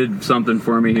recommended something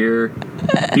for me here.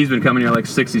 He's been coming here like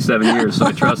 67 years, so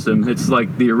I trust him. It's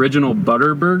like the original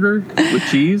butter burger with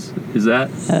cheese. Is that?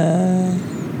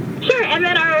 Sure, and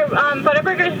then our butter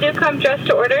burgers do come dressed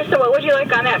to order, so what would you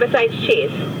like on that besides cheese?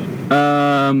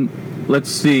 Let's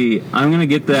see. I'm going to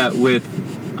get that with...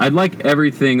 I'd like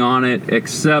everything on it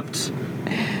except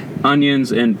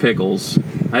onions and pickles.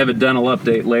 I have a dental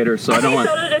update later, so I don't want...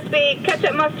 So it'll just be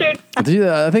ketchup, mustard. Dude,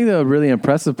 I think the really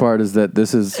impressive part is that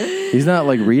he's not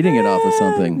like reading it off of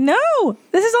something. No,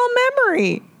 this is all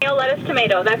memory. Lettuce,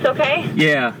 tomato, that's okay?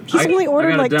 Yeah. He's only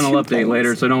ordered I got like a dental 2 update things.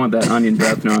 later, so I don't want that onion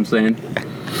breath, know what I'm saying?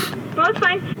 Well, that's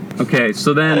fine. Okay,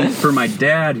 so then for my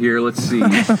dad here, let's see.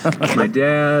 My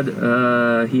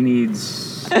dad, he needs...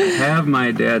 Have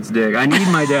my dad's dick. I need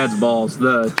my dad's balls.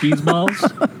 The cheese balls?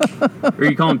 Or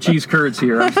you call them cheese curds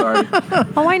here, I'm sorry.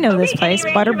 Oh, I know this place.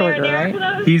 Butterburger, right?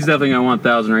 He's definitely going to want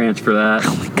Thousand Ranch for that.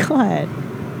 Oh, my God.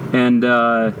 And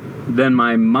then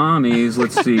my mommy's,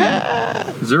 let's see.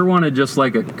 Zerwanted just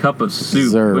like a cup of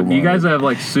soup. But you guys have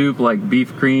like soup, like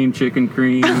beef cream, chicken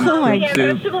cream,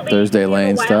 soup. Thursday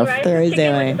Lane stuff.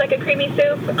 Thursday Lane. It's like a creamy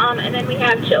soup, and then we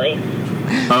have chili.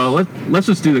 Let's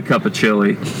just do the cup of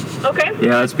chili. Okay.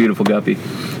 Yeah, that's beautiful, Guppy.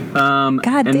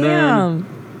 God and damn. Then,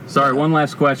 sorry, one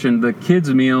last question. The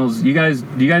kids' meals. Do you guys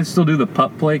still do the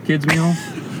pup play kids meal?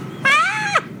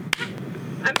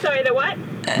 I'm sorry, the what?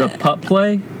 The pup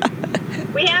play?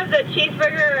 We have the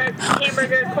cheeseburger,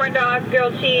 hamburger, corn dog,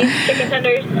 grilled cheese, chicken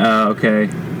tenders. Oh, okay.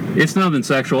 It's nothing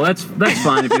sexual. That's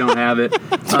fine if you don't have it.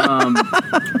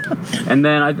 And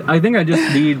then I think I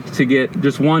just need to get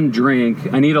just one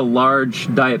drink. I need a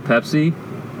large Diet Pepsi.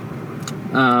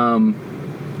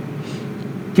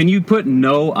 Can you put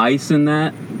no ice in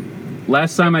that?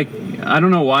 Last time I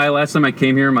don't know why. Last time I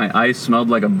came here, my ice smelled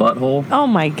like a butthole. Oh,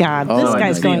 my God. This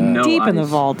guy's going deep in the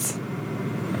vaults.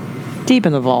 Deep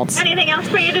in the vaults. Anything else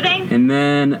for you today? And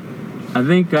then I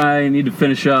think I need to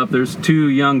finish up. There's 2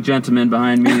 young gentlemen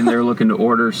behind me, and they're looking to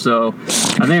order. So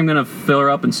I think I'm going to fill her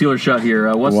up and seal her shut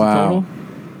here. What's the total?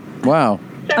 Wow.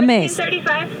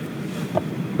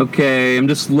 $17.35. Okay, I'm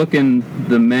just looking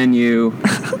the menu.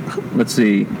 Let's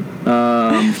see.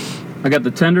 I got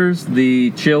the tenders,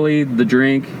 the chili, the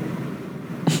drink.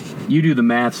 You do the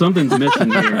math. Something's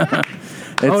missing here.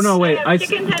 Oh, no, wait.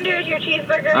 Chicken tenders, your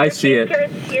cheeseburger, I your see cheese it.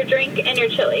 curds, your drink, and your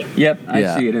chili. Yep,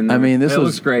 I see it in there. I mean, this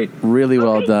looks great. Really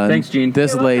well done. Thanks, Gene.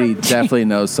 This lady definitely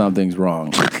knows something's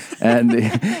wrong. And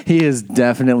he is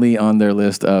definitely on their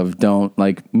list of don't,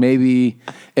 like, maybe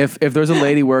if there's a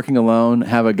lady working alone,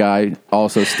 have a guy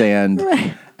also stand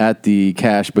at the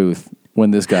cash booth when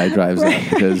this guy drives up,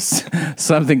 because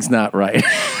something's not right.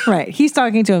 Right. He's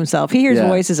talking to himself. He hears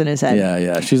voices in his head.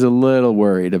 Yeah. She's a little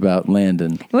worried about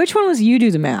Landon. Which one was you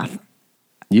do the math?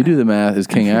 You do the math is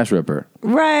King Ash Ripper.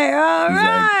 Right. All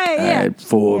right. I had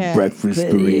 4 breakfast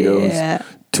burritos,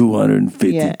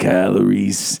 250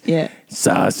 calories. Yeah.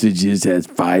 Sausages has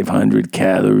 500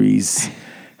 calories.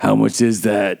 How much is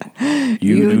that?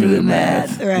 You do the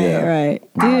math. Right.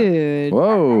 Dude.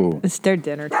 Whoa. It's their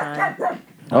dinner time.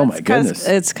 Oh, my goodness.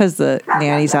 It's because the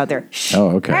nanny's out there. Shh.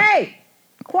 Oh, okay. Hey,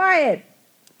 quiet.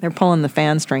 They're pulling the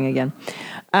fan string again.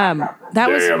 I'm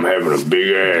having a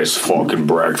big ass fucking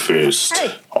breakfast.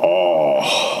 Hey.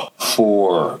 Oh,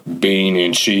 4 bean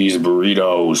and cheese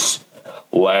burritos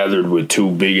lathered with 2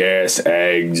 big ass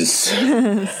eggs.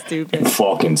 Stupid. And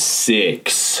fucking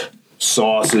 6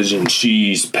 sausage and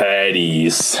cheese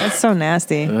patties. That's so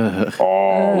nasty.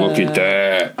 Oh, look at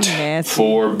that. Nasty.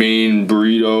 4 bean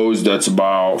burritos, that's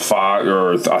about 5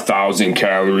 or 1,000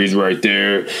 calories right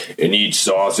there. And each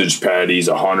sausage patty is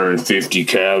 150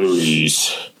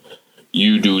 calories.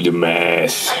 You do the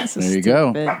math. There you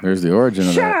go. There's the origin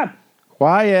of that. Shut up.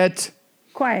 Quiet.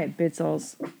 Quiet,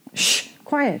 Bitzels. Shh.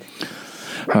 Quiet.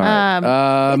 All right.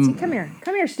 Bitsy, come here.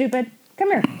 Come here, stupid. Come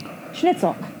here.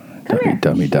 Schnitzel. Come here.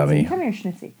 Dummy. Come here,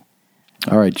 Schnitzy.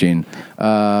 All right, Gene.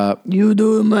 You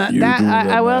do the math.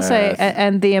 I will math. say,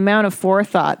 and the amount of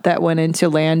forethought that went into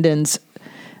Landon's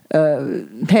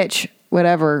pitch,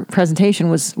 whatever presentation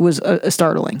was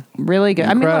startling. Really good.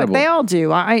 Incredible. I mean, look, they all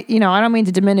do. I don't mean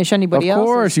to diminish anybody else. Of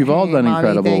course, you've all done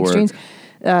incredible work. Genes.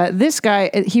 This guy,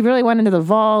 he really went into the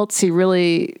vaults. He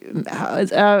really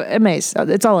amazed.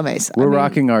 It's all amazed. We're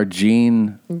rocking our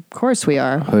Gene. Of course we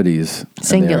are. Hoodies.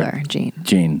 Singular, Gene.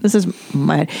 Gene. This is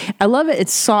my. I love it.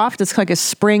 It's soft. It's like a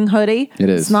spring hoodie. It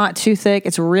is. It's not too thick.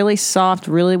 It's really soft,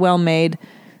 really well made.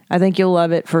 I think you'll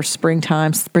love it for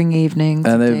springtime, spring evenings,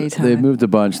 And daytime. they've moved a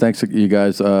bunch. Thanks, you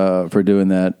guys, for doing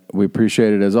that. We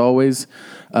appreciate it as always.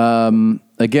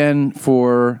 Again,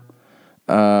 for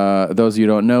those of you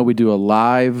who don't know, we do a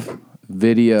live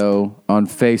video on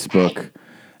Facebook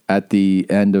at the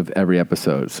end of every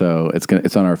episode. So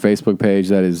it's on our Facebook page.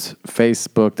 That is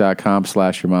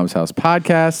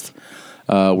facebook.com/YourMomsHousePodcast.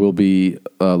 We'll be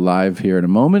live here in a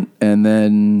moment. And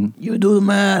then you do the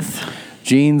math.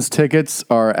 Gene's tickets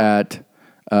are at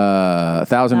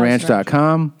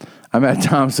 1000ranch.com. I'm at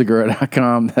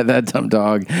TomSegura.com. That dumb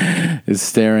dog is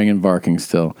staring and barking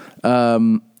still.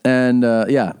 Thank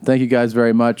you guys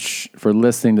very much for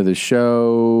listening to the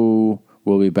show.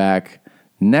 We'll be back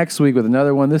next week with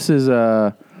another one. This is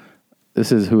who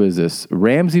is this?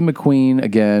 Ramsey McQueen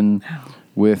again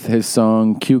with his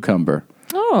song Cucumber.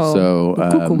 Oh, so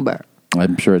cucumber.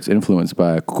 I'm sure it's influenced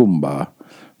by a cucumber.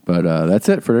 But that's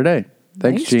it for today.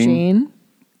 Thanks, Gene.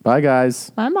 Bye,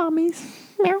 guys. Bye, mommies.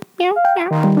 Meow, meow, meow.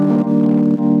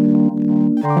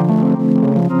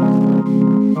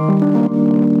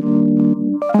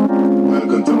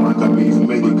 Welcome to Matabele's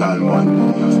Medical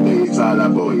Monday. Today it's all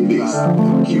about this,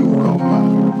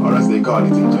 cucumber, or as they call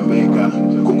it in Jamaica,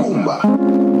 cucumber.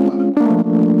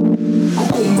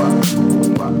 Cucumber.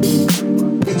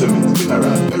 Vitamins,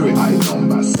 minerals, very high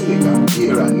number, silica,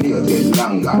 hair and nail get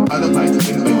longer. Other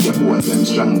vitamins make your bones them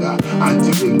stronger.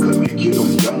 Anti-wrinkle make you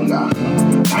look younger.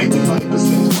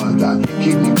 95% water,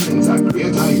 kidney cleanser,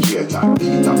 great hydrator,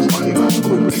 detox fiber,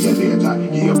 good regulator.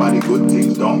 Give your body good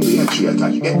things, don't be a traitor.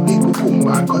 Get the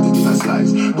cucumber, cut it in a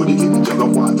slice, put it in a jug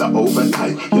of water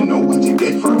overnight. You know what you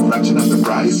get for a fraction of the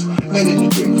price. Energy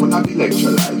drink full of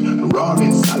electrolyte.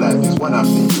 Roaring salad is one of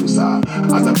the user.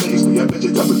 As a base for your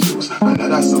vegetable juice.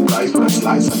 Another surprise for a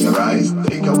slice of your eyes.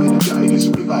 Take away the dryness,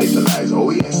 revitalize.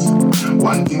 Oh yes,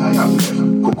 one thing I have left.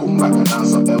 Cucumber can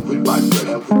also help with bad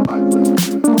breath.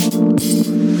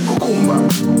 Cucumber.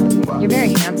 You're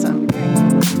very handsome.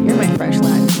 You're my fresh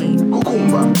lad queen.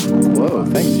 Cucumber. Whoa,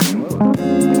 thanks, Gene.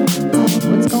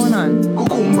 What's going on?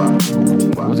 Cucumber.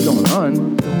 What's going on?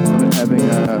 I've been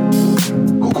having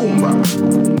cucumbers.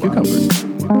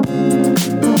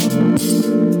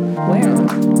 Where?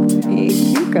 You eat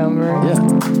cucumbers? Yeah,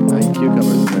 I eat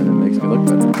cucumbers and then it makes me look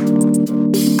better.